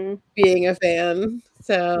Mm-hmm. being a fan.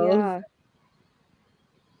 So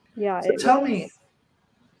Yeah. So It tell was me,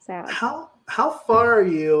 sad. how far are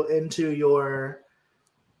you into your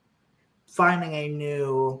finding a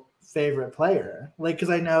new favorite player? Like, because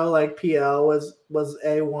I know like PL was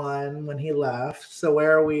A1 when he left. So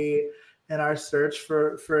where are we in our search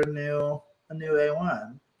for a new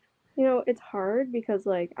A1? You know, it's hard because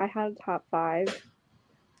like I had a top 5,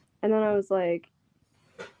 and then I was like,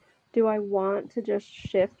 do I want to just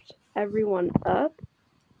shift everyone up,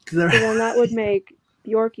 So then that would make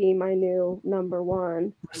Bjorky my new number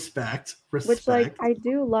one. Respect. Which, like, I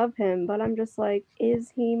do love him, but I'm just like,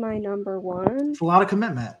 is he my number one? It's a lot of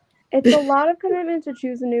commitment. It's a lot of commitment to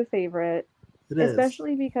choose a new favorite. It is.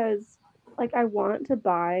 Especially because, like, I want to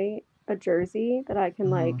buy a jersey that I can,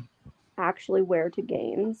 like, actually wear to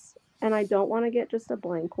games. And I don't want to get just a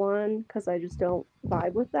blank one because I just don't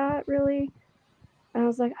vibe with that, really. And I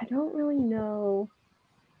was like, I don't really know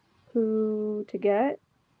who to get.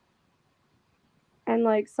 And,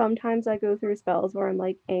 like, sometimes I go through spells where I'm,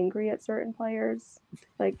 like, angry at certain players.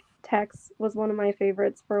 Like, Tex was one of my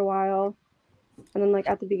favorites for a while. And then, like,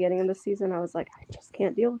 at the beginning of the season, I was like, I just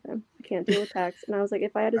can't deal with him. I can't deal with Tex. And I was like,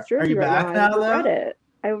 if I had his jersey right now, I would regret it.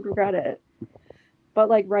 I would regret it. But,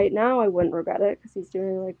 like, right now, I wouldn't regret it because he's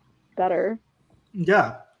doing, like, better.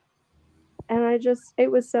 Yeah. And it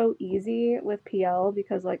was so easy with PL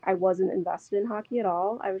because, like, I wasn't invested in hockey at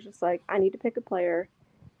all. I was just like, I need to pick a player.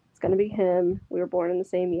 It's going to be him. We were born in the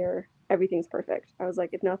same year. Everything's perfect. I was like,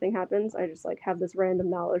 if nothing happens, I just, like, have this random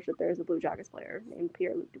knowledge that there's a Blue Jackets player named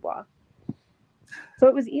Pierre-Luc Dubois. So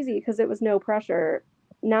it was easy because it was no pressure.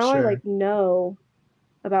 Now I, like, know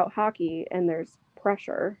about hockey and there's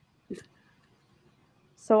pressure.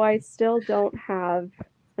 So I still don't have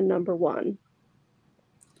a number one.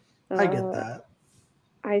 I get that.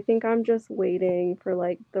 I think I'm just waiting for,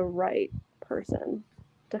 like, the right person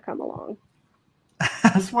to come along.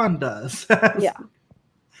 As one does. Yeah.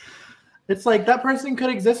 It's like that person could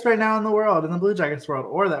exist right now in the world, in the Blue Jackets world,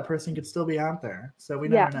 or that person could still be out there. So we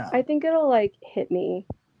never know. I think it'll, like, hit me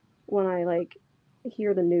when I, like,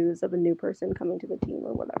 hear the news of a new person coming to the team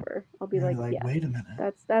or whatever. I'll be like, yeah, wait a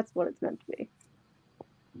minute. That's what it's meant to be.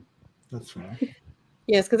 That's fair.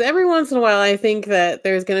 Yes, because every once in a while I think that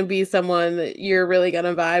there's going to be someone that you're really going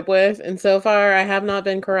to vibe with. And so far, I have not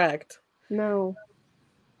been correct. No,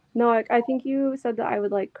 I think you said that I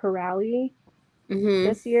would like Corrali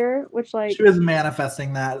this year, which, like... She was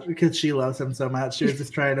manifesting that because she loves him so much. She was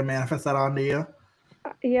just trying to manifest that onto you.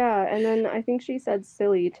 Yeah, and then I think she said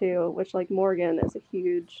Silly, too, which, like, Morgan is a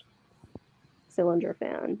huge Sillinger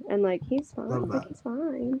fan. And, like, he's fine. Like, he's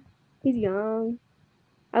fine. He's young.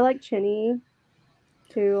 I like Chinny,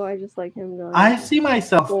 too. I just like him going... I see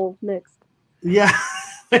myself... Full mixed. Yeah.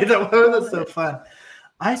 That's so fun.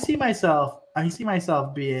 I see myself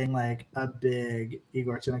being, like, a big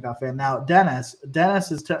Igor Chinnikov fan. Now, Dennis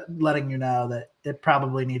is letting you know that it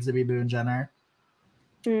probably needs to be Boone Jenner.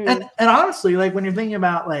 And honestly, like, when you're thinking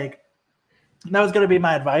about, like, that was going to be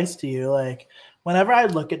my advice to you, like, whenever I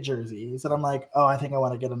look at jerseys and I'm like, oh, I think I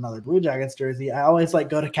want to get another Blue Jackets jersey, I always, like,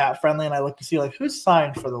 go to Cap Friendly and I look to see, like, who's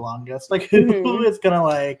signed for the longest, like, who is going to,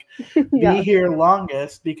 like, be here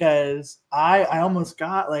longest, because I almost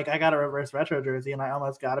got, like, I got a reverse retro jersey and I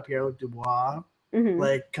almost got a Pierre-Luc Dubois,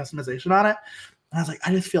 like, customization on it. And I was like,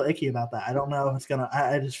 I just feel icky about that. I don't know if it's going to,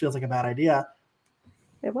 it just feels like a bad idea.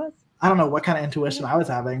 It was. I don't know what kind of intuition I was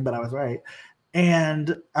having, but I was right.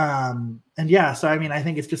 And yeah, so I mean, I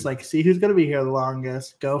think it's just like, see who's going to be here the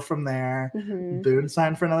longest, go from there. Boone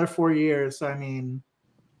signed for another 4 years. So I mean,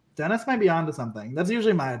 Dennis might be onto something. That's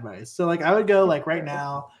usually my advice. So, like, I would go, like, right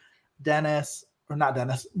now, Dennis, or not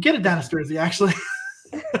Dennis, get a Dennis jersey, actually.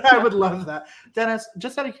 I would love that. Dennis,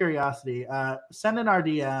 just out of curiosity, send in our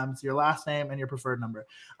DMs your last name and your preferred number.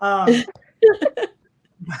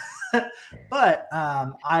 But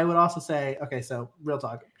I would also say, okay, so real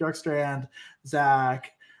talk, Bjorkstrand,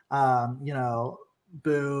 Zach,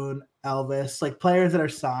 Boone, Elvis, like, players that are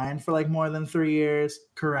signed for, like, more than 3 years,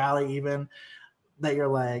 Corrali even, that you're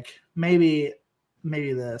like, maybe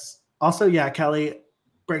this. Also, yeah, Kelly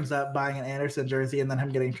brings up buying an Anderson jersey and then him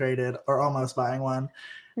getting traded, or almost buying one.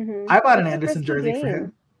 I bought an Anderson jersey for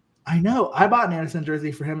him. I know. I bought an Anderson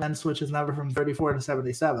jersey for him and switched his number from 34 to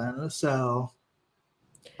 77. So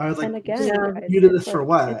I was like, and again, you did this for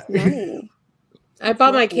what? I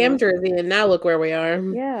bought my Cam jersey and now look where we are.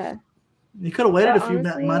 Yeah. You could have waited a few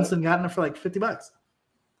months and gotten it for like $50.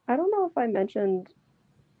 I don't know if I mentioned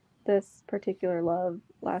this particular love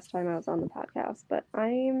last time I was on the podcast, but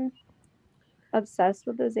I'm obsessed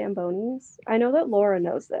with the Zambonis. I know that Laura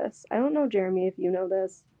knows this. I don't know, Jeremy, if you know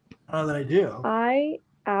this. Oh, that I do. I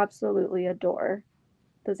absolutely adore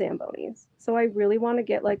the Zambonis. So I really want to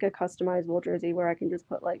get, like, a customizable jersey where I can just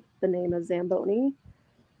put, like, the name of Zamboni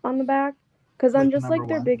on the back. Because I'm just, like,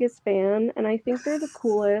 their biggest fan, and I think they're the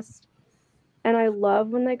coolest. And I love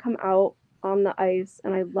when they come out on the ice,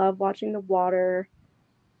 and I love watching the water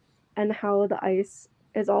and how the ice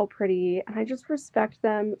is all pretty. And I just respect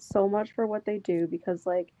them so much for what they do, because,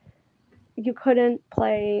 like, you couldn't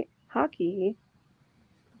play hockey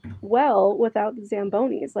well without the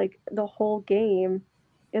Zambonis. Like, the whole game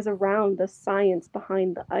is around the science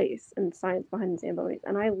behind the ice and science behind the Zambonis.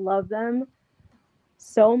 And I love them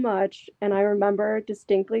so much. And I remember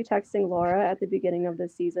distinctly texting Laura at the beginning of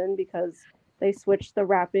this season because they switched the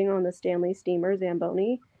wrapping on the Stanley Steamer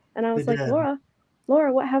Zamboni. And I was They like, did.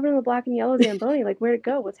 Laura, what happened to the black and yellow Zamboni? Like, where'd it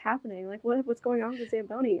go? What's happening? Like, what's going on with the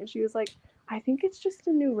Zamboni? And she was like, I think it's just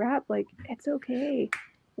a new wrap. Like, it's okay.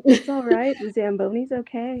 It's all right. The Zamboni's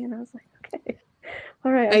okay. And I was like, okay.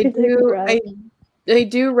 All right. I can take a breath. I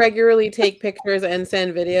do regularly take pictures and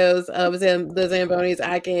send videos of the Zambonis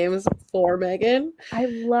at games for Megan. I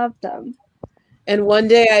love them. And one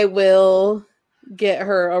day I will get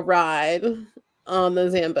her a ride on the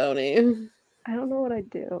Zamboni. I don't know what I'd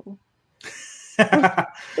do.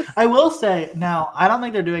 I will say now, I don't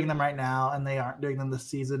think they're doing them right now, and they aren't doing them this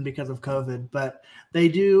season because of COVID, but they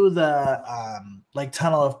do the like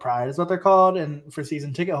Tunnel of Pride is what they're called. And for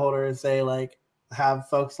season ticket holders, they like have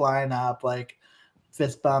folks line up, like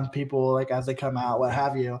fist bump people like as they come out, what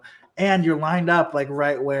have you. And you're lined up like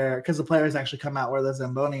right where, because the players actually come out where the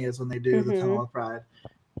Zamboni is when they do the Tunnel of Pride.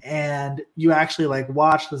 And you actually like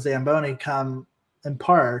watch the Zamboni come and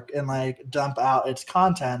park and like dump out its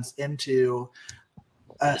contents into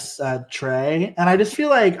a tray. And I just feel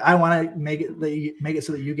like I want to make it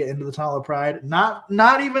so that you get into the Tunnel of Pride,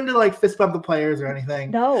 not even to like fist bump the players or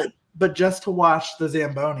anything, no, but just to watch the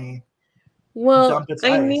Zamboni. Well,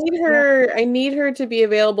 I need her to be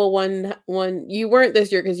available when you weren't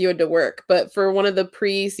this year because you had to work, but for one of the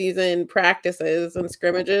preseason practices and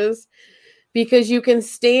scrimmages, because you can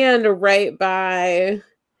stand right by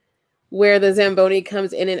where the Zamboni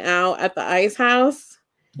comes in and out at the ice house,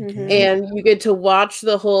 and you get to watch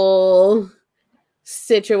the whole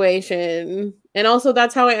situation. And also,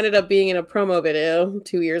 that's how I ended up being in a promo video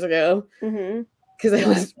 2 years ago, because I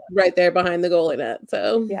was right there behind the goalie net.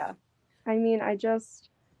 So yeah. I mean, I just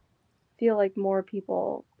feel like more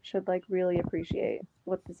people should like really appreciate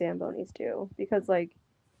what the Zambonis do, because like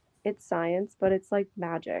it's science, but it's like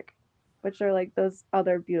magic, which are like those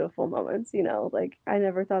other beautiful moments, you know. Like I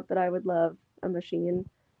never thought that I would love a machine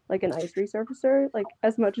like an ice resurfacer like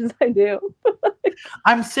as much as I do.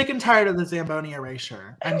 I'm sick and tired of the Zamboni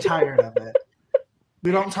erasure. I'm tired of it.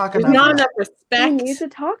 We don't talk There's about not it. enough respect. We need to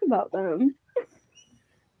talk about them.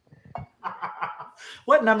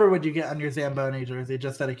 What number would you get on your Zamboni jersey,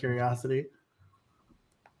 just out of curiosity?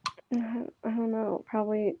 I don't know.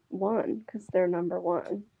 Probably 1 because they're number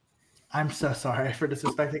 1. I'm so sorry for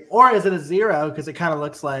disrespecting. Or is it a 0 because it kind of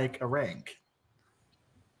looks like a rank?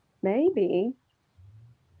 Maybe.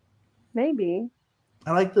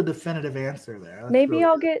 I like the definitive answer there. That's Maybe really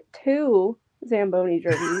I'll good. get 2 Zamboni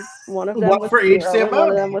jerseys. One of them One with for each 0 and one of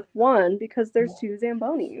Zamboni. them with 1 because there's 2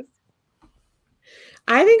 Zambonis.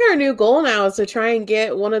 I think our new goal now is to try and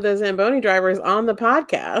get one of the Zamboni drivers on the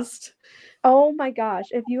podcast. Oh my gosh!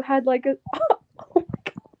 If you had like a, oh my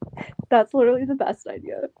god, that's literally the best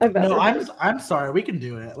idea I've ever. No, heard. I'm sorry. We can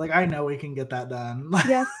do it. Like I know we can get that done.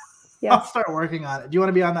 Yes. I'll start working on it. Do you want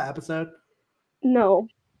to be on that episode? No.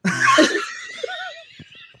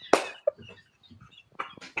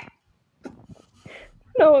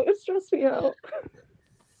 No, it would stress me out.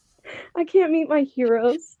 I can't meet my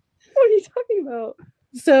heroes. What are you talking about?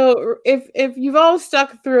 So if you've all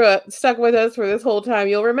stuck with us for this whole time,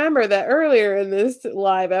 you'll remember that earlier in this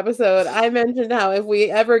live episode, I mentioned how if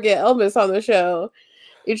we ever get Elvis on the show,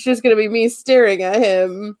 it's just going to be me staring at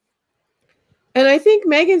him. And I think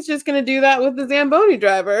Megan's just going to do that with the Zamboni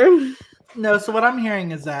driver. No, so what I'm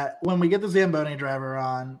hearing is that when we get the Zamboni driver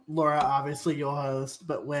on, Laura, obviously you'll host,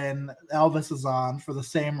 but when Elvis is on, for the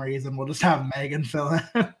same reason, we'll just have Megan fill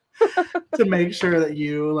in to make sure that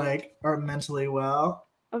you like are mentally well.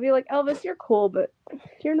 I'll be like, Elvis, you're cool, but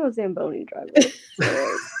you're no Zamboni driver.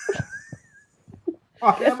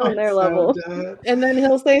 Get on their level. Dead. And then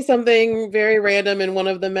he'll say something very random in one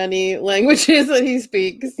of the many languages that he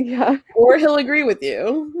speaks. Yeah. Or he'll agree with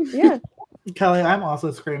you. Yeah. Kelly, I'm also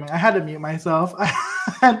screaming. I had to mute myself. I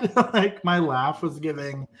had to, like, my laugh was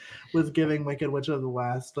giving Wicked Witch of the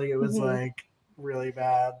West. Like it was like really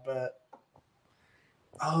bad, but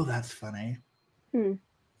oh, that's funny.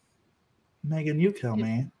 Megan, you kill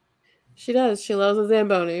me. She does. She loves the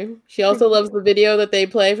Zamboni. She also loves the video that they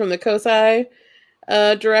play from the Kosai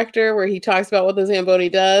director where he talks about what the Zamboni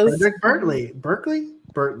does. Frederick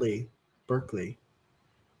Berkeley.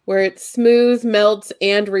 Where it smooths, melts,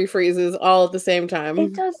 and refreezes all at the same time.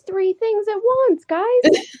 It does 3 things at once, guys.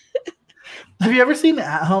 Have you ever seen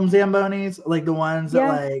at-home Zambonis? Like the ones that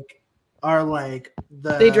like are like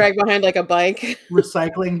they drag behind like a bike.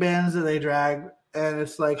 Recycling bins that they drag, and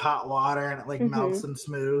it's like hot water and it like melts and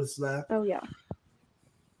smooths the. Oh yeah.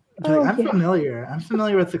 I'm familiar. I'm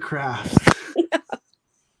familiar with the craft.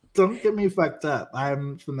 Don't get me fucked up.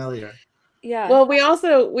 I'm familiar. Yeah. Well, we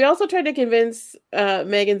also tried to convince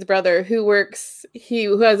Megan's brother, who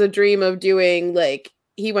has a dream of doing, like,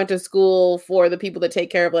 he went to school for the people that take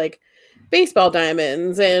care of, like, baseball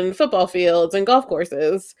diamonds and football fields and golf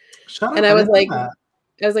courses. Shut up. And I was didn't know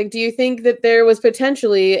that. like, do you think that there was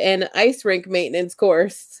potentially an ice rink maintenance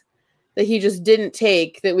course that he just didn't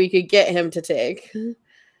take that we could get him to take?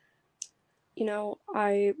 You know,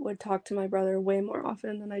 I would talk to my brother way more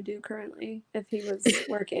often than I do currently if he was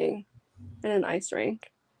working in an ice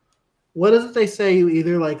rink. What is it they say? You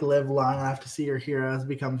either like live long enough to see your heroes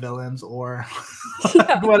become villains, or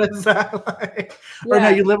Yeah. what is that like? Or no,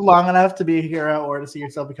 Yeah. you live long enough to be a hero, or to see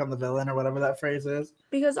yourself become the villain, or whatever that phrase is.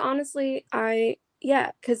 Because honestly,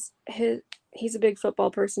 because he's a big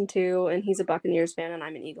football person too, and he's a Buccaneers fan, and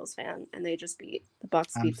I'm an Eagles fan, and they just beat the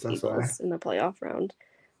Bucs I'm beat the so Eagles sorry. in the playoff round.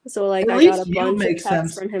 So like At I least got a you bunch of make texts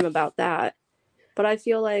sense. from him about that. But I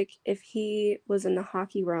feel like if he was in the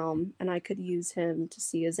hockey realm and I could use him to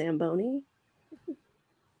see a Zamboni,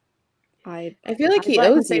 I feel like I'd he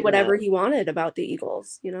let him owes say you whatever that. he wanted about the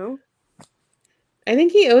Eagles, you know? I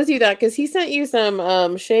think he owes you that because he sent you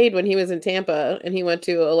some shade when he was in Tampa and he went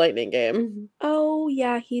to a Lightning game. Oh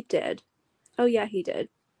yeah, he did.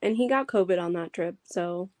 And he got COVID on that trip,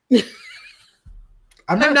 so I'm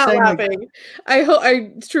I'm not not saying like, laughing.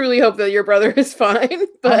 I truly hope that your brother is fine. I'm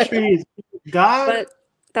But sure he's God. but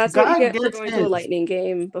that's what you God get for gets going to a his. Lightning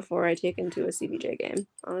game before I take him to a CBJ game.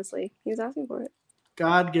 Honestly, he was asking for it.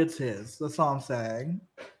 God gets his. That's all I'm saying.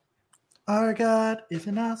 Our God is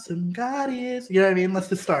an awesome God. He is. You know what I mean? Let's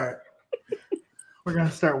just start. We're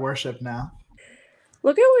gonna start worship now.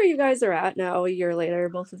 Look at where you guys are at now, a year later,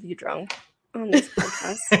 both of you drunk on this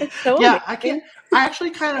podcast. It's so Yeah, amazing. I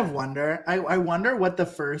actually kind of wonder. I wonder what the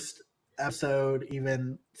first episode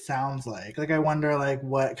even sounds like. Like, I wonder like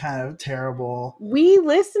what kind of terrible. we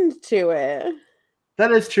listened to it.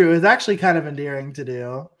 That is true. It's actually kind of endearing to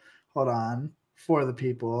do. Hold on, for the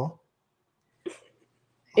people.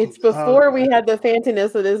 It's Oh, before we had the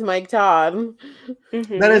fanciness that is Mike Todd.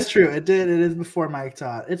 Mhm. That is true. It is before Mike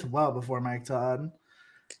Todd. It's well before Mike Todd.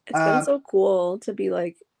 It's been so cool to be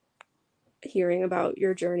like hearing about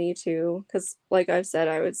your journey too, because like I've said,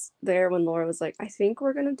 I was there when Laura was like, I think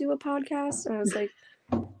we're gonna do a podcast, and I was like,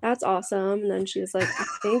 that's awesome. And then she was like, I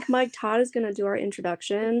think Mike Todd is gonna do our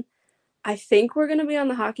introduction. I think we're gonna be on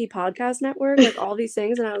the Hockey Podcast Network, like all these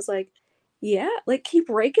things. And I was like, yeah, like keep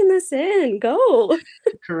raking this in, go.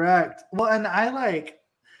 Correct. Well, and I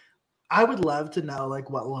would love to know like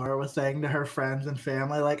what Laura was saying to her friends and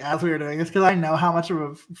family like as we were doing this, because I know how much of a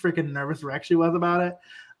freaking nervous wreck she was about it.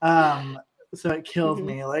 So it kills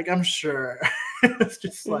me. Like, I'm sure it's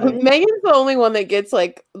just like Megan's the only one that gets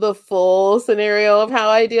like the full scenario of how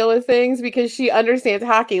I deal with things because she understands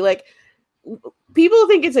hockey. Like, people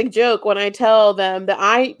think it's a joke when I tell them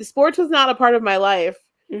that sports was not a part of my life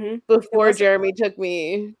before Jeremy took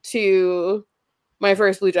me to my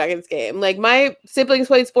first Blue Jackets game. Like, my siblings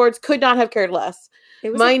played sports, could not have cared less.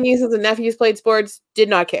 My nieces and nephews played sports, did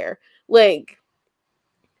not care. Like,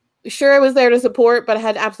 sure, I was there to support, but I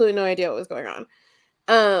had absolutely no idea what was going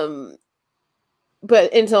on.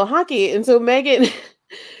 But until hockey, and so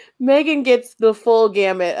Megan gets the full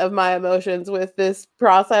gamut of my emotions with this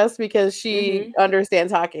process because she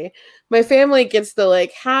understands hockey. My family gets the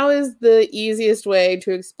like, how is the easiest way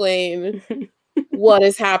to explain what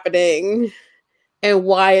is happening and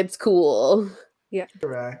why it's cool? Yeah.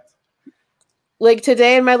 Correct. Like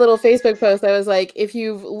today in my little Facebook post, I was like, if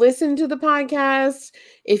you've listened to the podcast,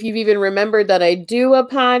 if you've even remembered that I do a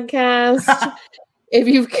podcast, if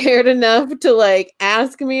you've cared enough to like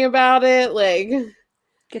ask me about it, like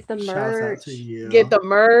get the Shouts out merch. to you. Get the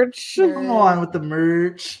merch. Come on with the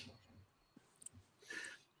merch.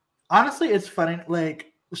 Honestly, it's funny.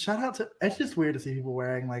 Like, shout out to. It's just weird to see people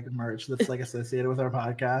wearing like merch that's like associated with our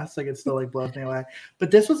podcast. Like, it still like blows me away. But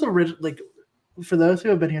this was original. Like, for those who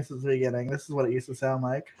have been here since the beginning, this is what it used to sound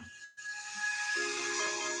like.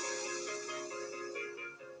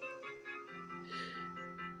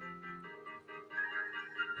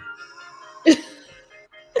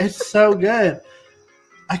 It's so good.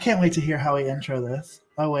 I can't wait to hear how we intro this.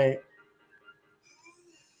 Oh wait.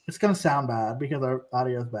 It's gonna sound bad because our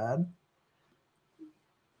audio is bad.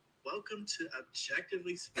 Welcome to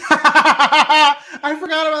Objectively Speaking. I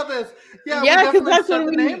forgot about this. Yeah, Yeah, we 'cause definitely that's said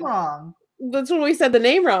when the we- name wrong. That's when we said the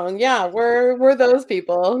name wrong. Yeah, we're those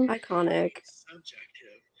people. Iconic. Subjective.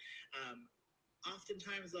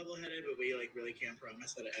 Oftentimes level-headed, but we like really can't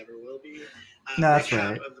promise that it ever will be. No, that's Recap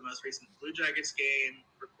right. of the most recent Blue Jackets game,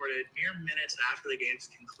 recorded mere minutes after the game's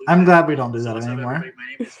concluded. I'm glad we don't do So that what's up, anymore. everybody? My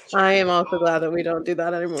name is I am Jeremy also Paul, glad that we don't do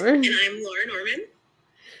that anymore. And I'm Laura Norman.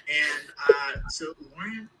 So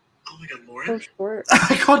Lauren, oh my God, So Lauren. short.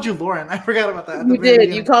 I called you Lauren. I forgot about that. at the You very did.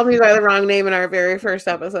 You beginning. called me by the wrong name in our very first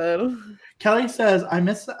episode. Kelly says,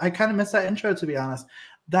 I kind of miss that intro, to be honest.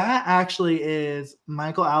 That actually is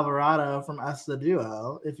Michael Alvarado from Us the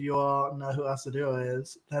Duo. If you all know who Us the Duo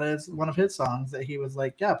is, that is one of his songs that he was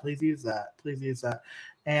like, yeah, please use that. Please use that.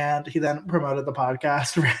 And he then promoted the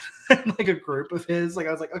podcast in like a group of his. Like,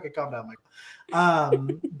 I was like, okay, calm down, Michael.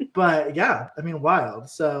 But yeah, I mean, wild.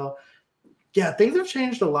 So yeah, things have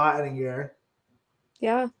changed a lot in a year.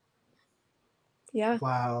 Yeah. Yeah.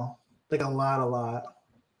 Wow. Like a lot.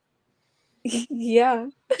 Yeah.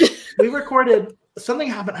 We recorded, something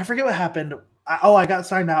happened. I forget what happened. I got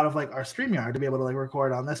signed out of like our StreamYard to be able to like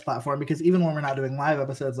record on this platform, because even when we're not doing live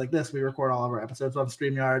episodes like this, we record all of our episodes on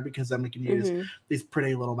StreamYard, because then we can use these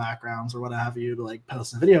pretty little backgrounds or what have you to like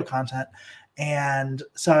post the video content. And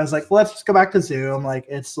so I was like, let's just go back to Zoom. Like,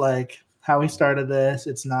 it's like how we started this.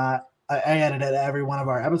 It's not, I edited every one of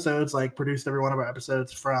our episodes, like produced every one of our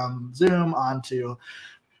episodes from Zoom onto,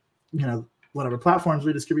 whatever platforms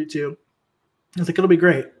we distribute to. I was like, it'll be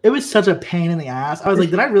great. It was such a pain in the ass. I was like,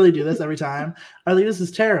 did I really do this every time? I was like, this is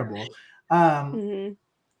terrible.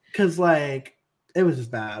 Because like, it was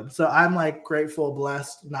just bad. So I'm like grateful,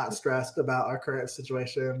 blessed, not stressed about our current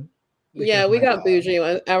situation. Yeah, we got bougie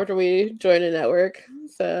after we joined a network.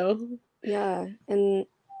 So yeah. And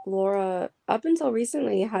Laura, up until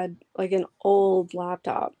recently, had like an old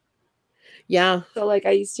laptop. Yeah. So like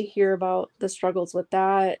I used to hear about the struggles with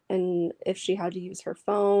that, and if she had to use her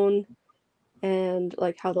phone, and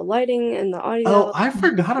like how the lighting and the audio. Oh, I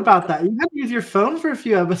forgot about that. You had to use your phone for a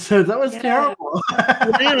few episodes. That was terrible.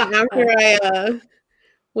 After I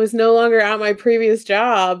was no longer at my previous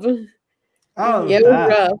job. Oh, yeah, it was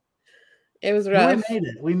rough. It was rough. We made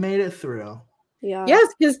it. We made it through. Yeah.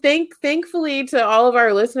 Yes, because thankfully to all of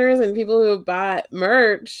our listeners and people who bought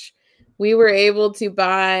merch, we were able to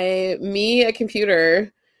buy me a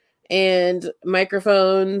computer and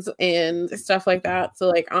microphones and stuff like that. So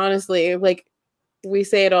like honestly, like we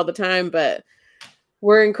say it all the time, but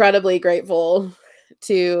we're incredibly grateful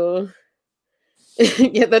to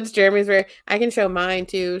yeah, that's Jeremy's very I can show mine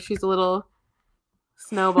too. She's a little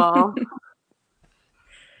snowball.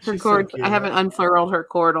 Her cord, so I haven't unfurled her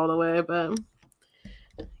cord all the way, but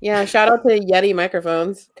yeah, shout out to Yeti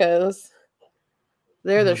microphones because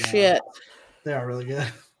they're the shit. They are really good.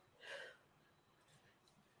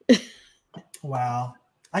 Wow.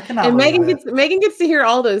 I cannot. And Megan gets to hear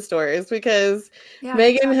all those stories because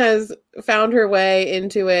Megan has found her way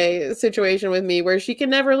into a situation with me where she can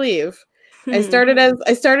never leave. I started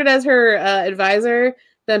as her advisor,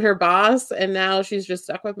 then her boss, and now she's just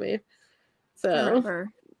stuck with me. So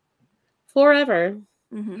forever.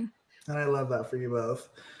 And I love that for you both.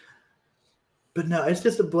 But no,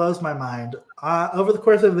 it blows my mind. Over the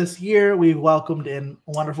course of this year, we welcomed in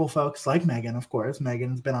wonderful folks like Megan, of course.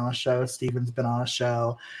 Megan's been on a show. Steven's been on a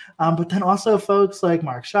show. But then also folks like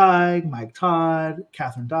Mark Scheig, Mike Todd,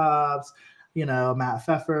 Catherine Dobbs, Matt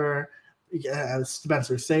Pfeffer,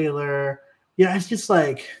 Spencer Saylor. It's just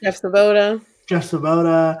like... Jeff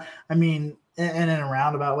Svoboda. I mean, and in a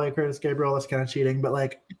roundabout way, Curtis Gabriel is kind of cheating. But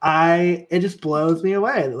like, it just blows me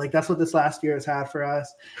away. Like, that's what this last year has had for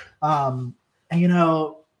us. And,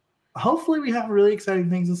 hopefully we have really exciting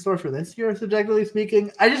things in store for this year, subjectively speaking.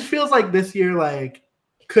 I just feels like this year, like,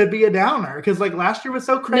 could be a downer because, like, last year was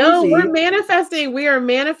so crazy. No, we're manifesting. We are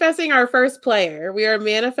manifesting our first player. We are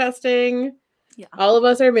manifesting. Yeah. All of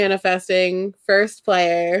us are manifesting first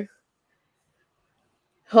player.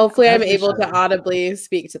 Hopefully I'm able to audibly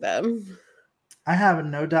speak to them. I have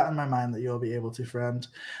no doubt in my mind that you'll be able to, friend.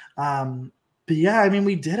 But yeah, I mean,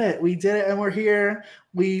 we did it, and we're here.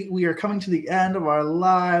 We are coming to the end of our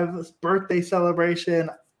live birthday celebration.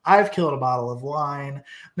 I've killed a bottle of wine.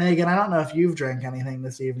 Megan, I don't know if you've drank anything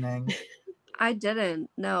this evening. I didn't.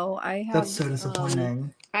 No, I have. That's so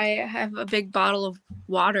disappointing. I have a big bottle of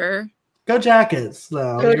water. Go Jackets,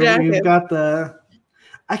 though. Go Jackets. You've got the...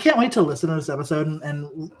 I can't wait to listen to this episode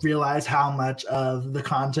and realize how much of the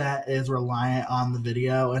content is reliant on the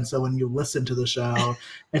video. And so when you listen to the show,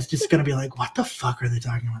 it's just going to be like, what the fuck are they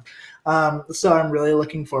talking about? So I'm really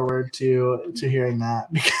looking forward to hearing that.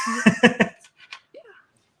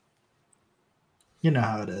 You know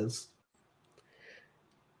how it is.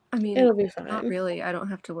 I mean, it'll be fine. Not really. I don't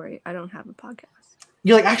have to worry. I don't have a podcast.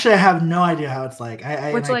 You're like, actually, I have no idea how it's like.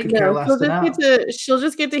 She'll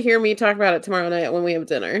just get to hear me talk about it tomorrow night when we have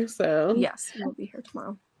dinner. So yes, we'll be here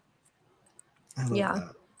tomorrow. Yeah,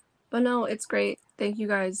 that. But no, it's great. Thank you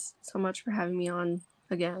guys so much for having me on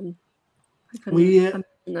again. I couldn't imagine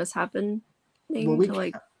this happen to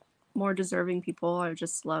like more deserving people. I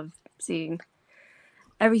just love seeing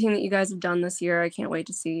everything that you guys have done this year. I can't wait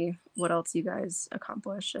to see what else you guys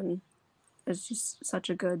accomplish. And it's just such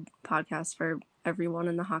a good podcast for everyone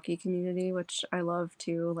in the hockey community, which I love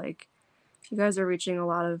too. Like, you guys are reaching a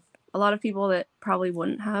lot of people that probably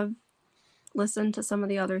wouldn't have listened to some of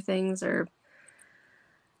the other things or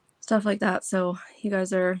stuff like that. So you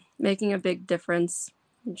guys are making a big difference.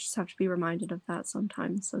 You just have to be reminded of that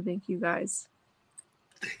sometimes. So thank you guys.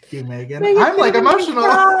 Thank you, Megan. I'm like emotional.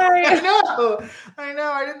 I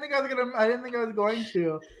know. I didn't think I was going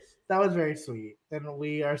to. That was very sweet, and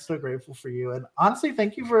we are so grateful for you. And honestly,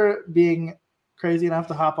 thank you for being crazy enough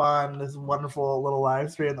to hop on this wonderful little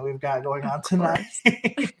live stream that we've got going on tonight.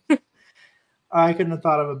 I couldn't have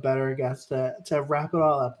thought of a better guest to wrap it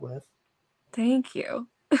all up with. Thank you.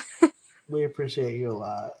 We appreciate you a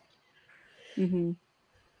lot. Mm-hmm.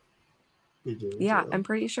 We do. Yeah, I'm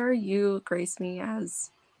pretty sure you grace me as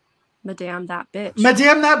Madame That Bitch.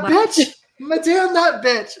 Madame That Bitch. Madame That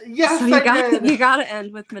Bitch. Yes, so you gotta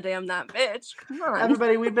end with Madame That Bitch. Come on,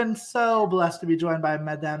 everybody. We've been so blessed to be joined by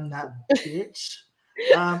Madame That Bitch,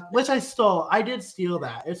 which I stole. I did steal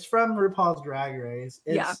that. It's from RuPaul's Drag Race.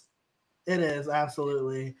 It is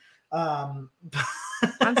absolutely. I'm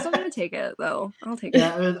still gonna take it though. I'll take it.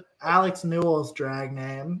 Yeah, it was Alex Newell's drag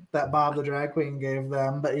name that Bob the drag queen gave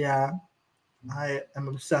them. But yeah, I am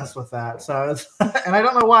obsessed with that. So and I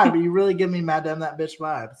don't know why, but you really give me Madame That Bitch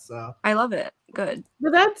vibes. So I love it. Good.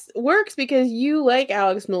 But that works because you like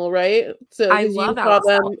Alex Newell, right? So I love you saw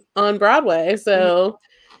them on Broadway, so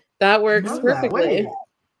that works perfectly.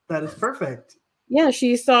 That is perfect. Yeah,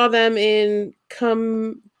 she saw them in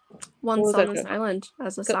Once on This Island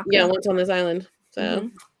as a soccer. Yeah, Once on This Island.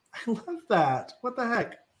 So I love that. What the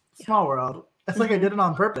heck? Small world. It's like I did it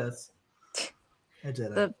on purpose. I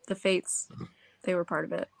did it. The Fates, they were part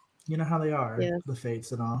of it. You know how they are, yeah. The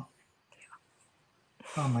Fates and all.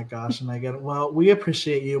 Oh my gosh, Megan. Well, we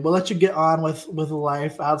appreciate you. We'll let you get on with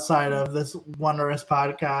life outside of this wondrous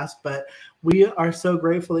podcast, but we are so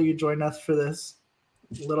grateful that you joined us for this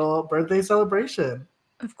little birthday celebration.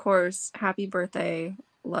 Of course. Happy birthday.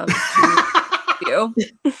 Love to you.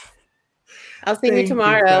 I'll see you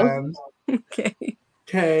tomorrow. Okay.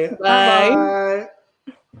 Okay. Bye.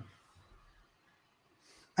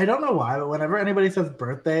 I don't know why, but whenever anybody says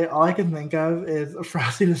birthday, all I can think of is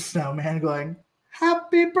Frosty the Snowman going,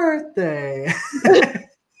 "Happy birthday."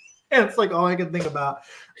 It's like all I can think about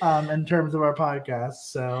in terms of our podcast.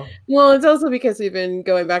 So, well, it's also because we've been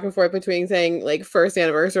going back and forth between saying like first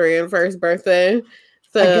anniversary and first birthday.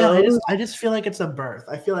 So again, I just feel like it's a birth.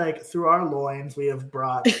 I feel like through our loins we have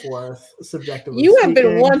brought forth subjectively. You have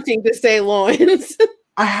been wanting to say loins.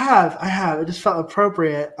 I have. It just felt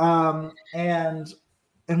appropriate.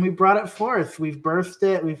 And we brought it forth. We've birthed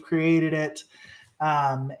it. We've created it.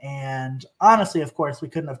 And honestly, of course, we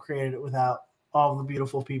couldn't have created it without all the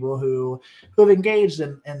beautiful people who have engaged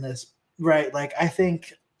in this, right? Like, I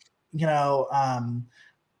think,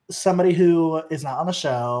 somebody who is not on the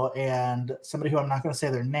show and somebody who I'm not going to say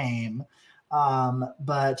their name,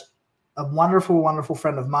 but a wonderful, wonderful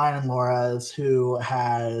friend of mine and Laura's who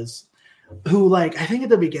like, I think at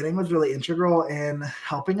the beginning was really integral in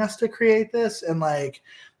helping us to create this and like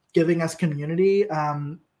giving us community.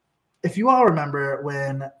 If you all remember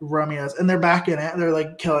when Romeo's, and they're back in it, they're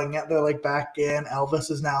like killing it. They're like back in.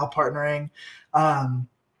 Elvis is now partnering.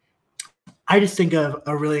 I just think of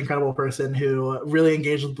a really incredible person who really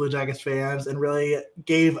engaged with Blue Jackets fans and really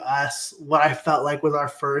gave us what I felt like was our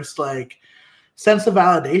first like sense of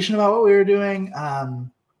validation about what we were doing.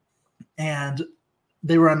 And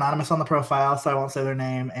they were anonymous on the profile, so I won't say their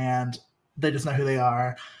name, and they just know who they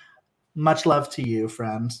are. Much love to you,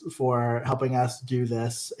 friends, for helping us do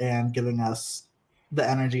this and giving us the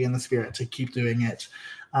energy and the spirit to keep doing it,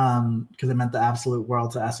 because it meant the absolute world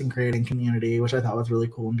to us in creating community, which I thought was really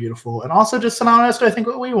cool and beautiful, and also just synonymous to I think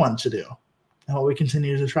what we want to do and what we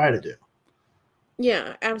continue to try to do.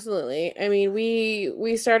 Yeah, absolutely. I mean,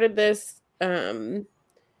 we started this,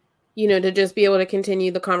 to just be able to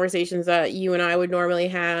continue the conversations that you and I would normally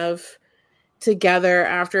have together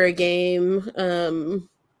after a game.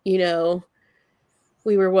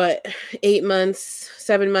 We were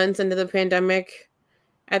 7 months into the pandemic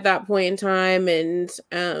at that point in time. And,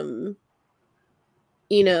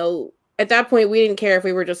 at that point we didn't care if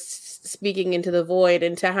we were just speaking into the void,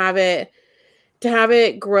 and to have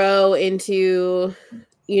it grow into,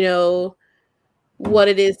 what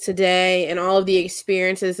it is today and all of the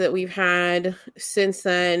experiences that we've had since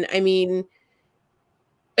then. I mean,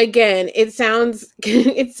 again, it sounds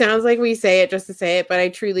like we say it just to say it, but I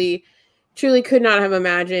truly could not have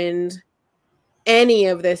imagined any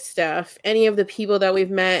of this stuff, any of the people that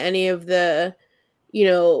we've met, any of the,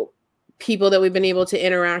 people that we've been able to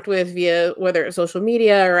interact with via whether it's social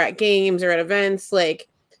media or at games or at events, like,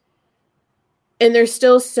 and there's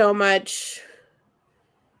still so much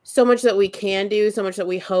that we can do, so much that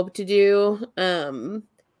we hope to do.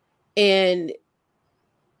 And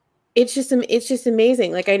it's just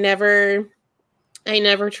amazing. Like I never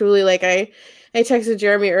truly, like I texted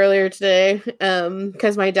Jeremy earlier today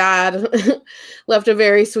because my dad left a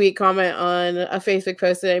very sweet comment on a Facebook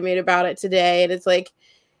post that I made about it today. And it's like,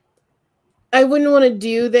 I wouldn't want to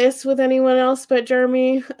do this with anyone else but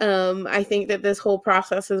Jeremy. I think that this whole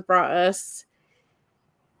process has brought us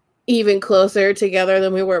even closer together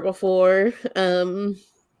than we were before. And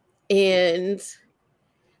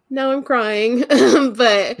now I'm crying,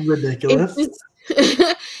 but ridiculous.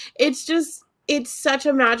 It's such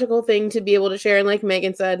a magical thing to be able to share. And like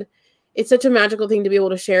Megan said, it's such a magical thing to be able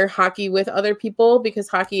to share hockey with other people because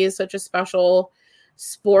hockey is such a special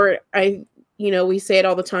sport. We say it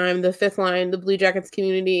all the time. The fifth line, the Blue Jackets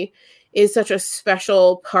community is such a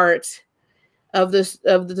special part of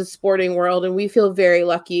the sporting world. And we feel very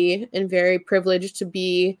lucky and very privileged to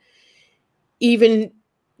be even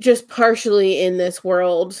just partially in this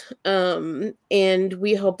world. And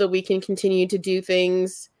we hope that we can continue to do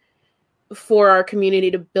things for our community,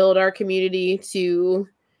 to build our community, to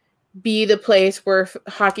be the place where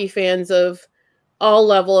hockey fans of all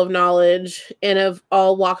level of knowledge and of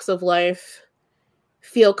all walks of life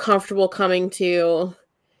feel comfortable coming to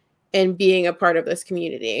and being a part of this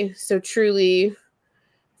community. So truly,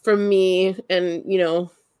 from me, and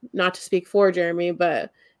not to speak for Jeremy, but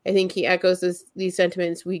I think he echoes these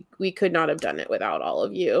sentiments. We could not have done it without all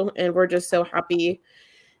of you. And we're just so happy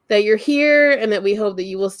that you're here and that we hope that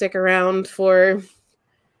you will stick around for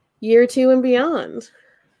year 2 and beyond.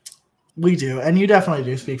 We do. And you definitely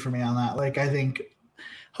do speak for me on that. Like, I think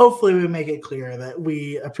hopefully we make it clear that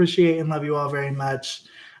we appreciate and love you all very much.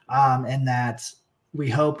 And that we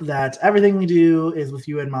hope that everything we do is with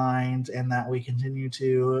you in mind and that we continue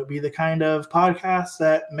to be the kind of podcast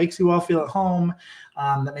that makes you all feel at home,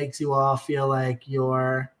 that makes you all feel like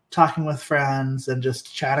you're talking with friends and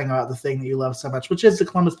just chatting about the thing that you love so much, which is the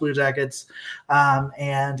Columbus Blue Jackets.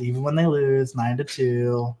 And even when they lose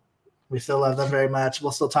 9-2, we still love them very much.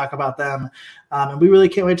 We'll still talk about them. And we really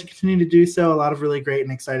can't wait to continue to do so. A lot of really great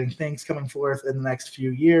and exciting things coming forth in the next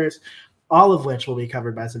few years, all of which will be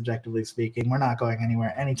covered by Subjectively Speaking. We're not going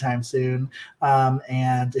anywhere anytime soon.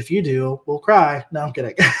 And if you do, we'll cry. No, I'm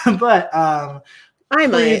kidding. But I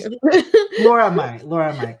might. Laura might.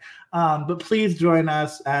 But please join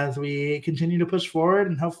us as we continue to push forward.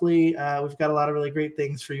 And hopefully we've got a lot of really great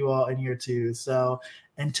things for you all in year 2. So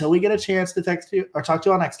until we get a chance to text you or talk to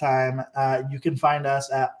you all next time, you can find us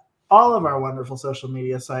at all of our wonderful social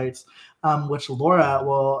media sites, which Laura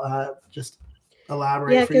will just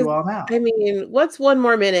elaborate for you all now. I mean, what's 1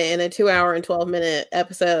 more minute in a 2 hour and 12-minute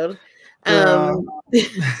episode?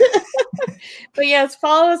 But yes,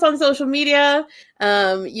 follow us on social media.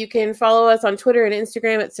 You can follow us on Twitter and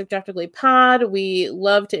Instagram at Subjectively Pod. We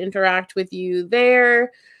love to interact with you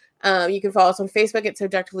there. You can follow us on Facebook at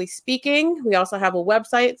Subjectively Speaking. We also have a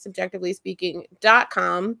website,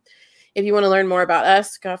 subjectivelyspeaking.com. If you want to learn more about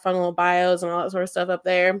us, got fun little bios and all that sort of stuff up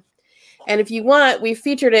there. And if you want, we've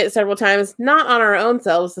featured it several times, not on our own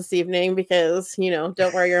selves this evening because,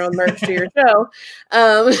 don't wear your own merch to your show.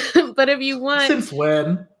 But if you want... Since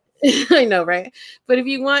when? I know, right? But if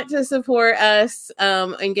you want to support us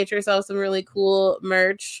and get yourself some really cool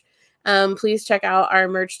merch, please check out our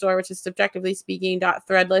merch store, which is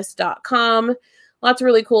subjectivelyspeaking.threadless.com. Lots of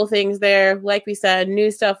really cool things there. Like we said,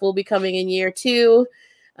 new stuff will be coming in year 2.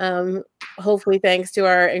 Hopefully thanks to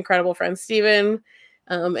our incredible friend Steven.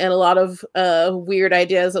 And a lot of weird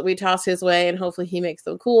ideas that we toss his way, and hopefully he makes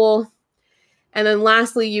them cool. And then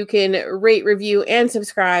lastly, you can rate, review, and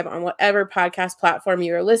subscribe on whatever podcast platform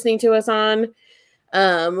you are listening to us on.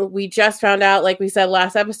 We just found out, like we said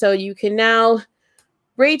last episode, you can now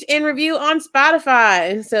rate and review on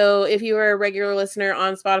Spotify. So if you are a regular listener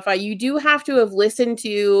on Spotify, you do have to have listened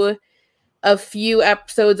to a few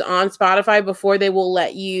episodes on Spotify before they will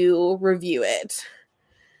let you review it.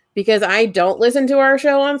 Because I don't listen to our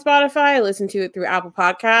show on Spotify. I listen to it through Apple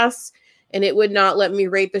Podcasts, and it would not let me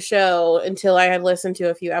rate the show until I had listened to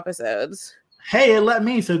a few episodes. Hey, it let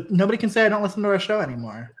me, so nobody can say I don't listen to our show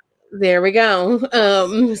anymore. There we go.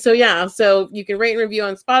 So you can rate and review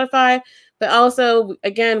on Spotify, but also,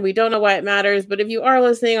 again, we don't know why it matters, but if you are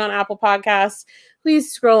listening on Apple Podcasts,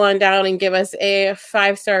 please scroll on down and give us a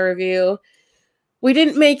 5-star review. We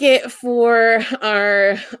didn't make it for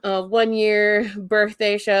our 1-year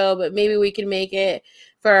birthday show, but maybe we can make it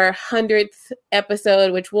for our 100th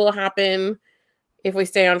episode, which will happen if we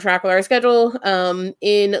stay on track with our schedule,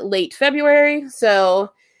 in late February.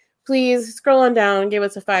 So please scroll on down, give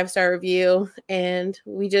us a 5-star review. And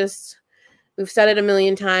we've said it a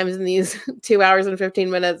million times in these 2 hours and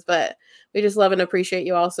 15 minutes, but we just love and appreciate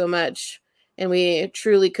you all so much. And we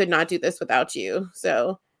truly could not do this without you.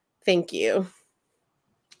 So thank you.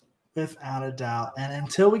 Without a doubt. And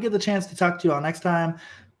until we get the chance to talk to you all next time,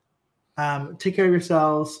 take care of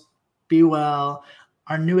yourselves. Be well.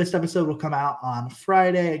 Our newest episode will come out on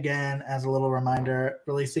Friday, again, as a little reminder,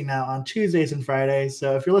 releasing now on Tuesdays and Fridays.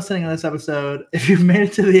 So if you're listening to this episode, if you've made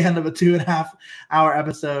it to the end of a 2.5-hour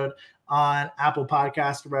episode on Apple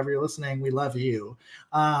Podcasts or wherever you're listening, we love you.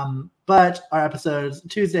 But our episodes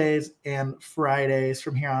Tuesdays and Fridays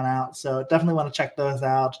from here on out. So definitely want to check those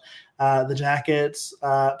out. The Jackets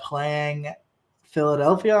playing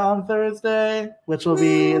Philadelphia on Thursday, which will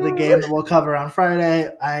be the game that we'll cover on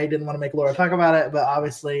Friday. I didn't want to make Laura talk about it, but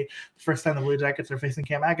obviously the first time the Blue Jackets are facing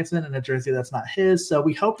Cam Atkinson in a jersey that's not his. So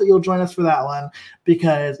we hope that you'll join us for that one,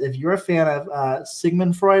 because if you're a fan of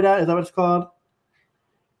Sigmund Freud, is that what it's called?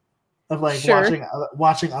 Of like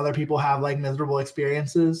watching other people have like miserable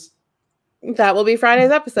experiences. That will be Friday's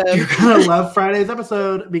episode. You're going to love Friday's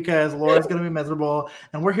episode because Laura's going to be miserable,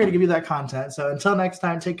 and we're here to give you that content. So until next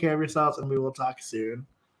time, take care of yourselves, and we will talk soon.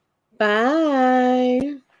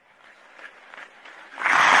 Bye.